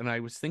this, and I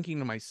was thinking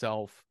to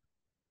myself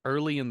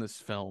early in this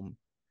film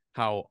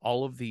how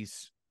all of the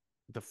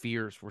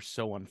fears were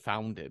so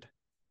unfounded,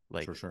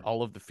 like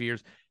all of the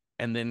fears,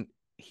 and then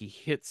he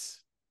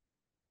hits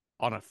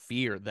on a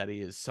fear that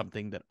is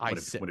something that I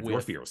sit with. Your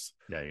fears.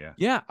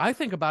 Yeah, I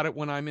think about it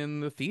when I'm in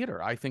the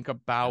theater. I think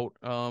about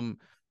when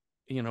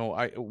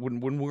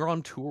we're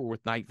on tour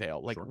with Night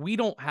Vale, like we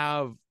don't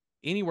have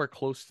anywhere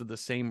close to the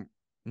same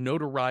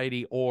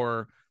notoriety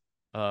or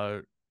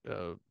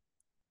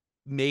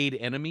made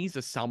enemies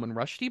as Salman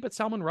Rushdie, but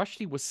Salman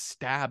Rushdie was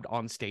stabbed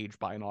on stage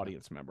by an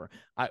audience member.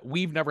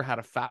 We've never had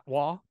a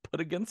fatwa put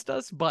against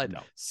us, but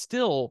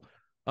still,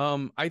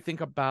 I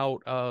think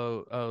about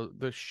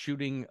the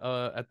shooting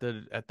at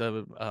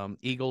the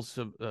Eagles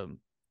of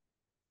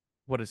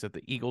what is it?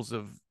 The Eagles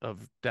of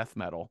Death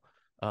Metal.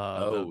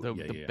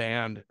 The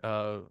band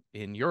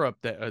in Europe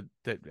that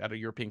at a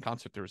European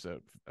concert there was a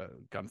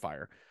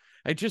gunfire.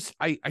 I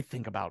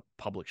think about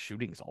public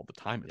shootings all the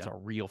time. It's a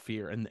real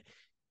fear, and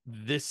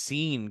this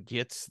scene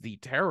gets the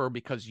terror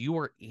because you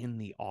are in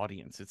the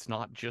audience. It's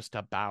not just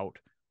about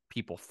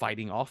people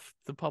fighting off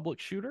the public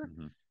shooter.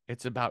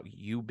 It's about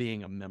you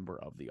being a member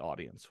of the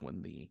audience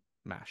when the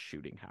mass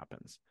shooting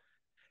happens.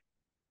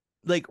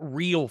 Like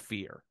real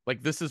fear.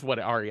 Like this is what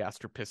Ari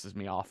Aster pisses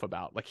me off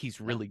about. Like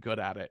he's really good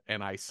at it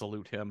and I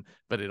salute him,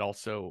 but it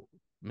also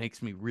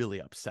makes me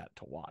really upset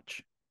to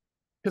watch.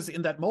 Because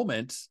in that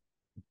moment,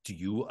 do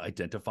you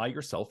identify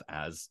yourself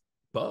as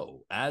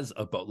Beau? As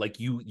a Beau? Like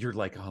you're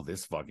like, oh,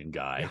 this fucking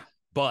guy.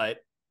 But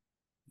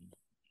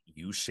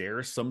you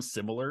share some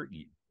similar.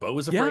 Beau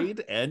is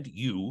afraid, and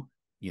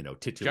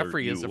titular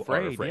Jeffrey is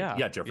afraid.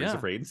 Jeffrey's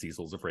afraid, and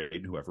Cecil's afraid,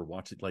 and whoever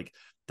watched it, like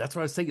that's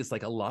what I was saying. It's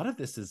like a lot of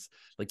this is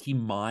like he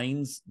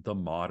mines the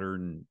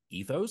modern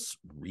ethos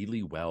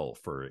really well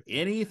for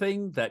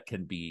anything that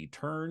can be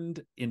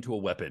turned into a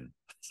weapon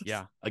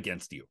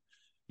against you.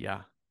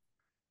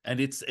 And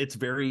it's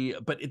very,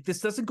 but this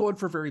doesn't go on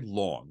for very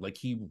long. Like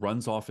he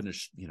runs off in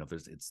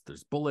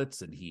there's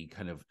bullets, and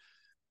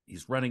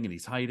he's running and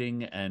he's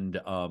hiding, and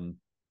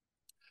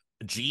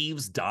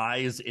Jeeves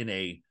dies in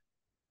a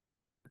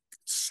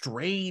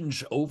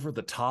strange, over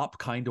the top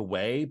kind of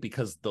way,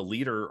 because the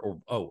leader, or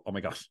oh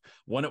my gosh,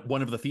 one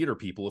of the theater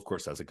people, of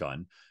course, has a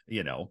gun,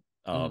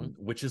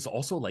 which is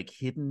also like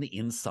hidden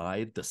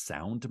inside the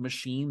sound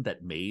machine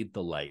that made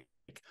the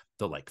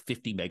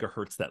 50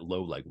 megahertz, that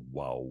low, like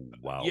wow,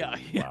 Yeah,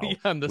 wow,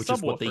 and the which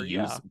is what they subwoofer,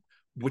 use,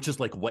 which is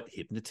like what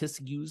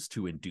hypnotists use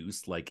to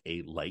induce like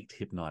a light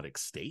hypnotic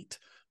state.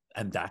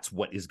 And that's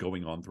what is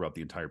going on throughout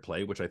the entire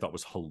play, which I thought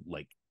was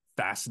like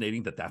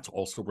fascinating, that that's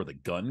also where the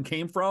gun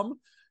came from.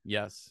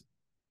 Yes.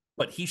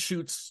 But he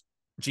shoots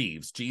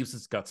Jeeves. Jeeves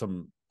has got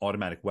some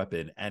automatic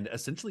weapon and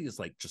essentially is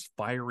like just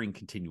firing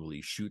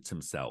continually, shoots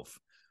himself,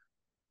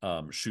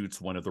 shoots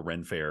one of the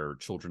Ren Fair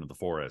children of the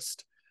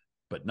forest,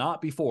 but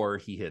not before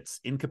he hits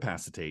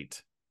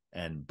incapacitate,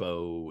 and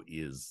Beau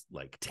is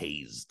like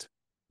tased.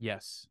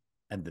 Yes.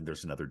 And then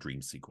there's another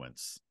dream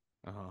sequence.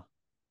 Uh-huh.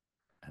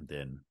 And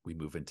then we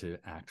move into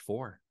Act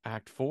 4.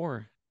 Act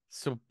 4.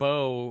 So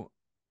Beau,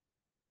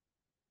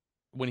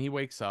 when he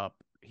wakes up,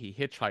 he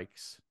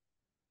hitchhikes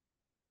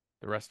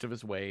the rest of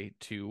his way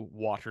to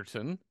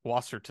Wasserton,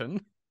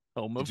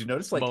 home Did of you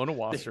notice, like, Mona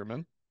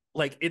Wasserman.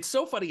 Like, it's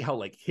so funny how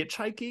like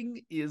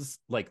hitchhiking is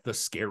like the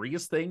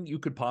scariest thing you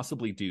could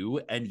possibly do,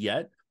 and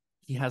yet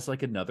he has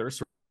like another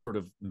sort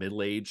of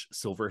middle-aged,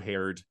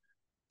 silver-haired,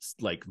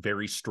 like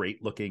very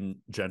straight-looking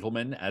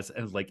gentleman as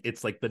like,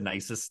 it's like the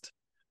nicest.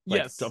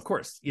 Like, Yes. of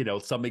course,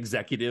 some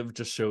executive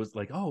just shows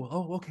like,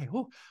 oh, okay,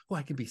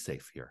 I can be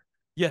safe here.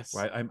 Yes.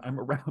 Right, I'm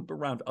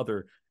around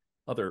other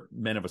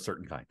men of a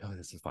certain kind. Oh,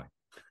 this is fine.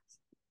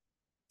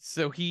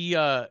 So he,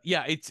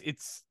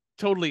 it's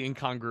totally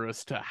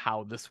incongruous to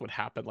how this would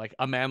happen. Like,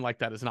 a man like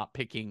that is not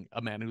picking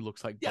a man who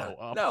looks like Beau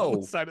up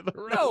on the side of the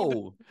road.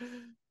 No.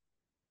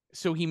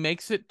 So he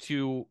makes it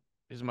to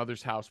his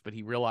mother's house, but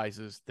he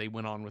realizes they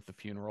went on with the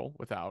funeral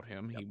without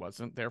him. Yep. He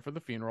wasn't there for the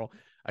funeral.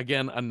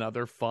 Again,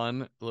 another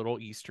fun little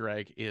Easter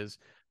egg is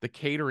the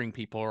catering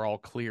people are all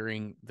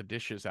clearing the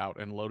dishes out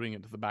and loading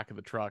it to the back of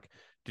the truck.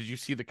 Did you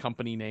see the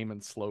company name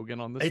and slogan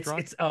on this truck?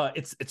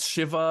 It's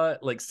Shiva,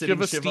 like sitting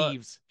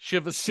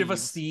Shiva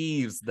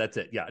Steves. That's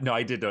it. Yeah, no,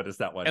 I did notice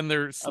that one. And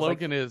their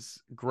slogan is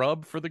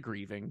 "Grub for the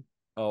grieving."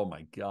 Oh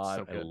my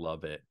god, so I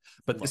love it.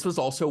 But this was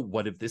also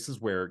this is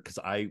where, because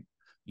I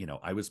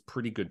was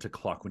pretty good to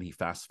clock when he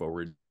fast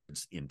forwards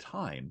in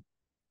time.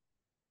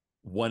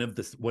 One of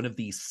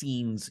the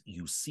scenes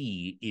you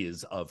see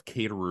is of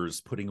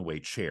caterers putting away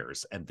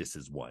chairs, and this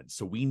is one.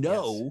 So we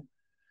know. Yes.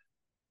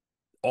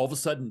 All of a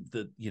sudden,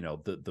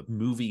 the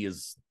movie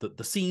is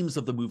the seams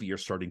of the movie are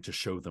starting to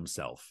show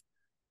themselves,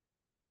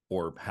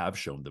 or have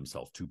shown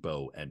themselves, to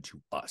Beau and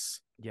to us.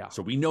 Yeah.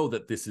 So we know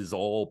that this is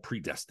all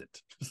predestined.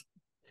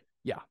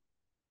 Yeah.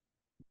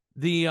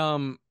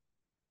 The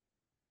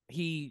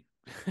he.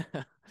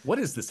 What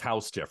is this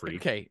house, Jeffrey?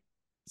 Okay,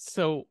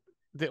 so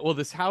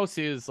this house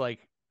is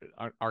like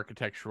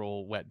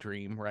architectural wet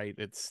dream, right?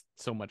 It's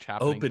so much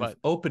happening.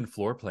 Open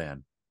floor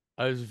plan.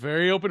 It was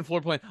very open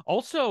floor plan.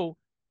 Also,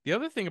 the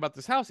other thing about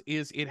this house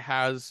is it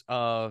has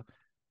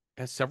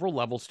several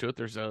levels to it.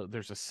 There's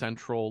a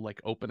central, like,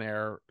 open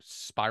air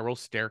spiral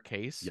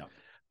staircase. Yeah.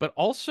 But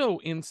also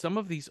in some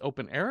of these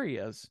open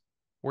areas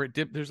where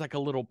there's like a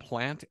little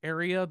plant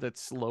area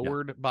that's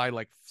lowered by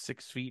like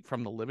 6 feet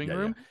from the living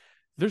room. Yeah.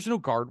 There's no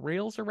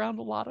guardrails around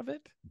a lot of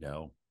it.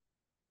 No.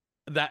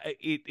 That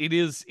it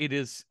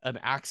is an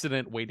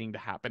accident waiting to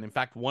happen. In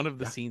fact, one of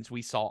the scenes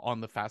we saw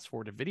on the fast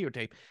forwarded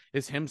videotape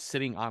is him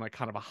sitting on a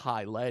kind of a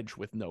high ledge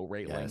with no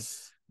railing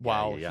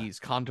while he's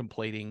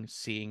contemplating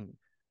seeing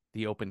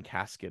the open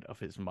casket of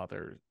his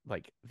mother,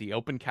 like the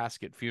open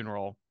casket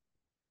funeral.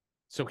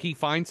 So he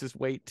finds his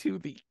way to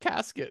the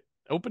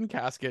open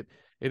casket.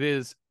 It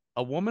is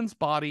a woman's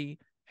body,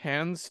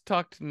 hands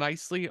tucked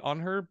nicely on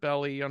her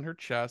belly, on her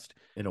chest,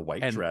 in a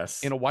white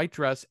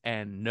dress,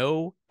 and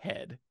no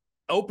head.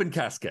 Open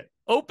casket,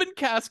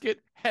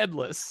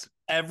 headless.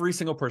 Every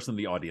single person in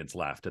the audience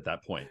laughed at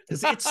that point,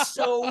 because it's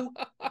so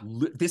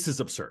this is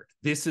absurd.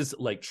 This is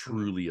like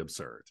truly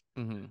absurd.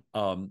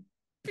 Mm-hmm.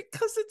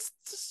 Because it's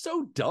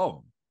so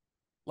dumb.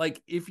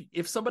 Like,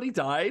 if somebody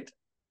died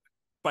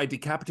by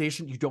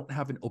decapitation, you don't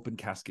have an open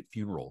casket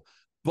funeral.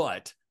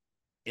 But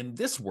in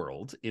this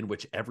world, in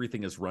which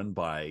everything is run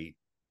by,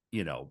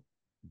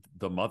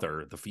 the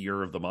mother, the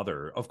fear of the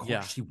mother, of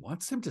course, she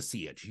wants him to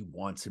see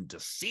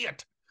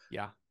it.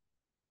 Yeah.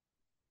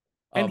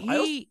 And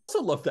I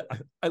also love that.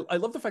 I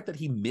love the fact that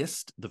he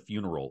missed the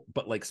funeral,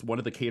 but like one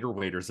of the cater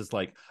waiters is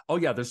like, "Oh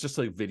yeah, there's just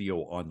a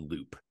video on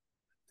loop."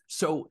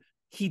 So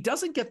he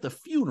doesn't get the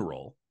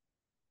funeral,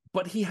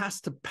 but he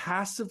has to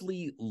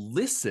passively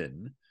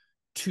listen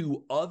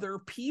to other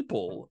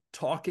people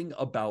talking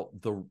about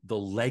the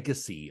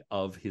legacy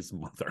of his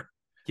mother.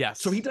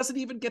 Yes. So he doesn't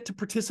even get to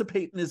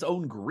participate in his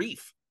own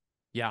grief.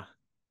 Yeah.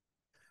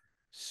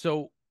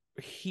 So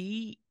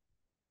he's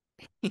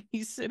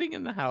sitting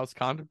in the house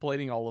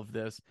contemplating all of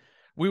this.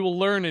 We will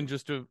learn in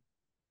just a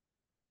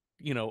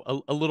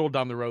little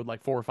down the road,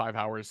 like 4 or 5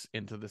 hours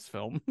into this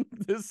film,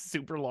 this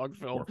super long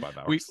film, 4 or 5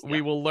 hours.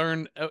 We will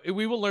learn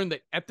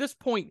that at this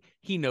point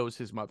he knows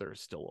his mother is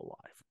still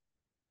alive.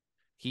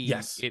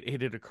 Yes.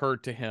 It had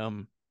occurred to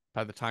him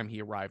by the time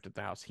he arrived at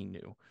the house, he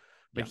knew.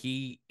 But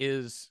Yeah.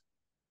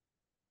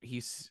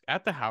 he's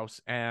at the house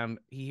and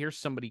he hears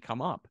somebody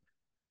come up,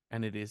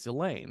 and it is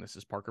Elaine. This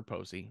is Parker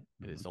Posey.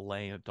 It Mhm. is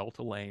Elaine, adult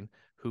Elaine,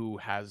 who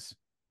has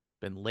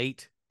been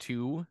late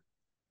to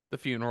the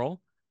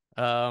funeral.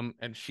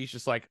 And she's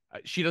just like,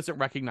 she doesn't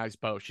recognize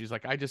Beau. She's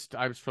like, I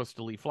was supposed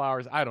to leave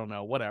flowers. I don't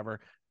know, whatever.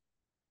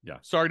 Yeah.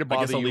 Sorry to I guess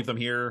bother I'll you. leave them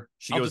here.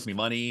 She I'll owes just me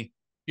money.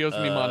 He owes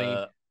me money.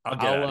 I'll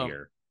get I'll out of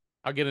here.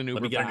 I'll get an Let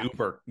me Uber get an back.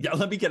 Uber. Yeah,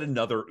 let me get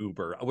another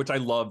Uber, which I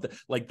love.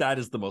 Like, that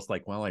is the most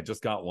like, well, I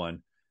just got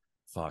one.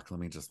 Fuck, let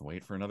me just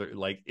wait for another.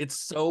 Like, it's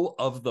so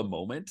of the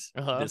moment,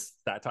 Uh-huh. this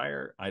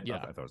satire. I Yeah.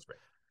 thought it was great.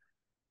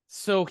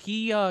 So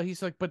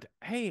he's like, but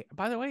hey,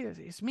 by the way,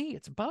 it's me,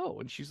 it's Beau.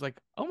 And she's like,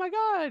 oh my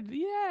God,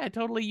 yeah,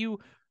 totally you.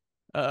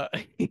 Uh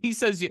he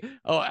says,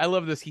 oh, I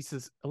love this. He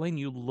says, Elaine,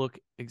 you look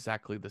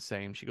exactly the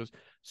same. She goes,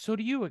 so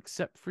do you,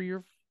 except for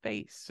your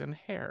face and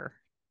hair.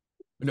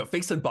 No,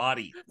 face and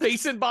body.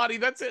 Face and body,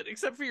 that's it,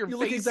 except for your You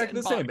look face exactly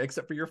and the same, body.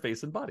 except for your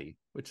face and body,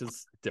 which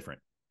is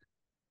different.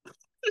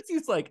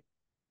 He's like,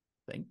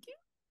 thank you.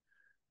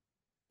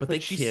 But they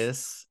But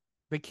kiss.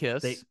 they They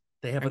kiss.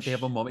 they have And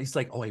a moment. He's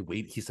like, oh, I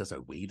wait. He says, I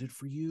waited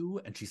for you.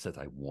 And she says,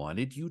 I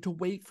wanted you to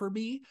wait for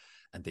me.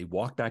 And they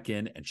walk back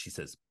in and she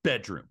says,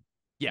 bedroom.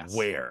 yes.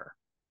 Where?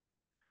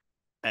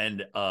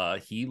 And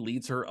he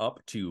leads her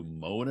up to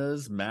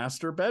Mona's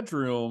master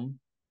bedroom.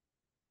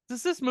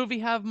 Does this movie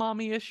have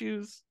mommy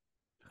issues?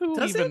 Who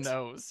Does even it?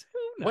 knows?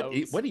 Who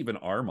knows? What even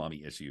are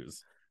mommy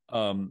issues?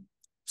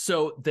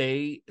 So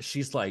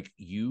she's like,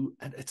 you,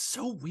 and it's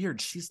so weird.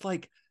 She's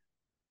like,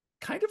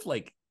 kind of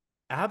like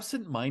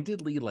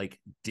absent-mindedly like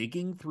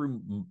digging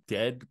through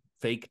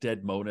fake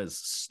dead Mona's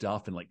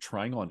stuff and like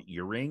trying on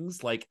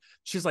earrings. Like,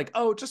 she's like,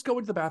 oh, just go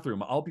into the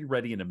bathroom, I'll be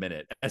ready in a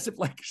minute, as if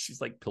like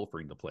she's like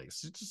pilfering the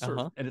place. It's just sort of,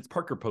 Uh-huh. and it's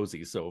Parker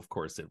Posey, so of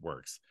course it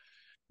works.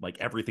 Like,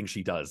 everything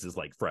she does is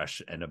like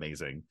fresh and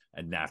amazing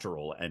and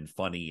natural and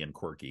funny and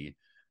quirky.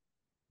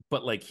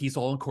 But like, he's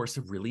all, of course,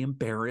 really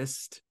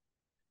embarrassed.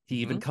 He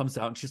even Mm-hmm. comes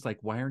out and she's like,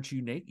 why aren't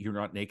you naked? You're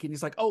not naked. And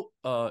he's like, oh,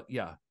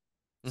 yeah.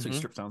 So he Mm-hmm.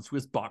 strips down to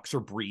his boxer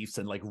briefs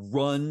and like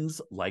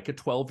runs like a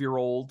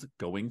 12-year-old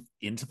going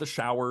into the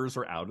showers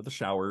or out of the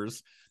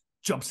showers,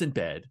 jumps in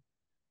bed,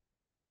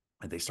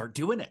 and they start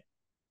doing it.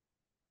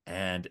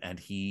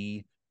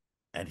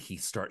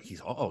 He's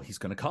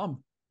gonna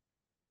come.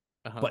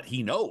 Uh-huh. But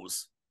he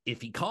knows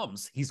if he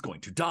comes, he's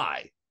going to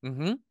die.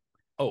 Mm-hmm.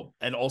 Oh,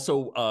 and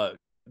also,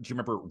 do you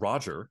remember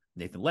Roger,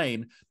 Nathan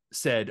Lane,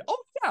 said,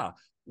 oh yeah,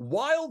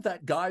 while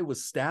that guy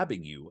was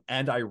stabbing you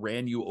and I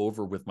ran you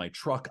over with my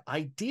truck,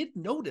 I did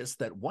notice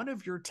that one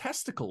of your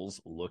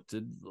testicles looked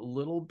a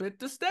little bit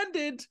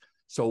distended.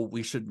 So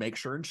we should make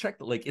sure and check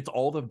that. Like, it's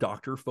all the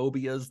doctor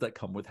phobias that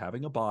come with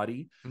having a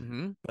body.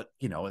 Mm-hmm. But,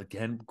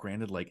 again,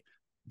 granted, like,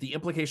 the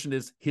implication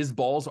is his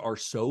balls are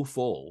so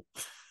full.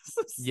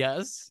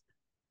 Yes.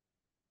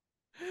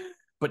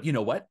 But you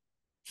know what?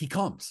 He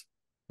comes.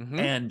 Mm-hmm.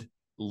 And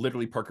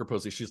literally, Parker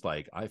Posey, she's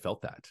like, I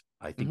felt that.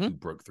 I think Mm-hmm. you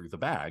broke through the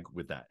bag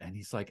with that. And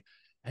he's like,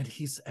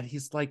 he's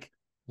like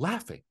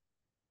laughing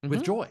with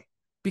Mm-hmm. joy,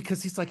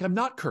 because he's like, I'm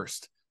not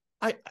cursed.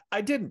 I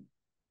didn't.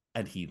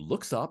 And he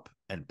looks up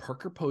and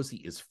Parker Posey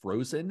is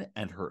frozen,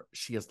 and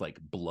she has like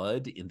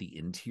blood in the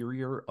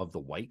interior of the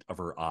white of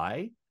her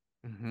eye,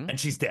 Mm-hmm. and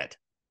she's dead.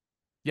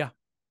 Yeah.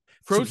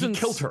 So he Frozen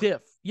killed her.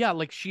 stiff. Yeah,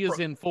 like she is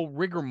in full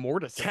rigor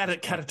mortis.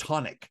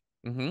 Catatonic.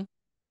 Mm-hmm.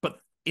 But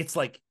it's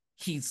like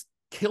he's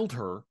killed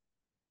her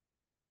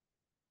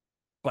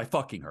by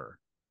fucking her.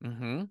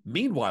 Mm-hmm.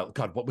 Meanwhile,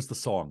 God, what was the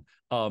song?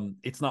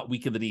 It's not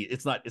Weak in the Knee.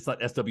 It's not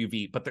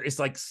SWV, but there is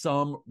like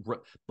some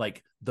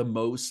like the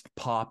most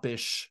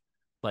popish,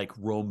 like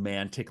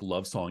romantic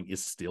love song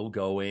is still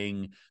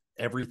going.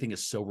 Everything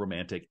is so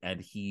romantic, and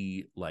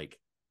he like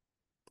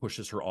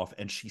pushes her off,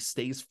 and she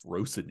stays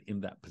frozen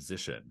in that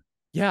position.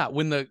 Yeah,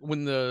 when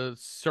the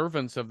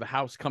servants of the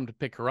house come to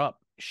pick her up,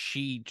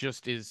 she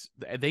just is.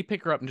 They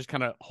pick her up and just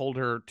kind of hold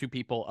her, two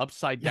people,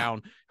 upside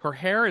down. Her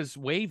hair is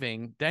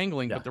waving,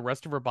 dangling, but the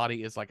rest of her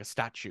body is like a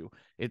statue.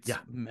 It's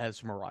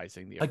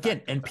mesmerizing. The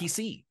again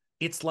NPC.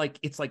 It's like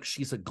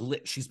she's a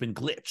glitch. She's been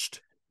glitched.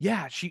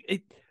 Yeah,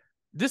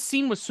 this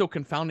scene was so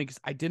confounding because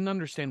I didn't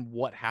understand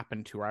what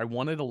happened to her. I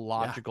wanted a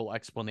logical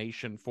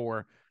explanation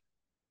for.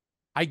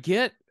 I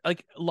get,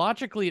 like,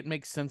 logically it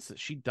makes sense that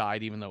she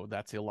died, even though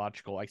that's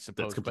illogical, I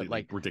suppose. That's completely but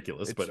like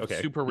ridiculous. It's but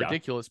okay, super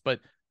ridiculous. But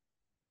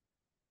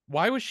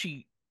why was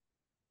she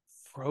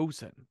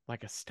frozen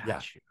like a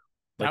statue?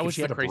 Like, that if was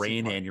she the had a crazy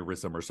brain part.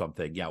 aneurysm or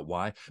something. Yeah,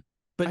 why?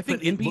 But I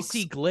think it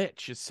NPC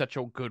glitch is such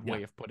a good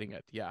way of putting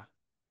it. Yeah.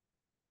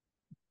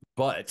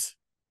 But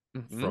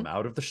from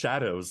out of the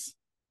shadows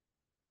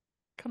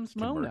comes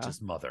Mona,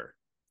 emerges Mother,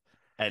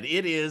 and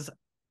it is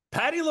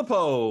Patti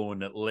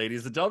LuPone,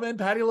 ladies and gentlemen.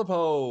 Patti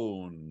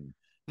LuPone.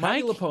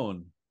 Patti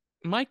LuPone.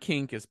 My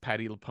kink is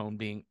Patti LuPone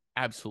being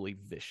absolutely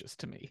vicious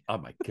to me. Oh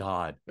my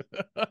God.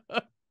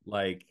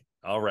 Like,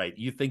 all right,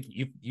 you think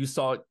you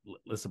saw,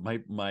 listen,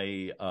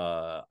 my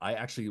I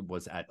actually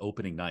was at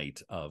opening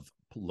night of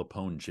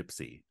LuPone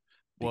Gypsy,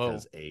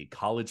 because Whoa. a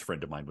college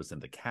friend of mine was in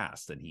the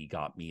cast and he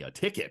got me a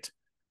ticket.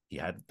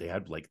 They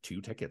had like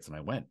 2 tickets and I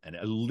went and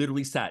I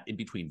literally sat in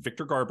between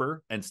Victor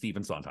Garber and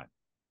Stephen Sondheim.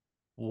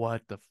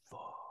 What the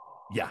fuck?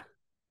 Yeah.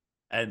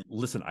 And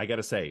listen, I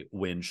gotta say,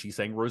 when she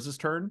sang Rose's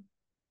Turn,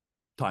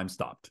 time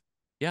stopped.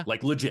 Yeah.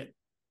 Like legit.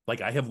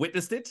 Like I have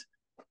witnessed it.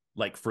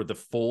 Like for the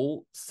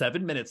full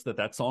 7 minutes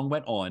that song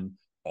went on,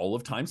 all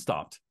of time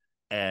stopped.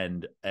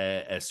 And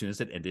as soon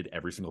as it ended,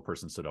 every single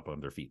person stood up on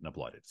their feet and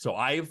applauded. So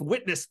I've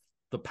witnessed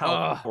the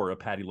power of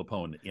Patti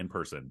LuPone in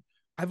person.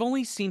 I've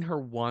only seen her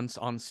once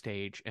on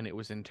stage, and it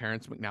was in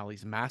Terrence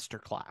McNally's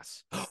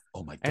Masterclass.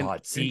 Oh my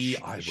God. See,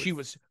 she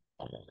was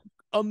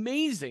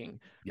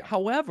amazing. Yeah.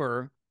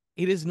 However,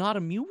 it is not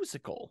a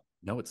musical.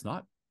 No, it's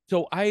not.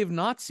 So I have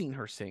not seen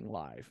her sing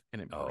live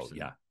and in person.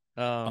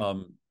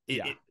 Oh,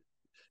 yeah.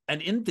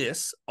 And in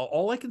this,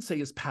 all I can say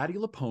is Patti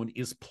LuPone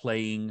is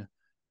playing.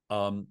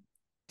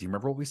 Do you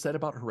remember what we said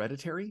about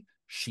Hereditary?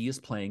 She is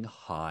playing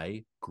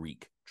high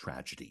Greek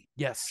tragedy.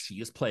 Yes.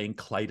 She is playing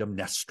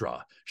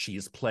Clytemnestra. She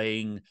is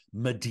playing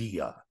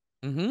Medea.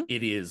 Mm-hmm.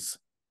 It is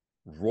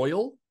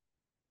royal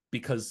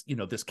because,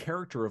 this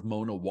character of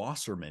Mona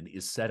Wasserman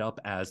is set up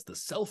as the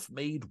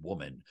self-made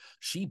woman.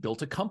 She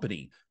built a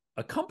company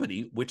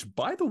which,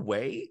 by the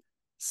way,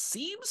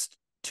 seems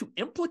to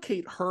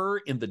implicate her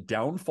in the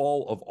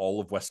downfall of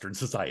all of Western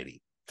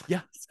society.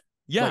 Yeah.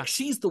 Yeah. Like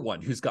she's the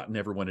one who's gotten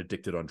everyone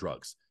addicted on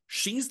drugs.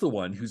 She's the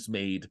one who's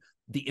made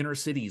the inner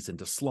cities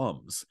into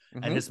slums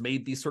and has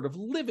made these sort of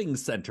living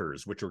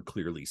centers, which are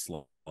clearly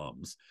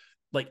slums.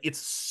 Like it's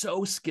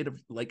so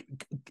like,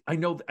 I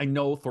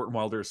know Thornton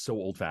Wilder is so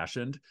old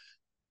fashioned,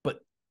 but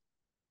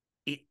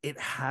it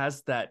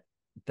has that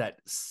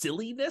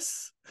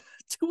silliness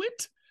to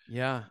it.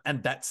 Yeah.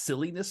 And that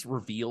silliness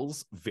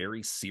reveals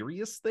very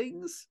serious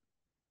things.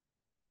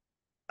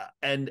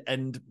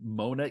 And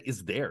Mona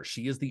is there.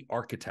 She is the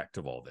architect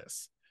of all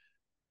this.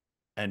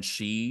 And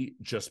she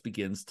just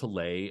begins to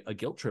lay a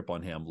guilt trip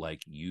on him.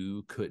 Like,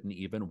 you couldn't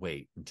even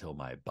wait until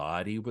my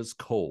body was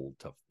cold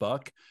to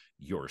fuck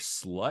your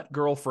slut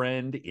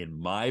girlfriend in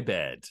my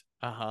bed.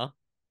 Uh-huh.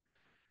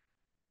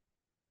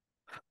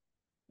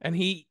 And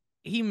he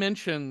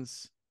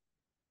mentions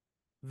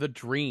the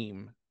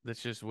dream.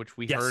 That's just which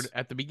we heard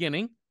at the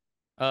beginning.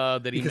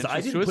 That he because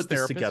mentions to his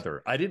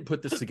therapist. I didn't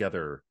put this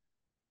together.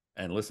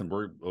 And listen,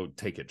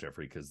 take it,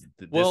 Jeffrey, because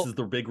this is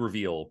the big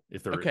reveal,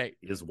 if there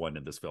is one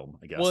in this film,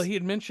 I guess. Well, he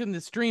had mentioned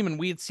this dream, and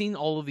we had seen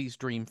all of these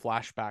dream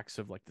flashbacks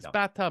of like this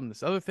bathtub and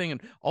this other thing,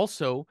 and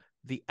also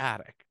the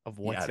attic of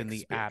what's in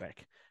the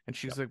attic. And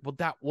she's like, "Well,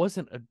 that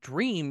wasn't a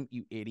dream,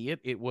 you idiot.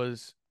 It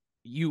was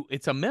you.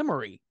 It's a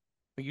memory.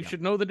 You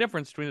should know the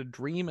difference between a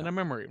dream and a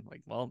memory." I'm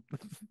like, well,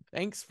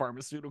 thanks,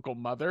 pharmaceutical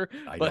mother.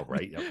 I know,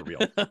 right? Yeah, for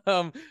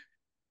real.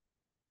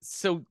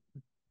 So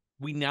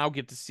we now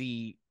get to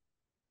see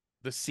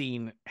the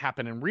scene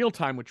happen in real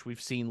time, which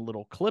we've seen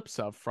little clips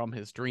of from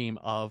his dream,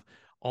 of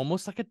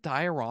almost like a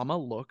diorama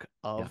look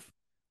of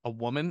a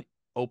woman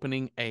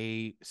opening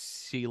a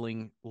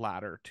ceiling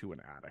ladder to an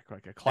attic,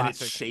 like a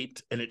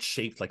classic. And it's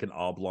shaped like an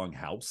oblong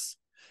house.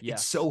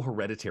 Yes. It's so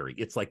Hereditary.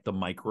 It's like the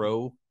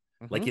micro,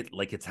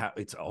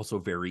 it's also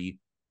very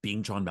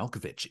being John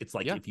Malkovich. It's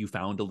like if you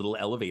found a little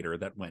elevator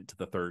that went to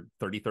the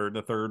 33rd and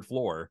the 3rd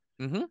floor,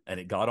 and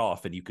it got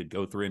off, and you could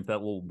go through into that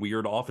little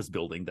weird office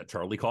building that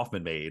Charlie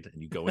Kaufman made,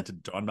 and you go into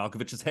John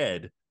Malkovich's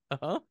head.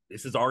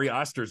 This is Ari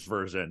Aster's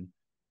version.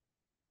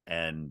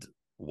 And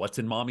what's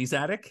in Mommy's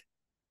attic?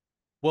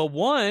 Well,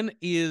 one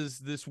is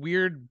this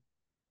weird.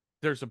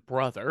 There's a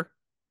brother,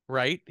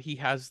 right? He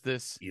has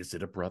this. Is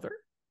it a brother?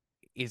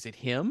 Is it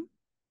him?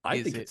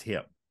 I think it's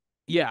him.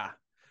 Yeah.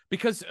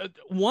 Because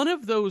one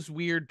of those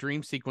weird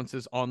dream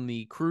sequences on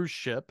the cruise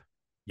ship.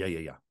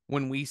 Yeah.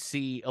 When we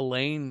see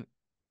Elaine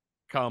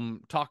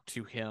come talk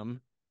to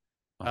him,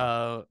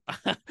 I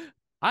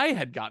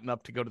had gotten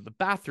up to go to the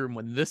bathroom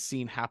when this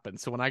scene happened.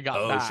 So when I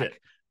got back,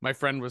 my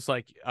friend was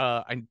like,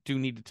 I do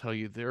need to tell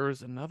you,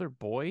 there's another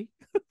boy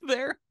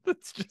there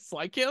that's just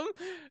like him.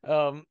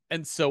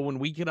 And so when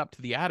we get up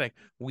to the attic,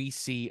 we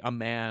see a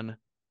man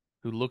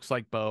who looks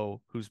like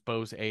Beau, who's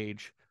Beau's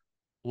age,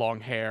 long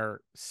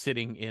hair,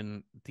 sitting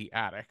in the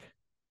attic.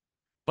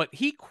 But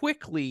he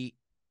quickly,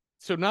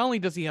 so not only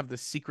does he have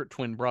this secret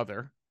twin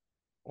brother,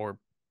 or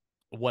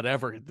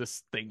whatever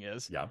this thing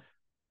is,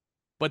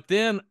 but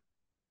then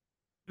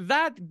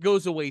that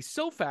goes away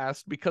so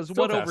fast, because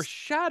what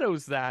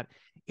overshadows that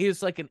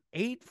is like an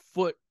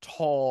 8-foot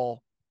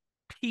tall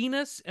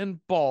penis and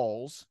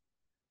balls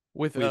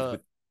with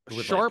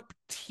sharp like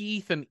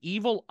teeth and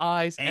evil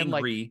eyes,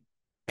 angry,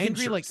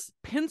 like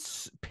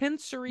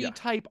pincery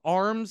type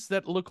arms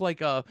that look like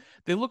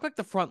they look like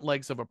the front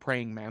legs of a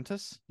praying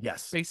mantis.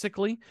 Yes,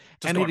 basically.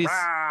 Just and going, it is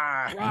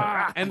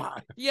and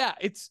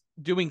it's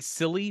doing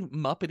silly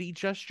Muppety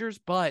gestures,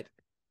 but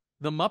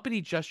the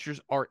Muppety gestures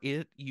are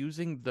it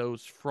using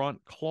those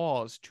front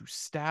claws to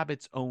stab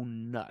its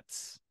own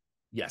nuts.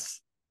 Yes.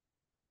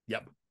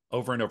 Yep.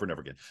 Over and over and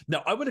over again.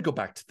 Now, I want to go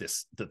back to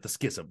this, the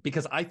schism,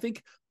 because I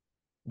think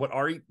what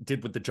Ari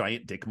did with the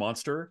giant dick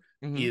monster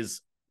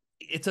is,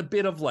 it's a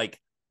bit of like,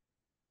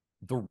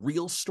 the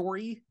real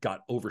story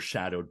got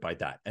overshadowed by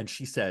that. And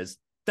she says,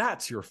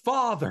 "That's your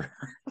father."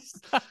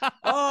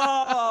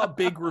 Oh,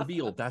 big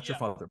reveal. That's your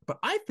father. But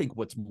I think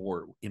what's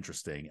more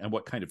interesting, and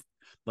what kind of,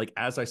 like,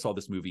 as I saw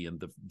this movie and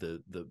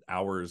the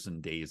hours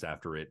and days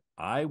after it,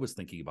 I was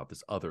thinking about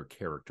this other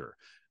character.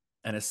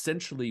 And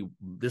essentially,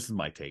 this is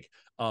my take.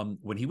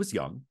 When he was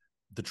young,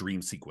 the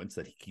dream sequence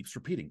that he keeps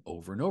repeating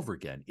over and over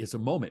again is a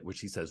moment which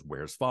he says,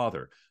 "Where's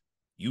father?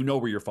 You know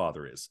where your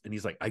father is." And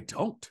he's like, "I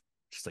don't."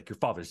 She's like, "Your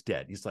father's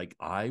dead." He's like,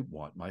 "I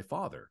want my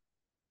father."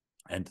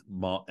 And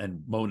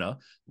Mona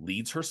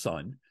leads her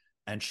son,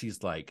 and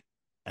she's like,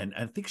 and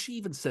I think she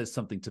even says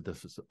something to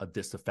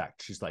this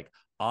effect. She's like,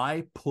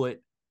 "I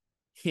put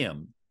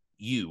him,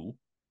 you,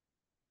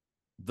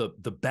 the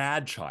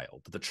bad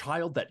child, the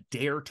child that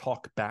dare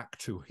talk back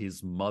to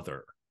his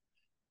mother,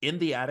 in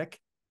the attic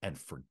and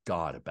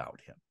forgot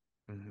about him."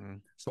 Mm-hmm.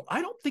 So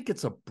I don't think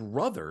it's a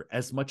brother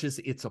as much as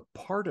it's a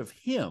part of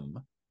him,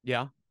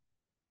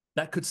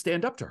 that could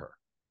stand up to her.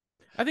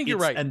 I think you're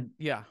right. And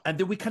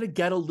then we kind of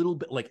get a little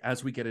bit, like,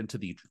 as we get into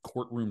the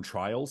courtroom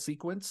trial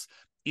sequence,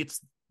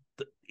 it's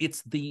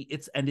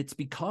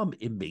become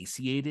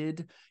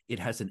emaciated. It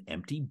has an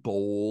empty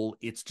bowl.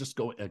 It's just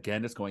going,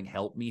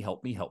 "Help me,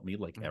 help me, help me,"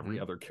 like every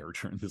other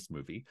character in this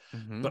movie.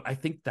 But I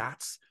think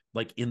that's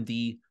like in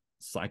the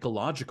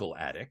psychological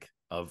attic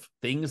of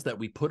things that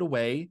we put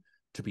away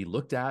to be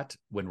looked at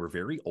when we're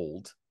very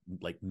old,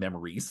 like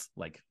memories,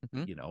 like,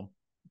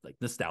 like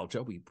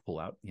nostalgia. We pull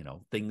out,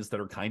 things that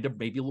are kind of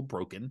maybe a little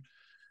broken,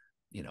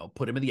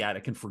 put them in the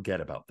attic and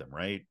forget about them,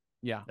 right?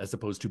 Yeah. As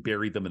opposed to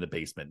bury them in the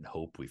basement and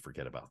hope we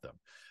forget about them.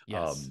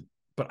 Yes.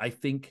 But I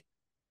think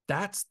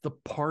that's the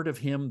part of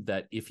him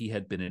that, if he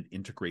had been an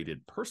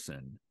integrated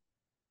person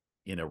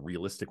in a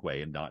realistic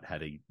way and not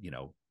had a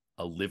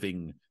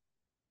living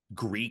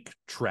Greek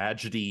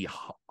tragedy,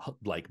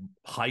 like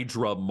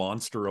Hydra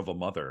monster of a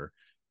mother,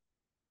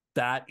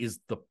 that is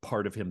the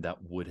part of him that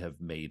would have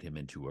made him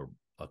into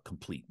a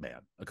complete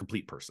man, a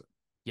complete person.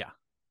 Yeah.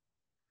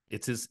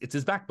 It's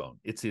his backbone.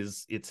 It's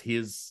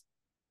his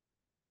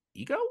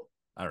ego.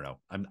 I don't know.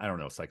 I don't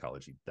know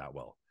psychology that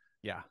well.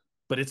 Yeah.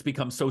 But it's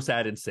become so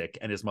sad and sick,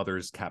 and his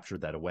mother's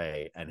captured that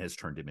away and has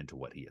turned him into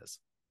what he is.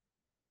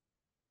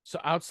 So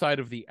outside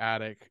of the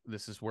attic,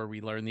 this is where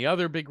we learn the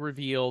other big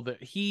reveal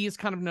that he is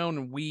kind of known,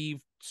 and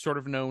we've sort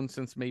of known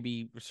since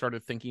maybe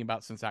started thinking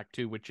about since Act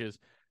 2, which is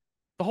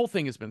the whole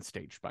thing has been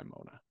staged by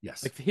Mona.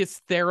 Yes. Like,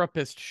 his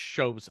therapist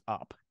shows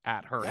up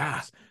at her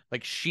house.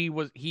 Like, he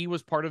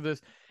was part of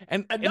this.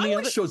 And not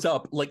only shows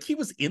up, like, he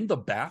was in the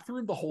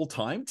bathroom the whole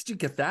time. Did you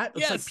get that?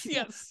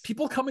 It's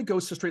people come and go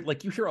so straight.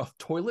 Like, you hear a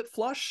toilet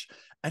flush,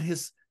 and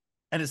his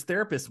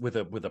therapist with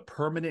a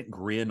permanent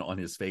grin on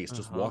his face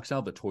just walks out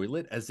of the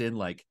toilet, as in,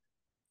 like,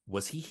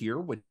 was he here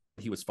when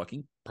he was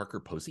fucking Parker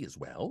Posey as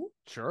well?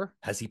 Sure.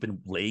 Has he been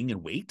laying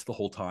in wait the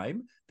whole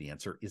time? The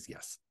answer is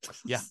yes.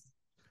 Yeah.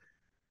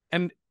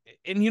 And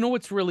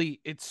what's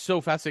really, it's so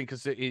fascinating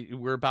because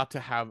we're about to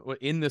have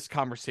in this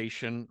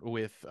conversation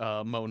with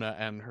Mona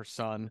and her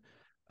son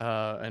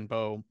and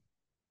Beau,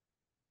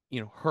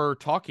 her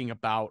talking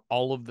about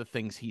all of the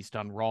things he's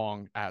done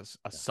wrong as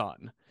a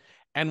son.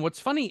 And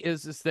what's funny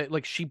is that,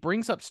 like, she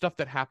brings up stuff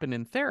that happened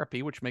in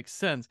therapy, which makes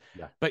sense.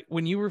 Yeah. But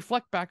when you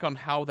reflect back on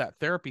how that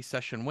therapy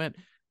session went,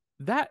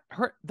 that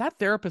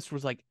therapist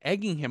was like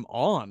egging him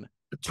on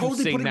to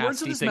say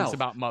nasty things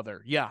about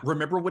mother. Yeah.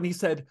 Remember when he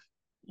said,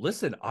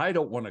 "Listen, I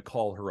don't want to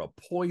call her a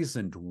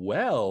poisoned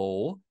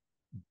well,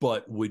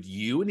 but would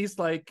you?" And he's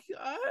like,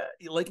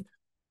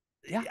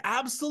 yeah,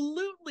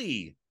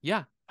 absolutely.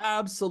 Yeah.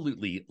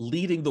 Absolutely.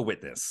 Leading the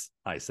witness,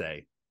 I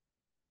say.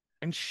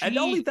 And not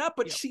only that,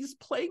 but she's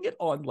playing it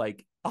on,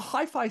 like, a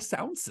hi-fi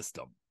sound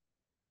system.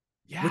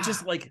 Yeah. Which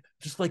is like,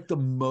 just like the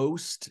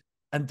most,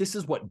 and this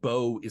is what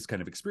Beau is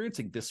kind of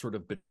experiencing, this sort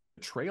of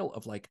betrayal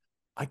of, like,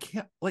 I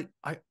can't, like,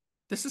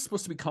 this is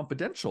supposed to be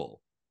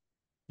confidential.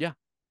 Yeah.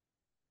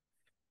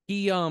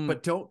 He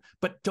but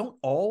don't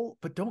all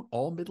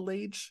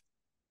middle-aged,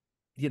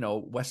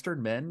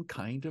 Western men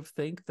kind of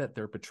think that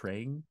they're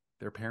betraying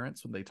their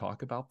parents when they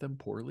talk about them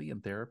poorly in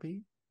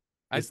therapy?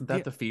 Isn't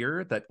that the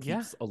fear that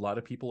keeps a lot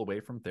of people away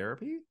from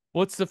therapy?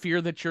 Well, it's the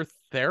fear that your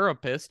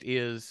therapist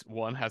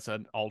has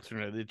an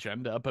alternate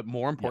agenda, but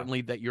more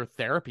importantly, that your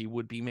therapy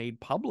would be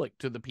made public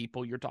to the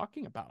people you're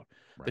talking about.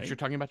 Right. That you're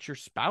talking about your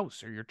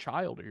spouse or your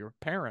child or your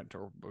parent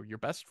or your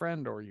best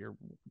friend or your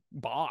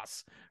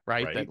boss,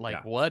 right? That,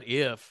 like, what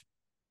if,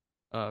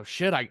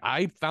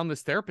 I found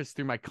this therapist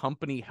through my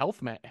company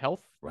health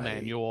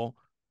manual.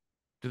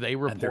 Do they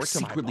report and they're to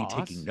secretly my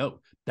boss? Taking note?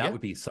 That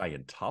would be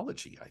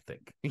Scientology, I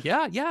think.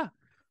 Yeah.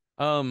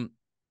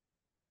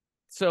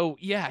 So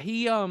yeah,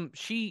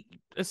 she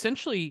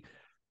essentially,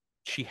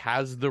 she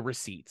has the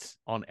receipts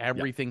on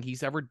everything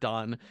he's ever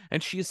done,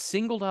 and she has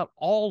singled out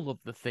all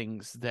of the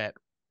things that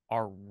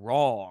are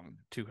wrong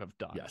to have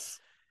done. Yes.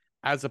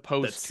 As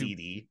opposed to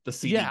the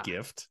CD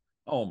gift.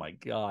 Oh my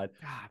God.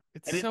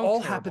 It's and it all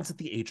happens at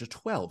the age of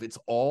 12. It's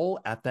all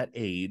at that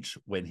age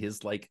when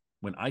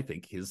when I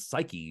think his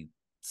psyche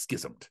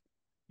schismed,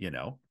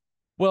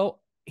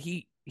 Well,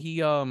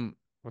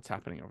 What's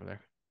happening over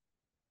there?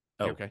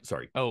 You Oh, okay?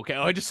 sorry. Oh, okay.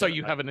 Oh, I I just just saw got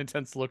you have an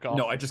intense look no, off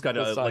I just got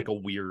the side. like a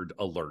weird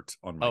alert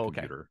on my Oh,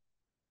 okay. computer.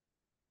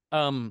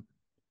 Um,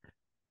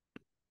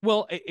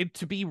 well,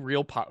 to be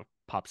real pop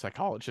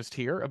psychologist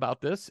here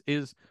about this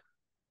is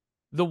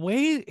the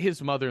way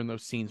his mother in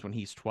those scenes when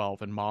he's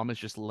 12 and mom is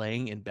just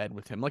laying in bed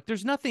with him. Like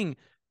there's nothing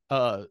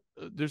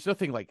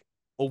like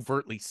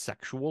overtly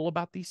sexual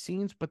about these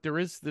scenes, but there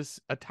is this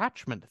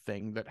attachment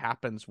thing that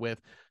happens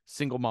with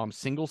single mom,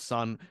 single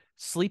son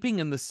sleeping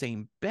in the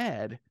same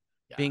bed,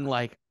 being Yeah,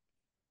 like,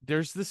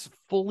 there's this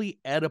fully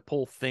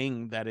Oedipal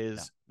thing that yeah,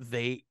 is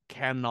they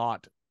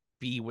cannot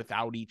be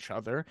without each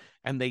other,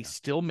 and they yeah,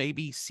 still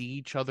maybe see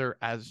each other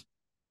as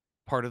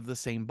part of the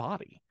same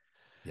body.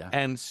 yeah.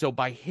 And so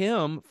by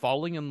him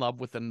falling in love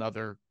with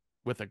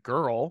with a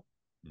girl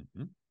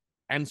Hmm.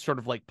 and sort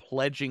of like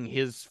pledging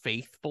his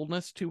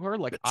faithfulness to her,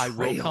 like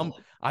Betrayal.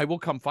 I will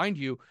come find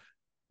you,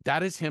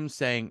 that is him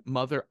saying,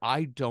 "Mother,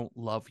 I don't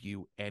love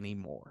you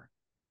anymore."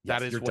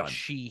 That Yes, is you're what done.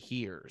 she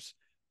hears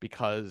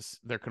because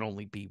there can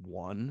only be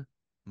one Mhm.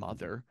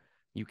 mother.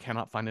 You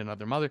cannot find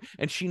another mother.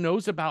 And she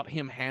knows about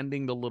him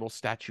handing the little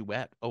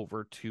statuette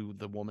over to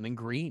the woman in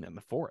green in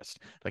the forest.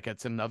 Like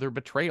it's another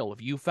betrayal.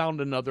 If you found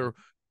Mhm. another,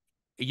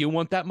 you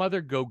want that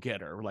mother, go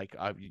get her. Like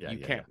Yeah, you yeah,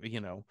 yeah. can't, you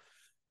know.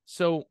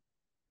 So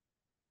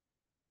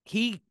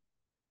he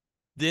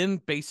then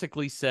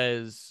basically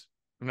says,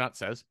 not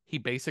says, he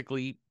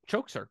basically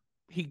chokes her.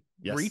 He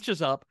Yes.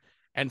 reaches up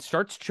and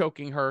starts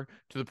choking her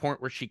to the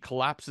point where she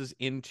collapses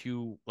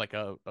into like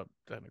an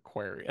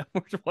aquarium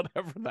or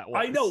whatever that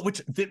I know, was.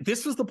 which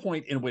this was the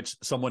point in which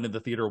someone in the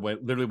theater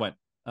literally went,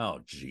 "Oh,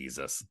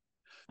 Jesus."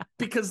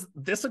 Because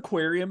this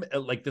aquarium,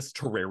 like this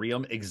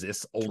terrarium,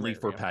 exists only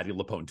for Terrarium. Patty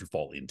LuPone to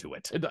fall into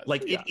it. It does.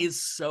 Like Yeah. it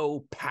is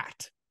so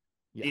packed.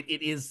 Yeah.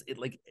 It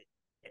like,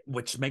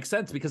 which makes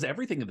sense because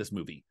everything in this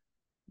movie,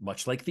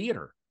 much like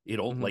theater,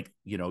 Hmm. like,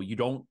 you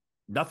don't,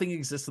 nothing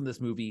exists in this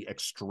movie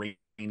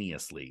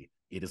extraneously.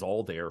 It is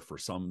all there for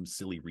some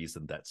silly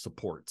reason that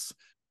supports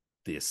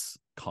this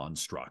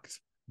construct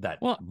that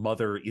Well,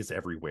 mother is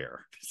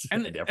everywhere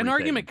and and an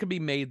argument everything. could be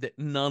made that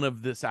none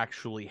of this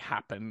actually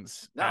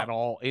happens at No,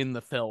 all in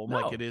the film.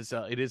 Like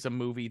no. it is a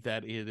movie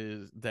that it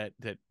is that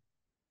that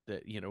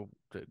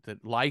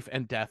life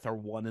and death are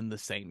one and the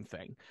same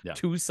thing, Yeah,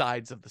 two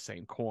sides of the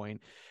same coin.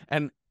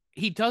 And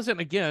he doesn't,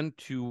 again,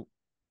 to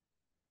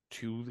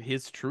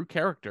his true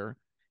character,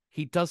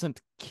 he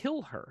doesn't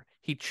kill her.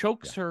 He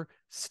chokes yeah. her,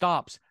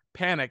 stops,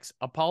 panics,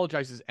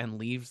 apologizes, and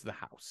leaves the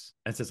house.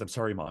 And says, "I'm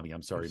sorry, mommy. I'm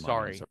I'm sorry, mommy.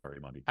 I'm sorry. sorry,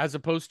 mommy." As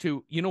opposed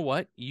to, you know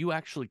what? You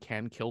actually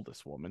can kill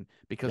this woman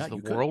because Yeah, the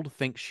you could. world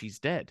thinks she's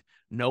dead.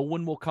 No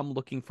one will come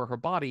looking for her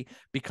body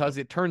because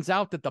Nope. it turns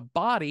out that the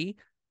body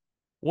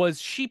was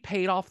she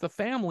paid off the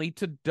family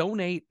to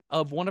donate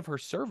of one of her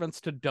servants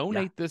to Yeah.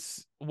 donate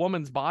this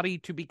woman's body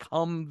to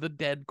become the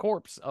dead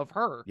corpse of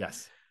her.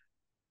 Yes.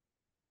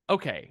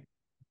 Okay.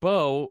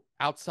 Beau,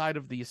 outside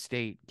of the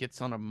estate,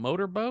 gets on a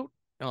motorboat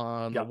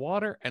on the Yeah.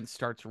 water and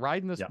starts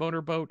riding this Yeah.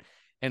 motorboat,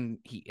 and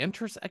he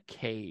enters a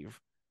cave.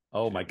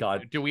 Oh my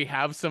God. Do we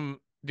have some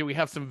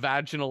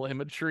vaginal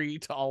imagery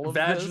to all of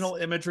this? Vaginal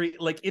imagery.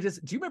 Like it is.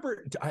 Do you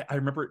remember? I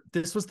remember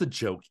this was the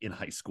joke in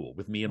high school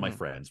with me and my Mm-hmm.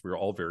 friends. We were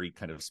all very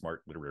kind of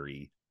smart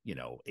literary,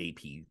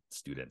 AP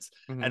students.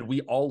 Mm-hmm. And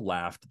we all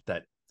laughed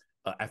that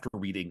after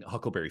reading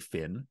Huckleberry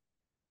Finn,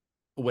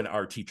 when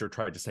our teacher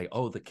tried to say,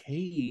 "Oh, the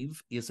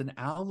cave is an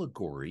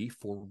allegory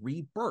for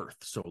rebirth."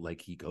 So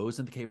like he goes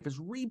and the cave is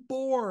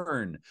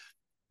reborn.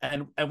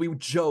 And we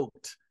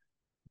joked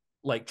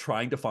like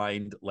trying to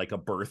find like a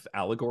birth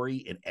allegory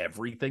in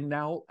everything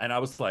now. And I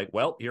was like,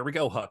 well, here we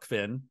go, Huck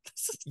Finn.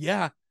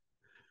 Yeah.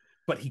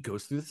 But he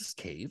goes through this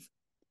cave,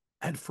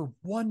 and for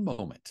one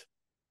moment,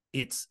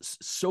 it's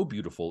so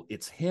beautiful.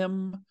 It's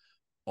him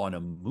on a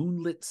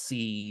moonlit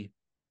sea,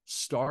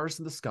 stars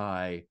in the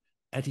sky,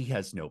 and he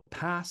has no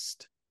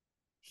past.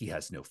 He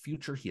has no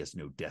future. He has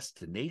no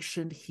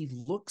destination. He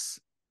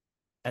looks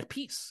at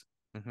peace.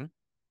 Mm-hmm.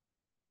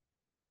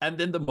 And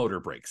then the motor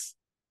breaks,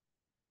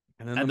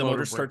 And then the and the motor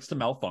motor starts breaks, to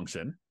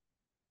malfunction.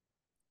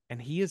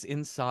 and he is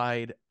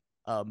inside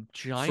a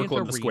giant Circle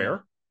in the arena.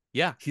 square.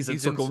 Yeah, He's in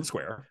he's in. Circle in the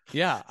Square.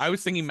 Yeah, I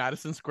was thinking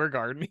Madison Square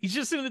Garden. He's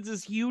just in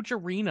this huge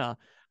arena.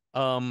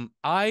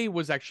 I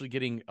was actually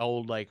getting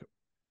old like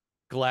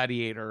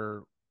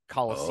gladiator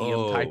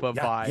Coliseum type Oh, of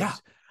yeah, yeah.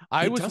 vibes.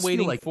 I It was does feel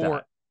waiting like for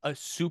that. a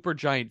super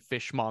giant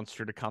fish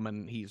monster to come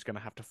and he's gonna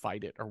have to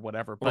fight it or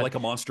whatever. Or But like a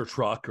monster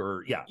truck,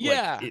 or yeah, like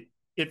yeah,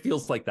 it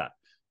feels like that.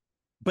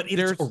 But it's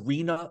there's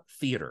arena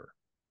theater,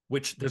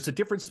 which there's a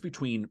difference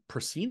between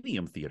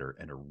proscenium theater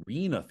and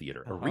arena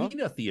theater. uh-huh.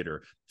 Arena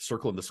theater,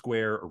 Circle in the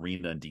Square,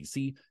 arena in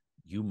DC,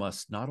 you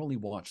must not only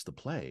watch the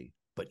play,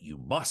 but you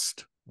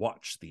must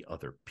watch the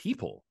other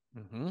people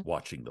Mm-hmm.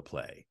 watching the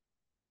play.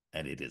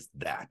 And it is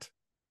that.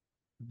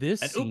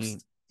 This And oops, scene,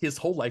 his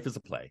whole life is a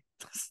play.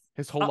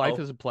 his whole life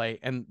Uh-oh. is a play,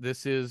 and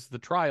this is the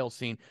trial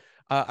scene.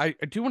 I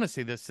do want to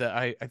say this.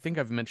 I think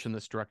I've mentioned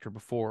this director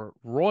before,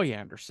 Roy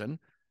Anderson,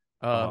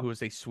 Uh-huh. who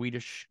is a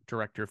Swedish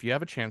director. If you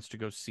have a chance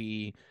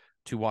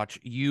to watch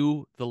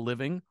You, the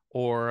Living,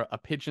 or A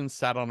Pigeon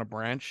Sat on a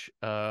Branch,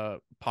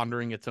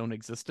 Pondering Its Own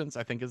Existence,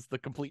 I think is the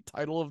complete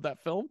title of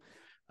that film.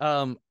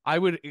 I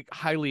would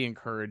highly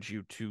encourage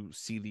you to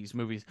see these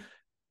movies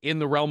in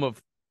the realm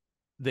of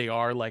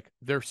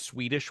they're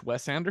Swedish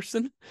Wes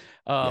Anderson,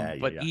 Yeah, yeah,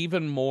 but yeah.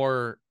 even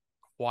more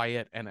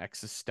quiet and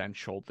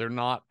existential. They're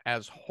not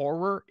as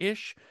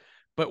horror-ish,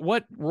 but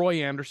what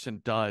Roy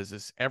Anderson does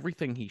is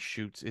everything he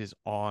shoots is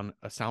on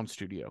a sound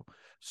studio.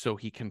 So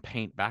he can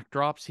paint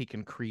backdrops, he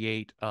can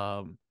create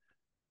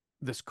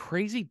this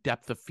crazy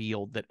depth of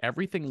field that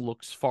everything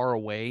looks far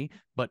away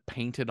but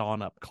painted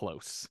on up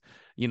close,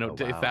 Oh if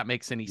that wow.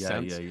 makes any Yeah,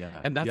 yeah, sense.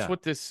 yeah. And that's Yeah,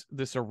 what this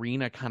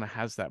arena kind of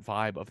has, that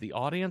vibe of the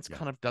audience yeah,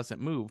 kind of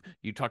doesn't move.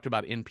 You talked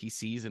about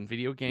NPCs and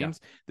video yeah. games.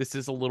 This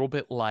is a little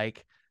bit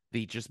like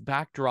the just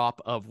backdrop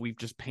of we've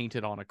just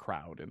painted on a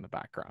crowd in the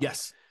background.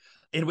 Yes.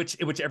 In which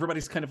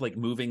everybody's kind of like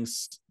moving,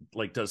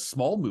 like does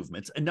small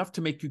movements enough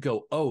to make you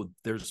go, oh,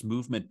 there's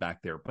movement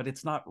back there, but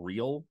it's not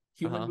real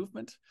human Uh-huh.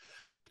 movement.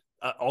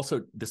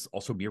 Also, this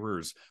also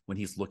mirrors when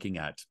he's looking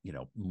at,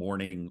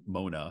 mourning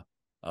Mona.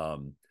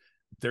 Um,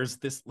 there's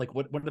this like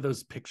one of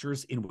those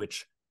pictures in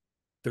which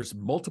there's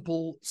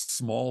multiple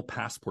small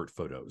passport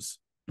photos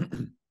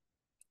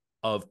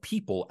of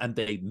people, and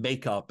they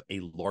make up a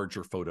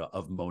larger photo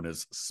of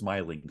Mona's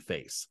smiling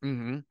face.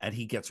 Mm-hmm. And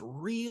he gets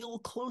real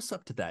close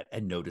up to that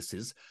and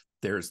notices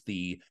there's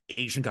the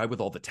Asian guy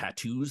with all the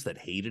tattoos that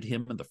hated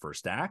him in the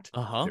first act.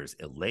 Uh-huh. There's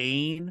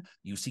Elaine.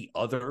 You see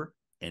other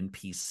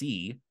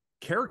NPC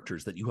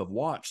characters that you have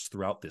watched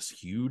throughout this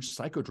huge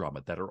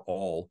psychodrama that are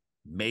all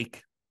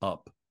make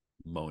up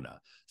Mona.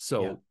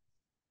 So,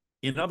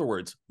 Yeah. in other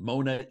words,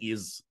 Mona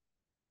is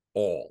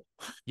all.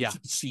 Yeah.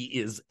 She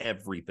is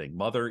everything.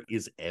 Mother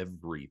is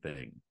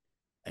everything.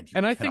 And you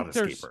And I cannot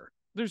think escape her.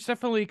 there's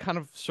definitely kind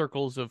of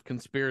circles of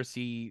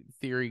conspiracy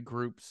theory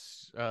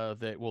groups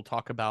that we'll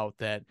talk about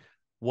that.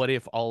 What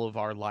if all of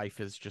our life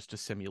is just a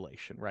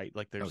simulation, right?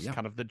 Like Oh, there's yeah.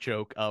 kind of the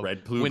joke of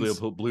Red, blue,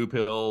 when blue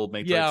pill, yeah,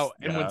 Matrix.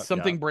 and when Yeah, yeah.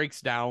 something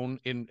breaks down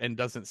and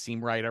doesn't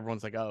seem right,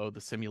 everyone's like, "Oh, the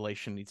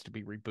simulation needs to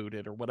be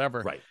rebooted or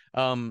whatever." Right.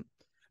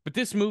 But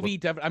this Well, movie,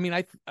 I mean,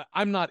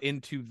 I'm not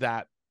into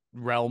that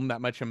realm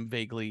that much. I'm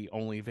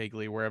only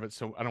vaguely aware of it,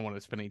 so I don't want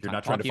to spend any you're time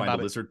not trying to talking find the about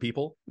it. lizard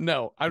people?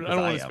 No, I Because don't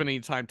I want to spend am. any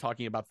time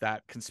talking about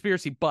that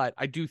conspiracy, but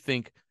I do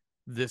think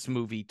this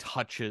movie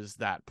touches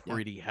that Yeah.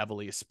 pretty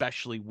heavily,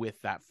 especially with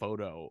that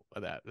photo,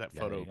 that Yeah, yeah,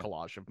 photo yeah.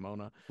 collage of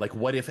Mona. Like,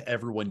 what if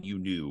everyone you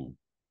knew?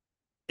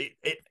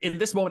 In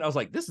this moment, I was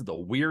like, this is the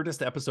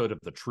weirdest episode of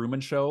The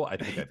Truman Show I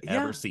think I've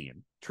ever Yeah,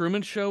 seen.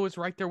 Truman Show is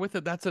right there with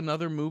it. That's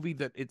another movie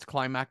that its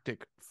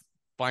climactic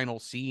final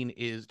scene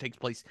takes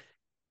place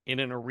in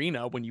an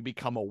arena when you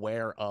become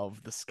aware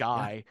of the Yeah.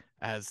 sky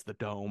as the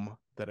dome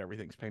that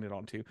everything's painted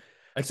onto.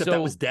 Except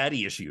that was So,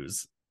 daddy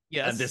issues. And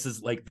yes. this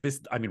is like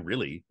this. I mean,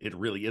 really, it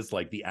really is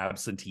like the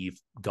absentee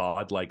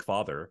god-like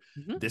father.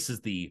 Mhm. This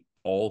is the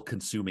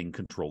all-consuming,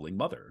 controlling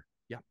mother.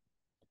 Yeah.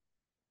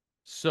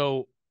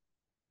 So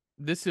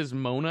this is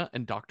Mona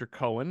and Dr.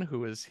 Cohen,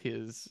 who is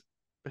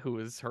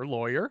her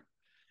lawyer,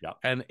 Yeah,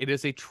 and it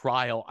is a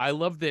trial. I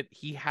love that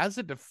he has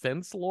a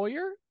defense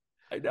lawyer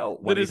I know.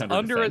 that One eight is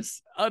hundred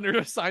defense. under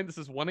assigned. This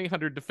is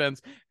 1-800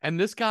 defense, and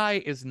this guy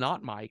is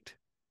not mic'd.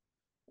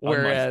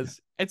 Unlike,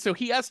 And so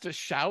he has to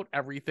shout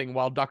everything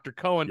while Dr.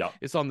 Cohen yeah,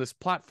 is on this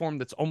platform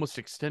that's almost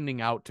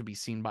extending out to be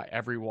seen by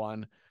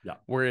everyone. yeah,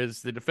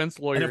 Whereas the defense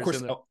and lawyer of is course,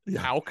 in an oh,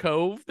 yeah,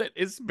 alcove that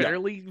is yeah,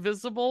 barely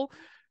visible.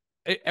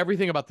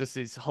 Everything about this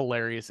is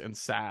hilarious and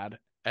sad.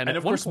 And and at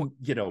of one course, point,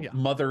 yeah,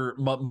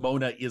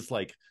 Mona is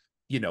like,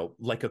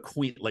 like a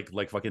queen, like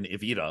fucking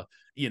Evita,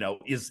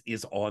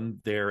 is on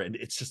there, and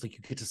it's just like you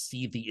get to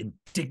see the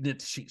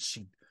indignant.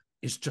 She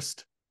is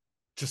just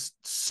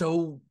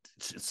so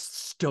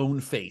stone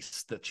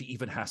faced that she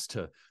even has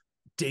to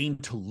deign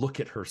to look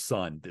at her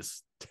son,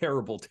 this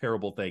terrible,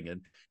 terrible thing.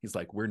 And he's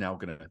like,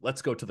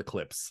 let's go to the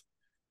clips.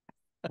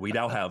 We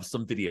now have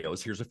some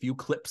videos. Here's a few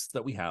clips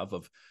that we have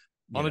of,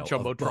 on a of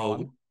jumbotron.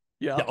 Beau.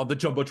 Yeah. Yeah, on the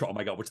jumbotron. Oh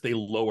my god, which they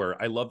lower.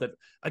 I love that.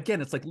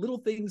 Again, it's like little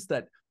things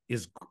that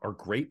are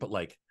great, but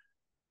like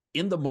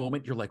in the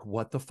moment, you're like,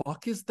 what the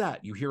fuck is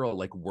that? You hear a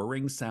like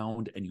whirring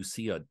sound and you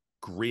see a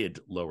grid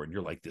lower, and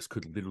you're like, this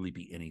could literally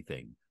be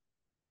anything.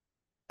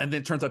 And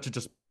then it turns out to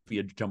just be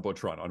a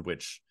jumbotron on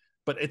which,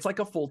 but it's like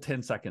a full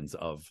 10 seconds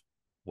of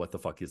what the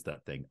fuck is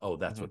that thing? Oh,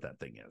 that's what that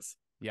thing is.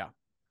 Yeah.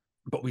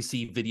 But we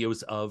see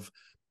videos of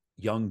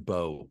young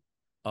Beau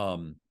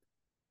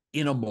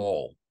in a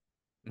mall,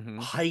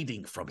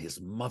 hiding from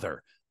his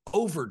mother,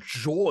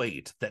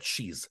 overjoyed that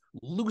she's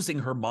losing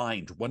her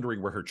mind,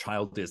 wondering where her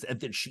child is. And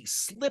then she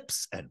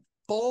slips and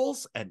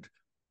falls and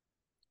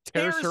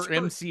tears her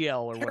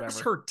MCL or tears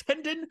whatever. her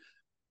tendon.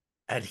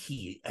 And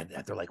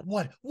they're like,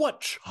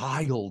 what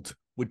child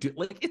would do?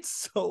 Like,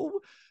 it's so,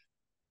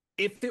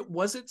 if it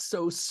wasn't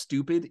so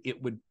stupid, it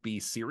would be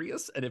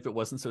serious. And if it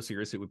wasn't so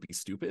serious, it would be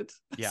stupid.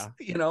 Yeah.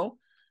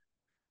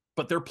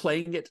 But they're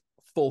playing it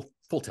full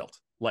tilt.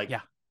 Like,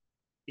 yeah,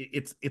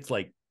 it's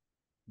like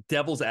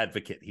devil's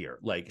advocate here.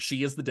 Like,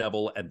 she is the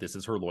devil and this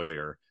is her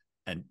lawyer,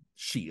 and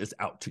she is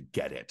out to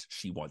get it.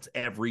 She wants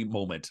every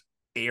moment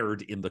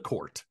aired in the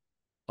court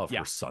of Yeah.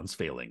 her son's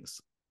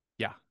failings.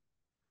 Yeah.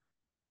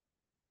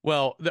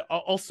 Well,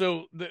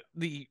 also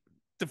the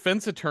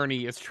defense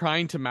attorney is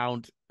trying to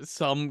mount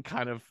some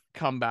kind of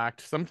comeback,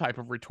 some type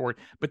of retort,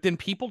 but then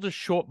people just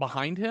show up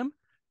behind him,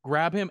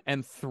 grab him,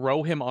 and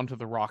throw him onto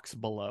the rocks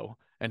below,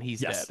 and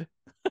he's Yes. dead.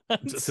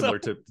 Similar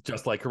to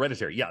just like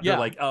Hereditary. Yeah, they're Yeah.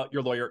 like,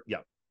 your lawyer,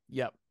 yeah,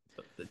 Yep.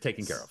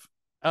 taken care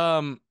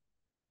of.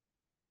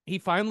 He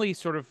finally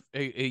sort of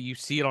you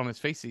see it on his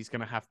face. He's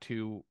gonna have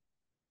to.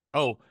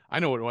 Oh, I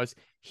know what it was.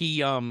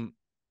 He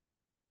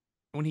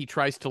when he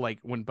tries to like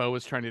when Beau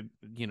is trying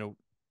to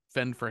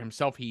fend for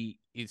himself,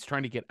 he's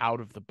trying to get out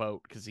of the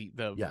boat because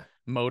the Yeah,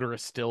 motor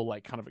is still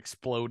like kind of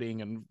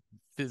exploding and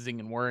fizzing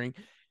and whirring,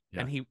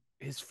 yeah, and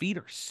his feet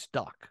are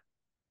stuck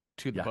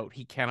to the yeah, boat.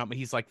 He cannot.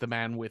 He's like the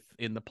man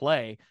in the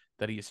play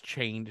that he is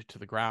chained to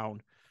the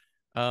ground.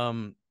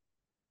 And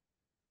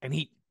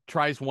he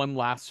tries one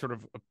last sort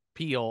of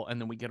appeal,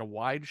 and then we get a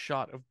wide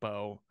shot of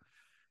Beau.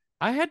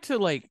 I had to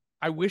like.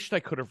 I wished I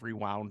could have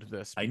rewound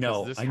this I because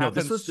know, this I know.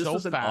 happened This so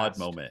was an odd fast.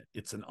 moment.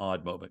 It's an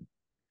odd moment.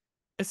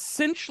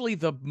 Essentially,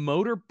 the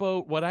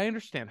motorboat. What I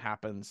understand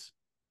happens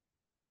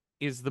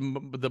is the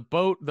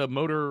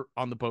motor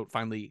on the boat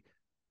finally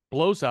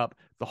blows up.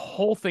 The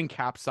whole thing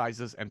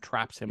capsizes and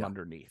traps him Yeah.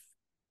 underneath.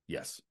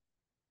 Yes.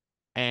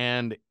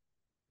 And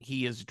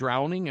he is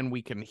drowning, and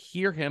we can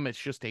hear him.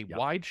 It's just a Yeah.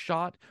 wide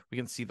shot. We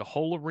can see the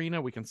whole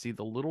arena. We can see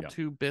the little Yeah.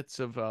 two bits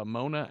of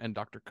Mona and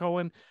Dr.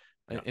 Cohen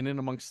Yeah. in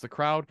amongst the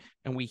crowd.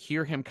 And we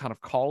hear him kind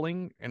of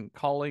calling and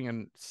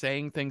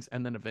saying things.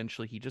 And then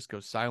eventually he just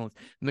goes silent.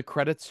 And the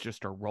credits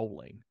just are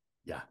rolling.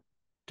 Yeah.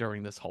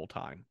 During this whole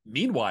time.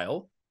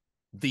 Meanwhile,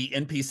 the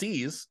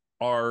NPCs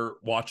are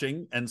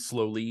watching and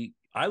slowly.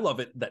 I love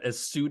it that as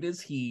soon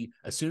as the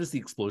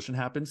explosion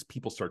happens,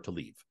 people start to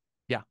leave.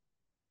 Yeah.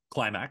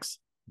 Climax,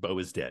 Beau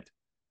is dead.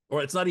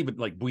 Or it's not even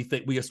like we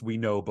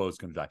know Beau's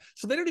going to die.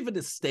 So they don't even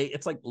just stay.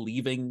 It's like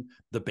leaving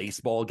the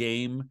baseball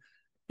game.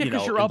 Yeah,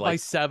 because you're up like, by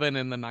 7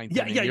 in the 9th.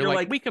 Yeah, inning. yeah. You're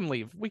like, we can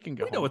leave. We can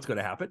go. We know what's going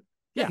to happen.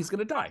 Yeah, he's going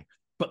to die.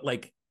 But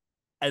like,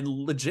 and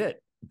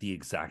legit,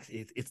 it's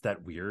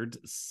that weird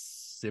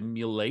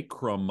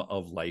simulacrum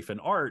of life and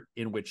art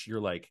in which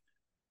you're like,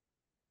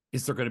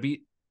 is there going to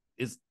be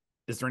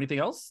is there anything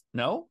else?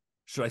 No.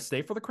 Should I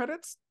stay for the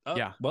credits?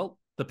 Yeah. Well,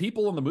 the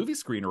people on the movie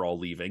screen are all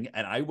leaving,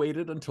 and I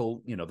waited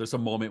until there's a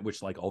moment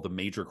which like all the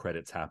major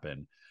credits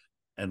happen,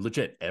 and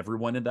legit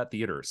everyone in that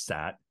theater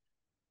sat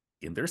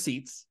in their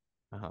seats.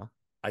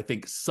 I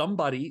think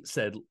somebody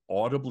said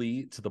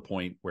audibly, to the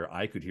point where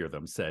I could hear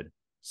them, said,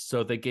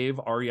 so they gave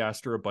Ari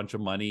Aster a bunch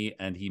of money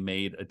and he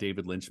made a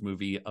David Lynch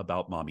movie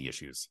about mommy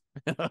issues.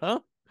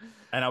 And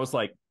I was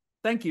like,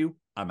 thank you,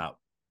 I'm out.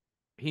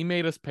 He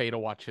made us pay to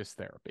watch his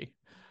therapy.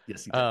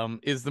 Yes, he did.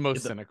 Is the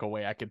most cynical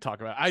way I could talk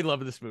about it. I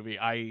love this movie.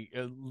 I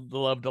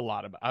loved a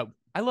lot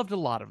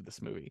of this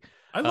movie.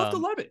 I love to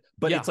love it.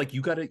 But yeah. It's like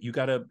you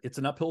gotta it's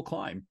an uphill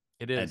climb.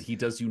 It is. And he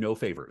does you no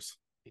favors.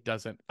 He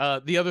doesn't.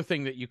 The other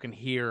thing that you can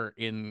hear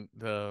in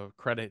the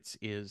credits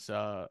is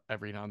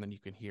every now and then you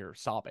can hear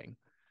sobbing.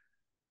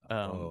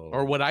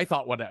 Or what I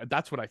thought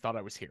that's what I thought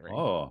I was hearing.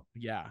 Oh.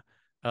 Yeah.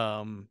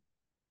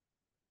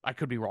 I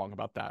could be wrong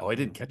about that. Oh, I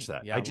didn't catch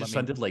that. Yeah, it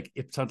sounded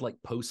like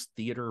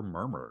post-theater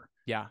murmur.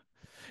 Yeah.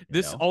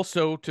 This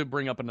also, to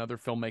bring up another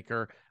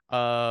filmmaker,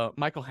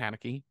 Michael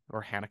Haneke,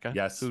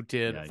 yes, who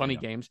did Funny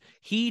Games.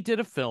 He did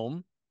a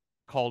film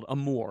called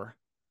Amour.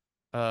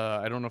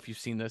 I don't know if you've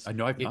seen this. I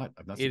know I've not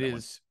seen it. It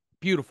is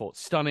beautiful,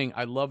 stunning.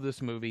 I love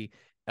this movie.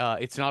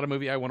 It's not a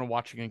movie I want to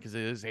watch again because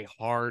it is a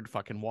hard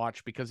fucking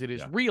watch, because it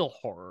is real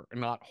horror,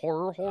 not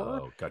horror.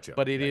 Oh, gotcha.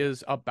 But it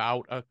is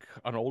about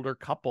an older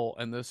couple,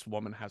 and this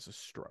woman has a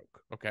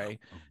stroke. Okay.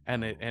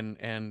 And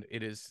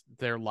it is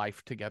their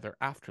life together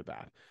after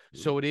that. Ooh.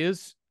 So it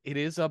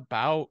is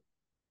about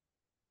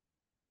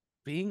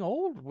being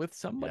old with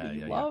somebody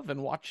you love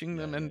and watching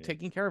them and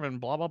taking care of them,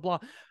 blah, blah, blah.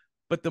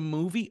 But the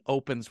movie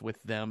opens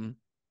with them,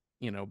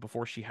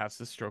 before she has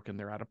the stroke, and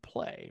they're at a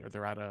play, or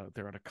they're at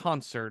a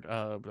concert,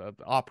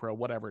 opera,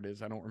 whatever it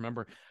is. I don't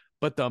remember.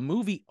 But the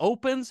movie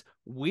opens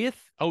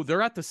with,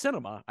 they're at the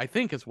cinema, I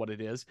think is what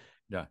it is.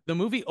 Yeah. The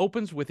movie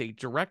opens with a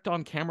direct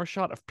on camera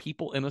shot of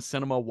people in a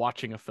cinema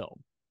watching a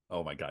film.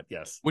 Oh my God.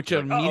 Yes. Which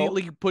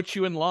immediately puts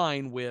you in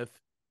line with,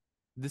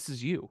 this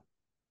is you.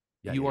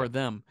 Yeah, you are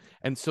them.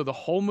 And so the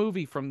whole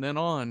movie from then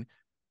on,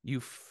 you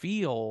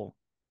feel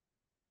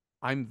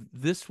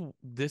this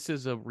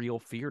is a real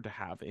fear to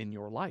have in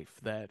your life,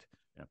 that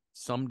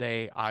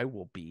someday I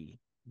will be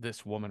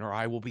this woman or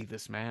I will be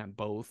this man,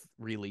 both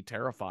really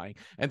terrifying.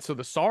 And so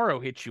the sorrow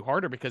hits you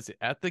harder because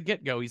at the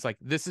get-go, he's like,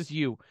 this is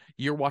you.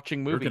 You're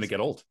watching movies. You're going to get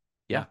old.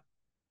 Yeah.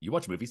 You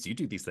watch movies, you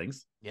do these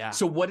things. Yeah.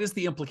 So what is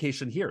the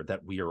implication here?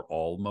 That we are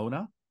all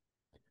Mona?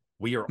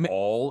 We are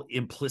all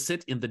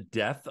implicit in the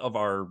death of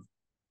our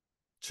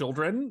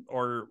children?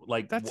 Or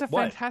like, that's a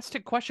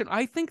fantastic question.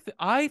 I think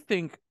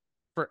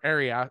for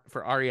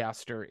Ari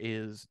Aster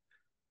is,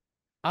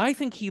 I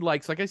think he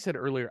likes, like I said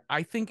earlier,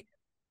 I think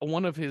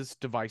one of his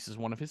devices,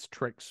 one of his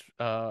tricks,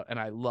 and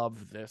I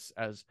love this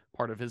as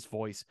part of his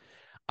voice,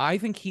 I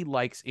think he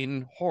likes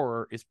in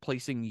horror is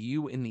placing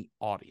you in the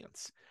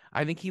audience.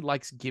 I think he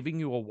likes giving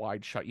you a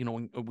wide shot. You know,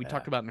 when we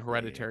talked about in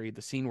Hereditary,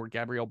 the scene where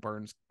Gabrielle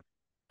Byrne's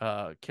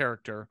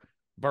character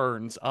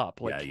burns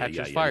up, like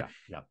catches fire.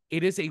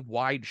 It is a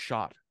wide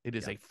shot. It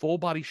is a full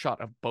body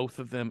shot of both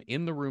of them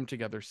in the room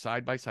together,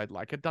 side by side,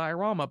 like a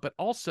diorama, but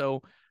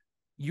also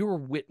you're a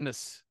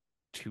witness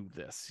to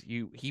this.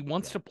 He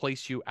wants to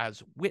place you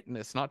as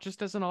witness, not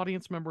just as an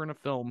audience member in a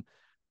film,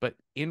 but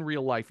in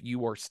real life,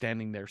 you are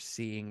standing there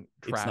seeing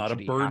tragedy. It's not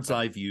a bird's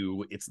eye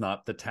view. It's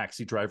not the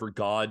Taxi Driver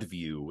God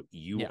view.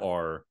 You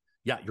are,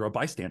 you're a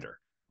bystander.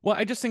 Well,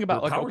 I just think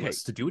about, like,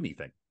 powerless to do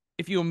anything.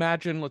 If you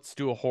imagine, let's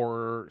do a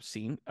horror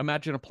scene.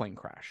 Imagine a plane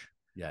crash.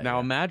 Now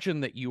imagine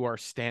that you are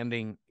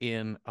standing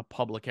in a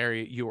public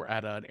area. You are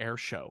at an air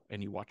show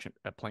and you watch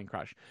a plane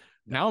crash.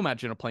 Now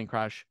imagine a plane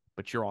crash,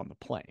 but you're on the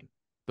plane.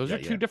 Those are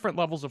two different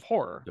levels of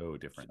horror. So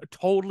different.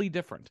 Totally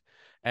different.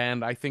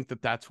 And I think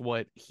that that's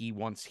what he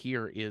wants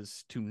here,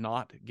 is to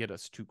not get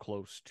us too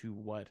close to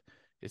what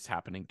is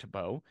happening to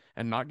Beau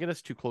and not get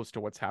us too close to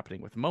what's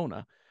happening with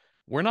Mona.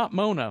 We're not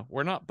Mona.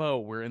 We're not Beau.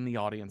 We're in the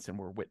audience and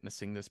we're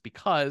witnessing this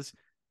because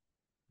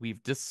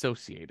we've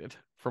dissociated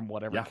from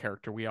whatever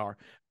character we are.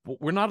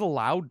 We're not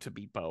allowed to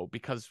be Beau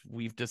because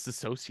we've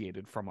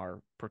disassociated from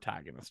our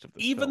protagonist of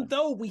this film.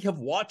 Though we have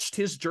watched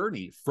his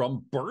journey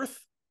from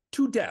birth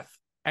to death.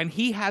 And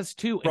he has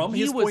too. From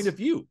his point of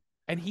view.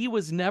 And he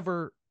was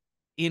never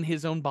in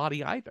his own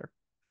body either.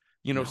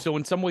 You know, so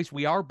in some ways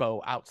we are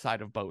Beau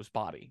outside of Beau's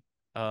body.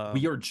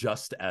 We are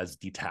just as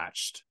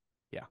detached.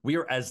 Yeah. We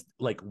are as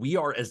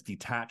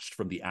detached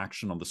from the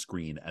action on the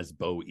screen as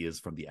Beau is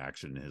from the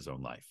action in his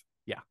own life.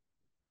 Yeah.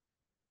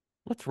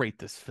 Let's rate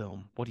this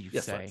film. What do you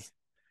say? Let's.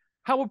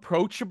 How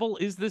approachable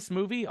is this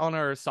movie on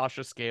our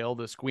Sasha scale,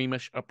 the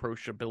squeamish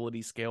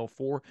approachability scale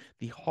for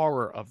the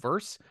horror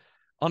averse?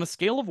 On a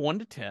scale of 1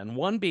 to 10,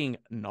 1 being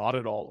not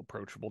at all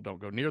approachable, don't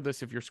go near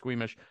this if you're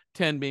squeamish,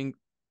 10 being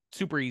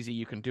super easy,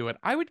 you can do it,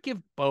 I would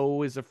give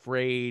Beau Is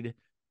Afraid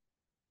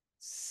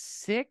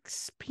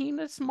 6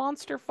 penis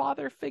monster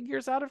father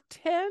figures out of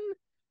 10.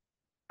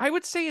 I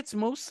would say it's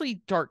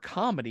mostly dark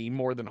comedy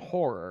more than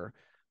horror.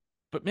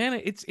 But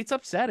man, it's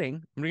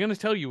upsetting. I'm going to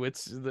tell you,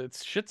 it's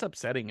shit's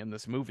upsetting in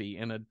this movie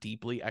in a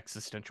deeply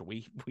existential.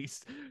 We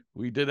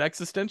did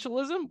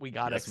existentialism. We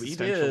got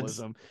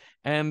existentialism,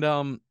 and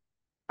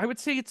I would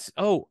say it's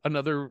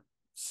another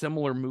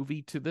similar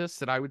movie to this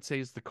that I would say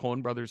is the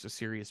Coen Brothers' A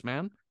Serious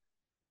Man.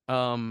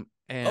 Or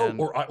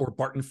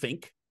Barton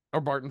Fink.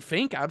 Or Barton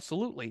Fink,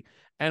 absolutely.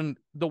 And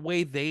the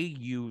way they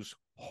use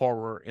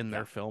horror in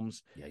their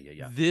films.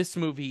 This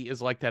movie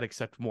is like that,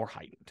 except more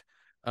heightened.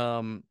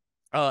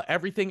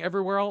 Everything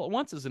Everywhere All at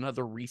Once is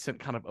another recent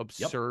kind of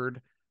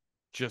absurd,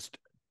 just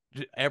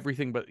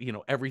everything, but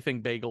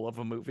everything bagel of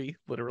a movie,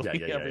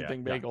 literally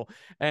everything bagel.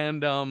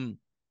 And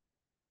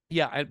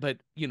but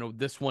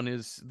this one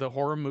is the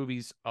horror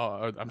movies.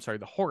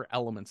 The horror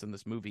elements in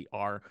this movie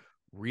are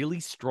really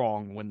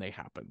strong when they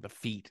happen. The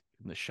feet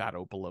in the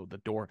shadow below the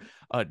door.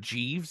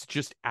 Jeeves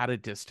just at a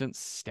distance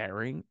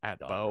staring at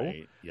Beau.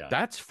 Right. Yeah.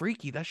 That's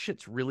freaky. That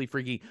shit's really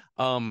freaky.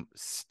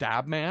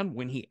 Stab Man,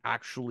 when he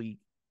actually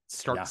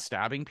starts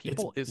stabbing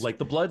people, is like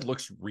the blood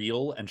looks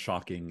real and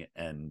shocking,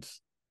 and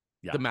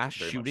the mass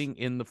shooting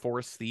in the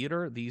Forest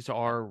Theater, these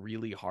are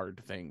really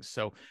hard things.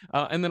 So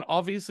and then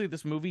obviously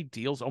this movie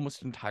deals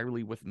almost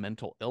entirely with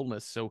mental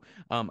illness. So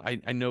I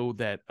know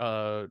that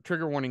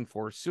trigger warning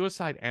for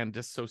suicide and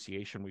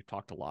dissociation, we've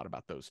talked a lot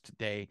about those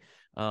today.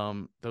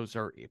 Those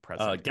are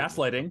present.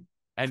 Gaslighting.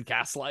 And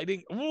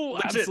gaslighting. Ooh,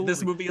 legit, absolutely.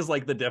 this movie is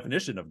like the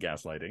definition of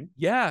gaslighting.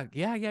 Yeah.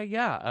 Gaslighting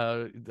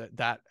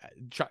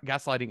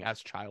as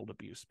child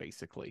abuse,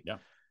 basically. Yeah.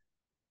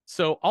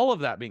 So all of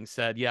that being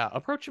said,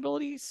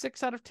 approachability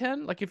 6 out of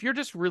 10. Like if you're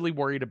just really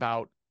worried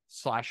about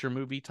slasher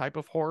movie type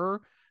of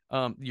horror,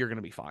 you're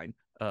gonna be fine.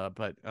 It's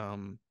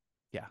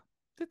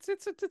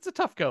a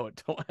tough go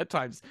at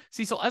times.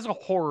 Cecil, as a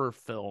horror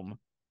film,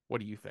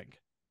 what do you think?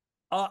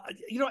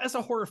 As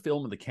a horror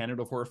film in the canon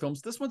of horror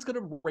films, this one's going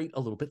to rate a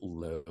little bit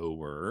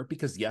lower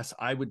because, yes,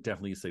 I would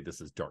definitely say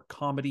this is dark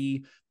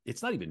comedy.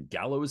 It's not even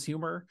gallows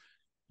humor.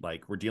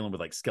 Like we're dealing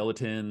with like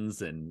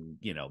skeletons and,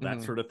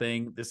 that sort of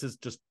thing. This is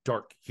just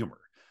dark humor.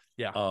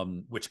 Yeah.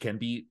 Which can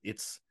be,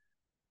 it's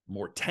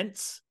more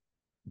tense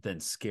than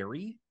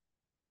scary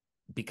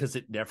because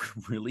it never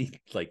really,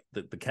 like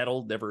the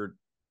kettle never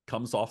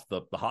comes off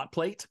the hot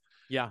plate.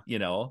 Yeah.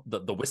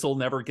 The whistle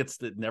never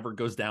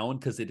goes down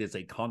because it is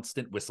a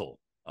constant whistle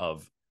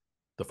of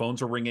the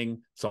phones are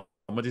ringing,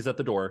 somebody's at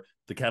the door,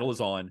 the kettle is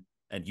on,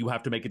 and you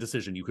have to make a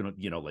decision. You can,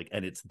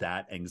 and it's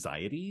that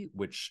anxiety,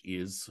 which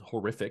is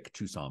horrific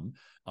to some,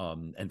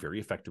 and very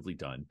effectively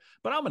done.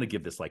 But I'm going to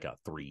give this like a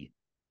 3.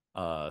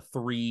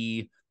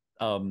 3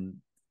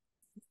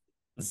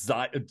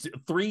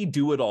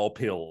 do-it-all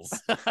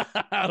pills.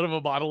 Out of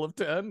a bottle of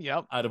 10.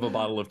 Yep. Out of a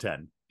bottle of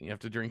 10. You have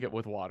to drink it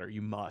with water.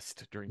 You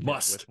must drink it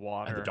with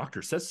water. And the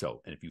doctor says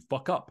so. And if you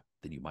fuck up,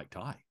 then you might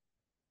die.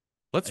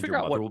 Let's figure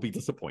out what will be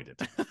disappointed.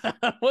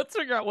 Let's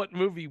figure out what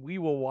movie we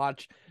will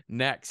watch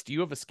next. You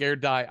have a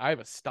scared die. I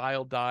have a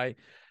style die.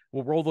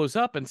 we'll roll those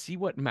up and see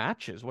what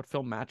matches, what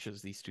film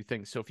matches these two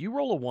things. So if you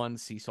roll a 1,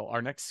 Cecil,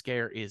 our next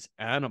scare is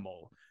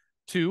Animal.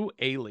 2,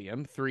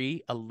 Alien.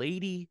 3, A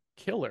Lady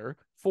Killer.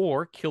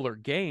 4, Killer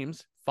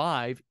Games.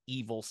 5,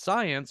 Evil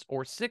Science.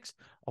 Or 6,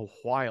 a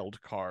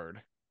wild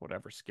card.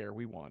 Whatever scare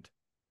we want.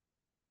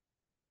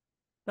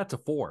 That's a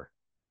 4.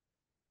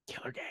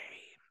 Killer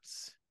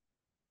Games.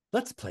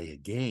 Let's play a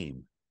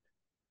game.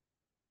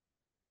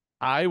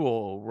 I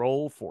will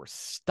roll for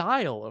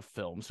style of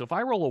film. So if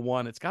I roll a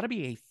 1, it's got to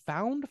be a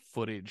found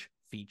footage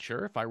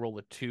feature. If I roll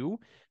a 2,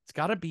 it's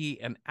got to be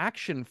an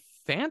action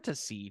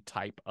fantasy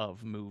type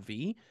of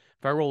movie.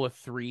 If I roll a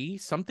 3,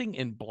 something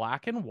in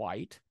black and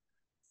white.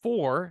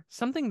 4,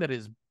 something that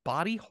is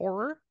body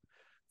horror.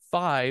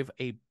 5,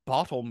 a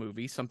bottle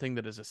movie, something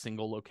that is a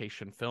single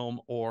location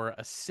film. Or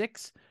a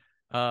 6,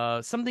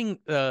 something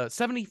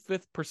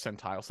 75th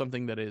percentile,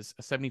 something that is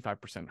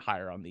 75%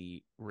 higher on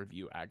the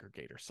review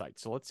aggregator site.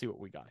 So let's see what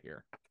we got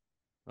here.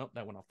 Oh,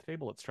 that went off the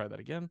table. Let's try that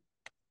again.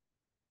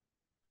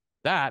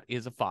 That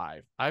is a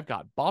 5. I've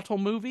got bottle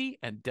movie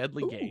and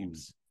deadly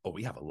games. Oh,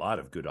 we have a lot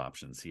of good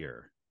options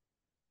here.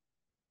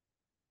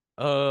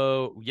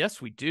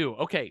 Yes, we do.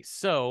 Okay,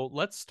 so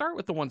let's start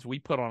with the ones we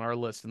put on our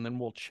list, and then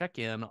we'll check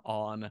in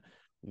on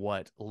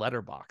what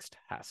Letterboxd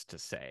has to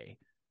say.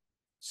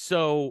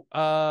 So,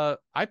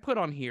 I put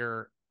on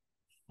here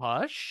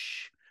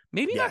Hush.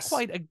 Maybe not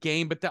quite a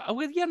game, but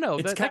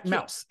it's cat and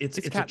mouse. It's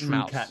a cat and true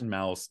mouse. cat and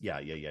mouse. Yeah.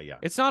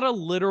 It's not a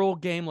literal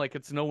game. Like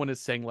no one is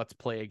saying let's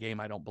play a game.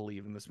 I don't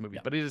believe in this movie,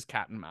 Yeah. but it is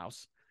cat and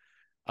mouse.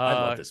 I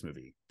love this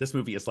movie. This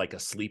movie is like a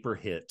sleeper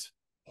hit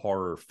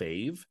horror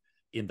fave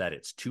in that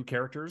it's 2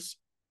 characters,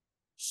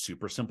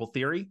 super simple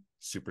theory,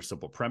 super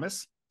simple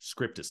premise,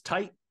 script is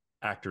tight,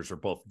 actors are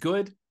both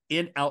good,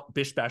 in, out,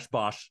 bish, bash,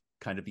 bosh,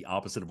 kind of the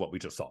opposite of what we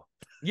just saw.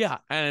 Yeah,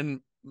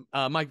 and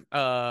Mike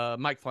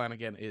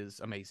Flanagan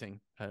is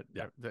amazing.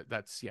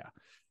 That's.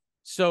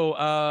 So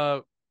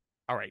all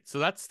right, so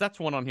that's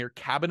one on here.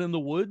 Cabin in the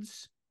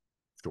Woods.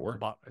 Sure.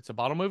 It's a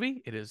bottle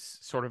movie. It is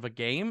sort of a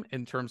game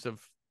in terms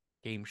of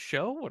game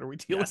show. What are we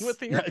dealing with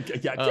here?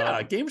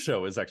 Game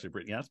show is actually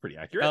pretty. Yeah, that's pretty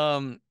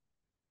accurate.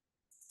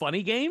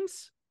 Funny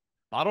games,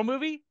 bottle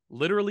movie.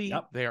 Literally,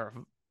 they are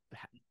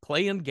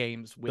playing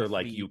games with. They're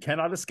like, you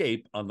cannot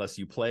escape unless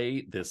you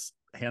play this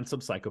handsome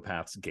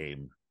psychopaths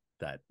game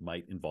that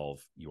might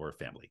involve your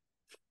family.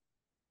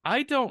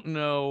 I don't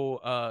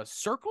know.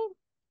 Circle.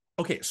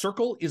 Okay,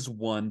 Circle is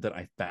one that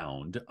I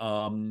found.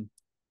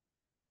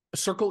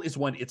 Circle is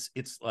one.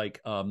 It's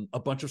like a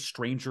bunch of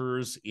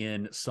strangers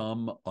in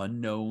some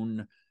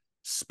unknown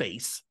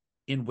space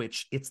in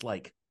which it's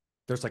like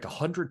there's like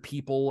 100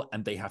 people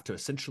and they have to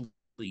essentially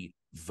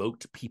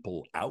vote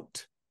people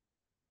out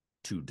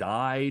to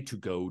die, to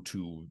go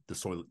to the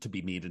soil, to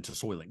be made into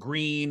Soylent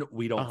Green.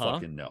 We don't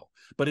fucking know,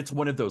 but it's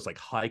one of those like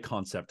high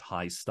concept,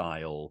 high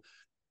style,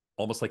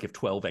 almost like if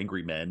 12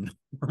 Angry Men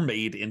were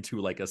made into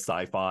like a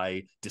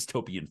sci-fi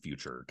dystopian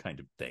future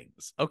kind of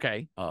things.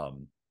 Okay.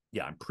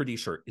 Yeah, I'm pretty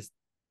sure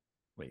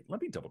wait,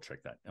 let me double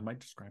check that. Am I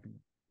describing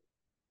it?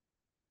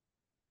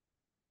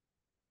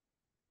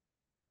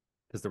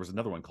 Because there was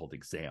another one called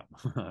Exam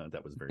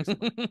that was very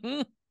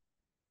similar.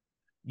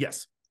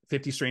 Yes,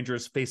 50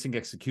 strangers facing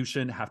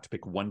execution have to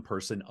pick one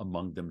person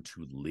among them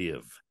to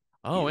live.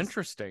 Oh,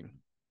 interesting.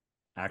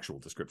 Actual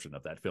description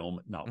of that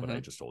film, not what I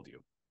just told you.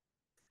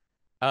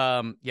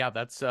 Yeah,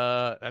 that's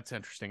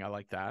interesting. I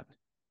like that.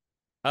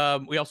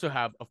 We also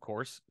have, of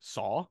course,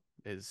 Saw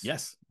is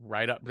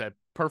right up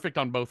perfect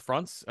on both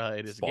fronts.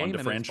 It is Spawned a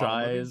game, a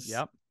franchise.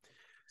 Yep.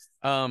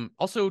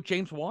 Also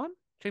James Wan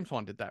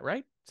did that,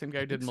 right? Same guy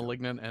who did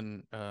Malignant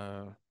and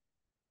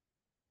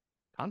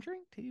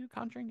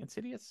Conjuring,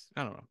 Insidious.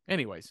 I don't know.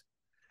 Anyways,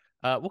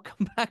 we'll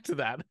come back to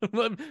that.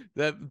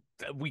 that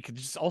we could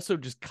just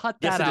cut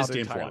that out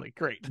entirely.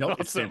 Great. No,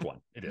 it's James Wan.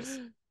 It is.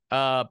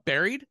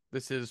 Buried.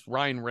 This is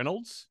Ryan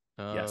Reynolds.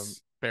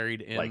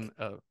 Buried in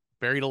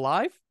Buried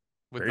Alive.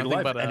 With Buried nothing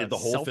Alive. But and the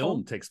whole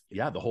film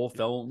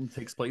phone.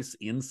 takes place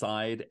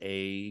inside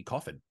a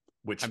coffin,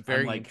 which I'm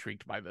very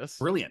intrigued by this.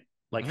 Brilliant.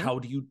 Like, how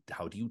do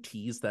you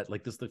tease that?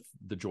 Like, this is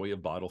the joy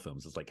of bottle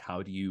films. It's like,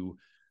 how do you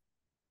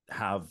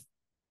have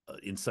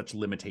in such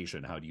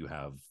limitation? How do you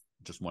have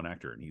just one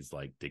actor and he's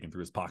like digging through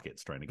his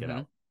pockets trying to get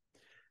out?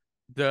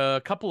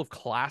 The couple of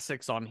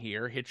classics on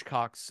here: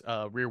 Hitchcock's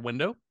Rear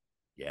Window.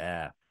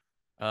 Yeah.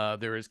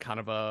 There is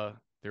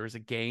a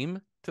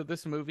game to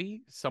this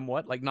movie,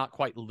 somewhat, like not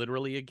quite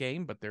literally a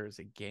game, but there is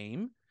a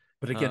game.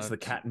 But against the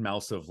cat and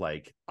mouse of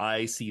like,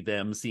 I see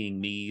them seeing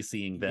me,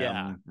 seeing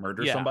them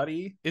murder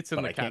somebody. It's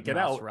in the I cat can't get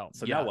and mouse out. realm.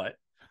 So now what?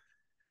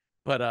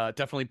 But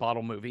definitely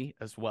bottle movie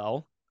as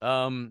well.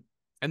 And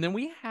then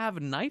we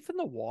have Knife in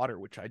the Water,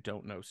 which I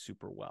don't know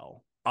super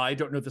well. I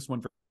don't know this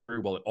one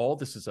very well at all.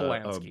 This is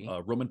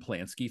a Roman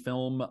Polanski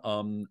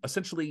film.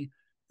 Essentially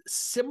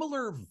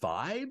similar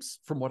vibes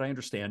from what I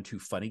understand to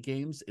Funny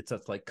Games. It's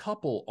a like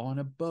couple on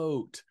a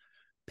boat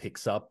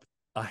picks up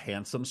a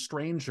handsome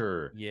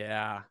stranger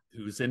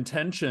whose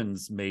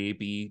intentions may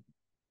be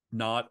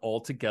not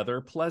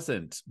altogether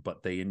pleasant,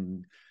 but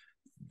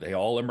they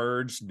all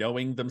emerge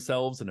knowing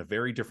themselves in a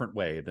very different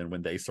way than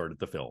when they started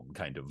the film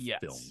kind of Yes.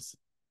 films.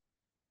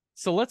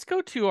 So let's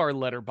go to our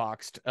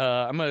letterboxed.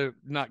 I'm gonna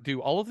not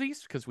do all of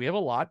these because we have a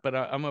lot, but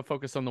I'm gonna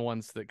focus on the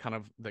ones that kind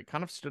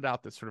of stood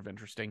out that's sort of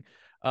interesting.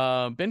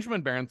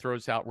 Benjamin Barron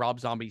throws out Rob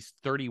Zombie's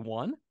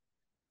 31.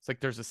 It's like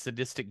there's a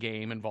sadistic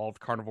game involved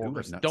Ooh, I've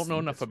carnivores. not Don't know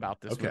seen enough this one.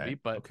 about this Okay, movie,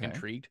 but okay.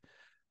 intrigued.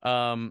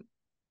 Um,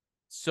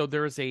 so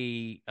there's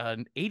an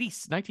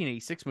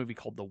 1986 movie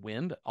called The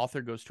Wind.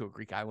 Author goes to a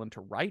Greek island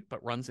to write,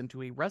 but runs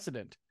into a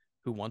resident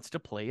who wants to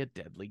play a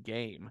deadly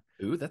game.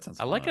 Ooh, that sounds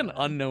I like an fun.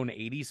 unknown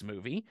 80s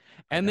movie.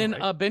 I And know, then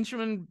right?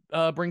 Benjamin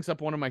brings up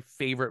one of my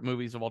favorite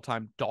movies of all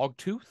time,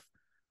 Dogtooth,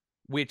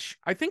 which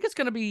I think is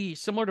going to be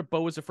similar to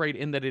Beau Is Afraid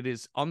in that it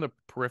is on the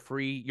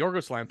periphery.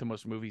 Yorgos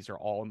Lanthimos movies are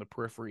all on the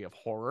periphery of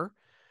horror.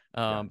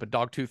 Yeah, But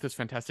Dogtooth is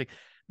fantastic.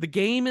 The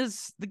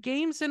games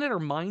in it are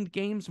mind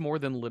games more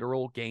than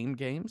literal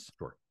games.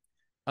 sure.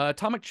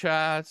 Atomic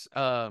Chaz,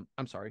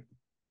 I'm sorry.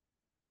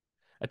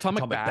 Atomic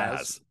Atomic Baz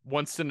Baz.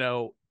 wants to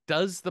know,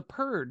 does The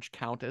Purge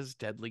count as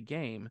deadly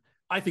game?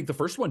 I think the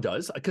first one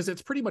does because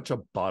it's pretty much a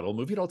bottle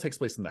movie. It all takes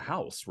place in the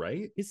house,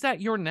 right? Is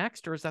that your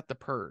next or is that The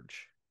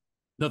Purge?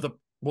 No,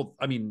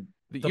 I mean,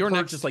 the Your Purge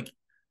next is like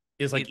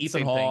Ethan same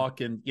thing.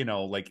 Hawke, and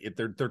like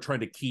they're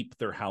trying to keep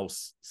their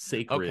house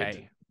sacred Okay,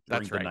 during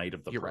that's the right. night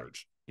of the You're Purge.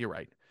 right. You're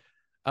right.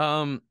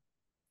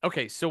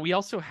 Okay, so we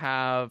also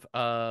have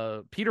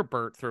Peter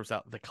Burt throws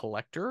out The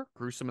Collector,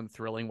 gruesome and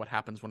thrilling what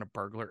happens when a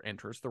burglar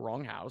enters the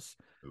wrong house.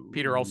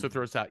 Peter also Ooh,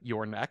 throws out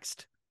Your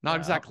Next. Not yeah,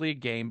 exactly a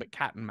game, but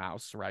cat and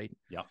mouse, right?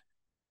 yeah.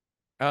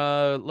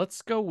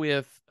 Let's go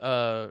with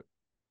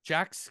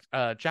Jack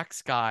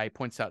Sky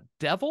points out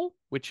Devil,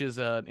 which is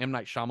an M.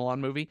 Night Shyamalan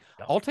movie.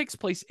 Yep. All takes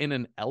place in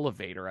an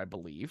elevator, I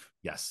believe.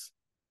 Yes.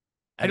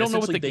 I And don't know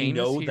what essentially the they game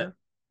is know here. that,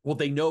 well,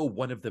 they know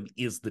one of them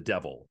is the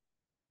devil.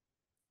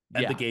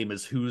 And the Yeah. game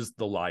is who's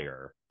the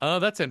liar. Oh,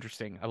 that's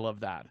interesting. I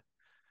love that.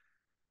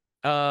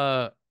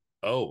 Uh,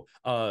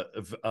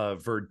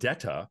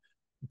 Verdetta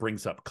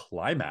brings up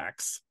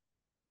Climax,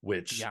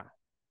 which yeah.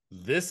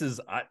 this is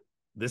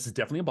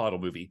definitely a bottle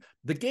movie.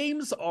 The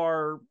games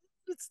are,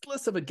 it's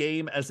less of a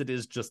game as it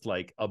is just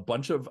like a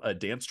bunch of a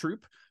dance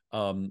troupe.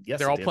 Yes,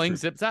 They're a all dance playing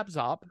troupe. Zip Zap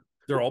Zop.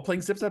 They're all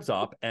playing Zip Zap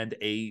Zop, and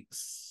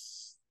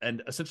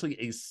essentially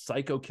a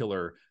psycho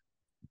killer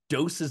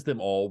doses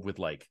them all with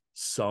like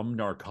some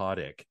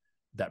narcotic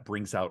that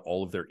brings out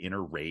all of their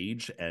inner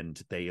rage,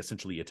 and they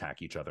essentially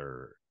attack each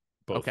other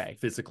both Okay.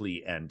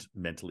 physically and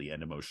mentally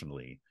and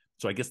emotionally.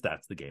 So I guess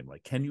that's the game.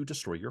 Like, can you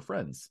destroy your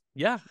friends?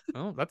 Yeah.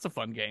 Oh, that's a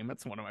fun game.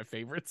 That's one of my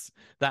favorites.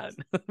 That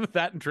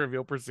that and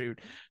Trivial Pursuit.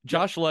 Yep.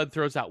 Josh Led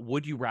throws out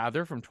Would You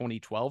Rather from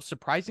 2012.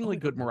 Surprisingly I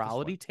good don't know this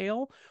morality one.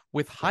 tale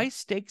with high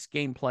stakes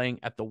game playing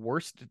at the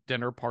worst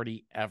dinner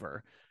party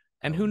ever.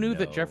 And Oh who knew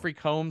that no. Jeffrey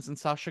Combs and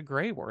Sasha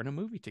Grey were in a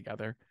movie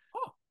together?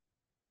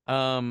 Oh,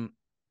 Um,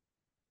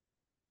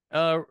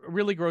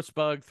 Really Gross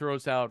Bug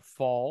throws out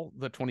Fall,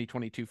 the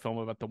 2022 film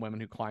about the women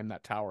who climb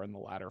that tower and the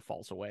ladder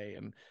falls away,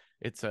 and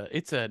it's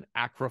an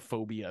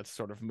acrophobia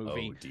sort of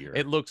movie. oh dear.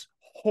 It looks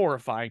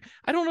horrifying.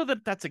 I don't know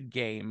that that's a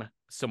game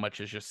so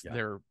much as just Yeah.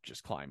 they're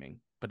just climbing,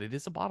 but it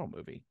is a bottle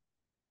movie.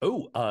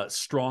 Oh,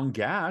 Strong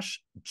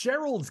Gash,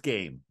 Gerald's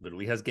game.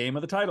 Literally has game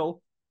of the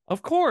title.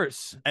 Of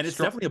course. And it's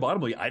definitely a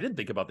bottom movie. I didn't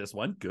think about this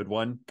one. Good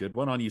one. Good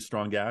one on you,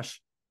 Strong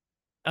Gash.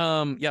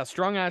 Yeah,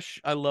 Strong Ash,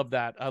 I love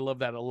that. I love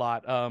that a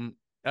lot.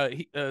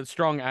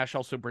 Strong Ash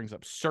also brings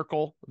up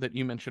Circle that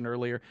you mentioned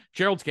earlier.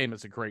 Gerald's Game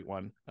is a great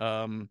one.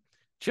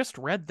 Just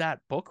read that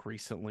book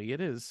recently.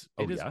 It is.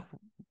 Oh, It is. yeah?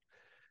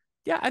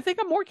 Yeah, I think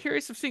I'm more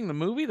curious of seeing the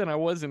movie than I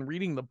was in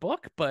reading the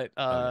book. But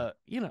Oh,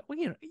 yeah.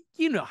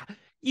 you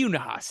know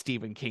how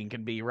Stephen King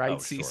can be, right, Oh,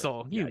 sure.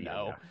 Cecil? Yeah, You yeah,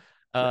 know.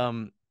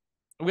 yeah.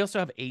 We also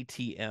have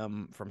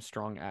ATM from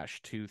Strong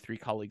Ash 2. Three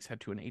colleagues head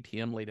to an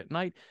ATM late at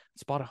night,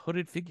 spot a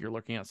hooded figure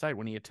lurking outside.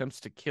 When he attempts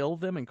to kill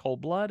them in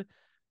cold blood,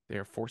 they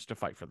are forced to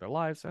fight for their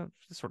lives.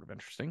 It's sort of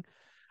interesting.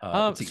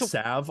 Let's see.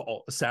 Sav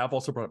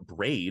also brought up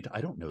Braid.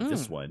 I don't know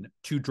this one.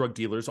 Two drug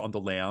dealers on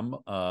the lam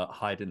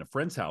hide in a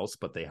friend's house,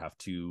 but they have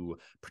to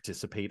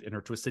participate in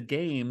her twisted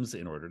games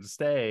in order to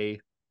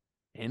stay.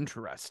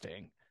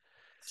 Interesting.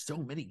 So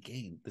many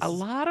games.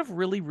 Lot of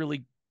really,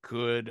 really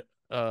good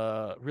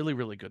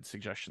really good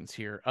suggestions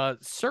here.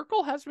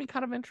 Circle has me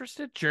kind of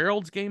interested.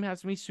 Gerald's Game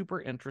has me super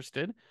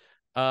interested.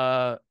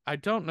 I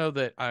don't know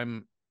that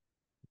I'm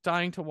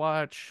dying to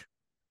watch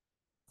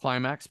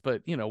Climax,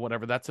 but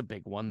whatever, that's a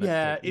big one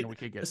that we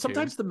could get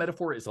sometimes to. the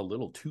metaphor is a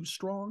little too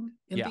strong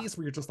in these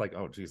where you're just like,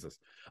 oh Jesus.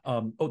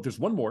 There's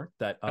one more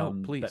that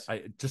Please. that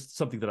I just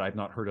something that I've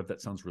not heard of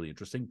that sounds really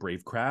interesting.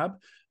 Brave Crab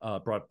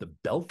brought up the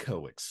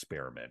Belko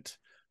experiment.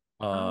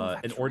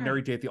 An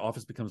ordinary day at the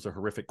office becomes a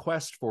horrific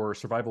quest for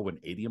survival when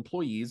 80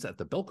 employees at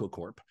the Belko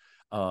Corp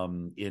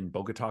in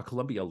Bogota,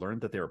 Colombia, learn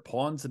that they are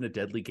pawns in a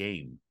deadly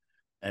game.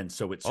 And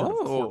so it's sort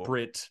of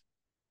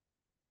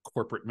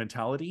corporate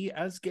mentality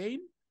as game.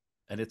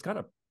 And it's got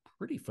a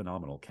pretty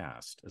phenomenal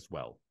cast as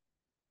well.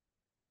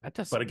 That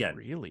does but again,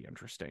 really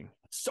interesting.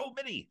 So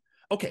many.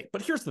 Okay,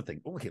 but here's the thing.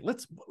 Okay,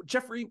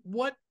 Jeffrey,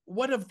 what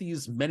of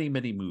these many,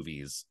 many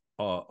movies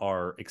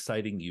are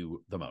exciting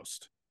you the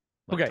most?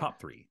 Like Okay. top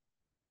three.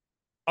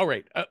 All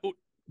right.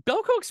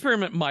 Belko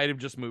Experiment might have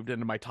just moved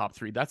into my top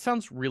three. That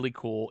sounds really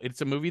cool.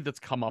 It's a movie that's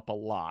come up a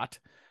lot.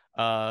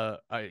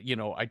 I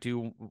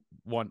do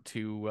want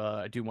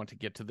to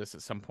get to this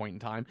at some point in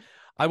time.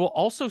 I will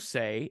also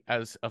say,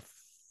 as a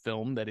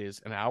film that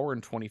is an hour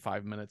and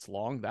 25 minutes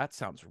long, that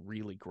sounds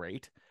really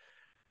great.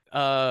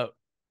 Uh,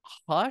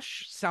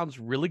 Hush sounds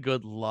really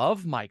good.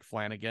 Love Mike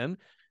Flanagan.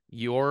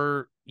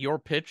 Your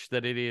pitch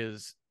that it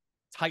is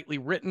tightly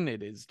written.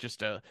 It is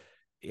just a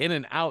in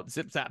and out,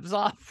 zip zap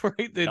zop, right?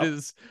 It Yep.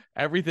 is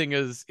everything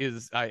is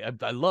I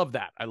love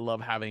that. I love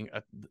having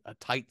a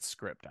tight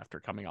script after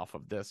coming off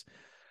of this.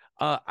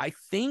 I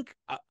think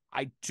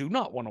I do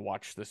not want to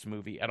watch this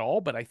movie at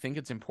all, but I think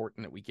it's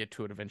important that we get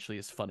to it eventually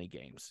as Funny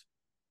Games.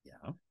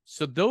 Yeah.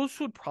 So those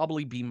would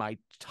probably be my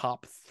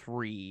top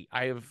three.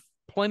 I have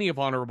plenty of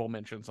honorable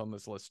mentions on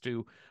this list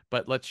too,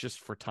 but let's just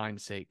for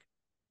time's sake,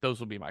 those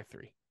will be my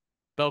three.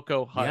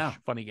 Belko, Yeah. Hush,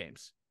 Funny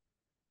Games.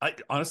 I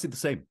honestly the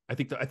same. I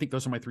think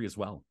those are my three as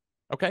well.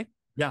 Okay.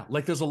 Yeah,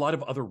 like there's a lot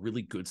of other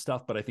really good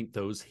stuff, but I think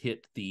those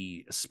hit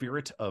the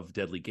spirit of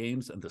Deadly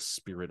Games and the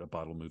spirit of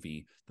Bottle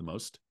Movie the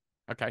most.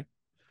 Okay.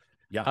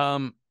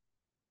 Yeah.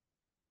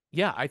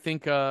 Yeah, I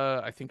think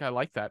I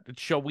like that.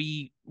 Shall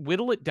we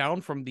whittle it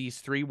down from these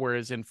three,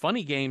 whereas in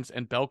Funny Games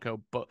and Belko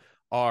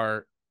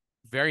are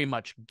very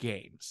much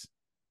games.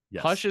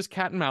 Yes. Hush is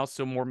cat and mouse,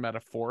 so more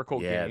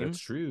metaphorical Yeah, game. that's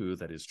true.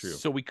 That is true.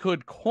 So we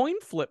could coin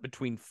flip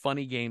between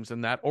Funny Games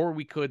and that, or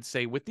we could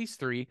say with these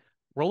three,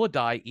 roll a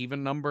die,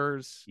 even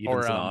numbers, Evens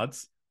or and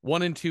odds.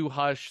 1 and 2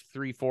 Hush,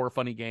 3, 4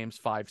 Funny Games,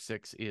 5,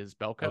 6 is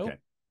Belko. Okay.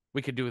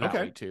 We could do it that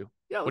way too.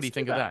 Yeah. What do you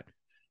think do of that?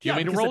 Do you Yeah, want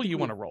me to because I roll? Or think you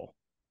want to roll?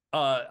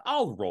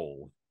 I'll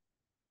roll.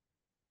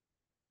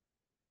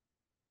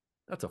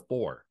 That's a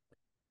 4.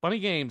 Funny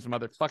Games,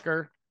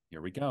 motherfucker.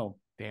 Here we go.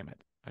 Damn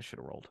it! I should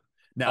have rolled.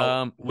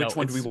 Now, No, which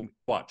one do we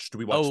watch? Do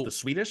we watch the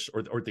Swedish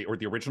or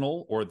the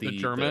original or the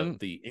German,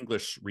 the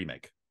English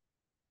remake?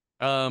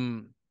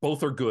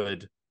 Both are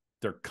good.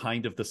 They're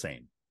kind of the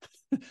same.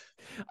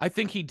 I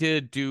think he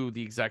did do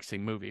the exact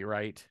same movie,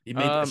 right? He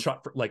made a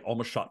shot for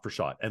almost shot for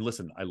shot. And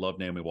listen, I love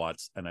Naomi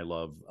Watts and I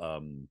love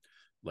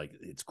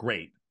it's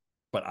great,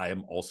 but I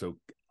am also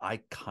I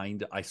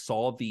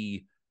saw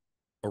the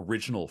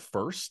original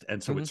first,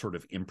 and so it sort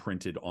of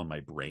imprinted on my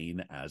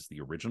brain as the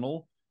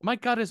original. My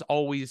gut is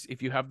always,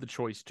 if you have the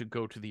choice, to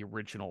go to the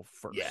original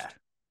first.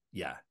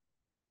 Yeah.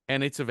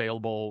 And it's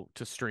available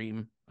to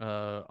stream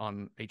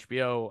on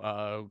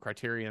HBO,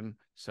 Criterion,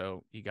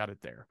 so you got it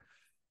there.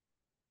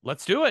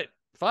 Let's do it.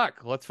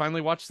 Fuck, let's finally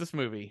watch this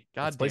movie.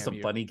 Let's play some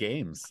funny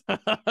games.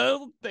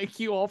 Thank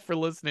you all for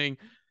listening.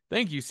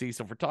 Thank you,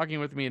 Cecil, for talking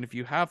with me. And if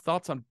you have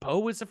thoughts on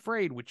Beau Is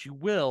Afraid, which you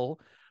will,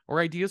 or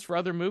ideas for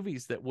other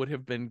movies that would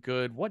have been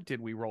good, what did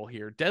we roll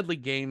here? Deadly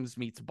Games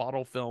meets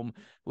Bottle Film.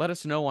 Let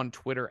us know on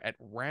Twitter at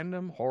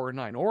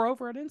randomhorror9 or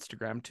over at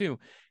Instagram too.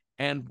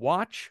 And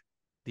watch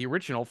the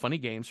original Funny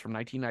Games from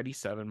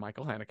 1997,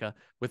 Michael Haneke,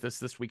 with us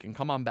this week. And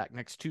come on back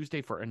next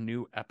Tuesday for a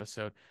new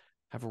episode.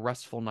 Have a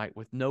restful night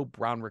with no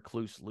brown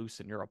recluse loose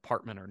in your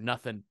apartment or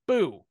nothing.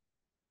 Boo!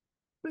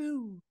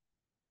 Boo!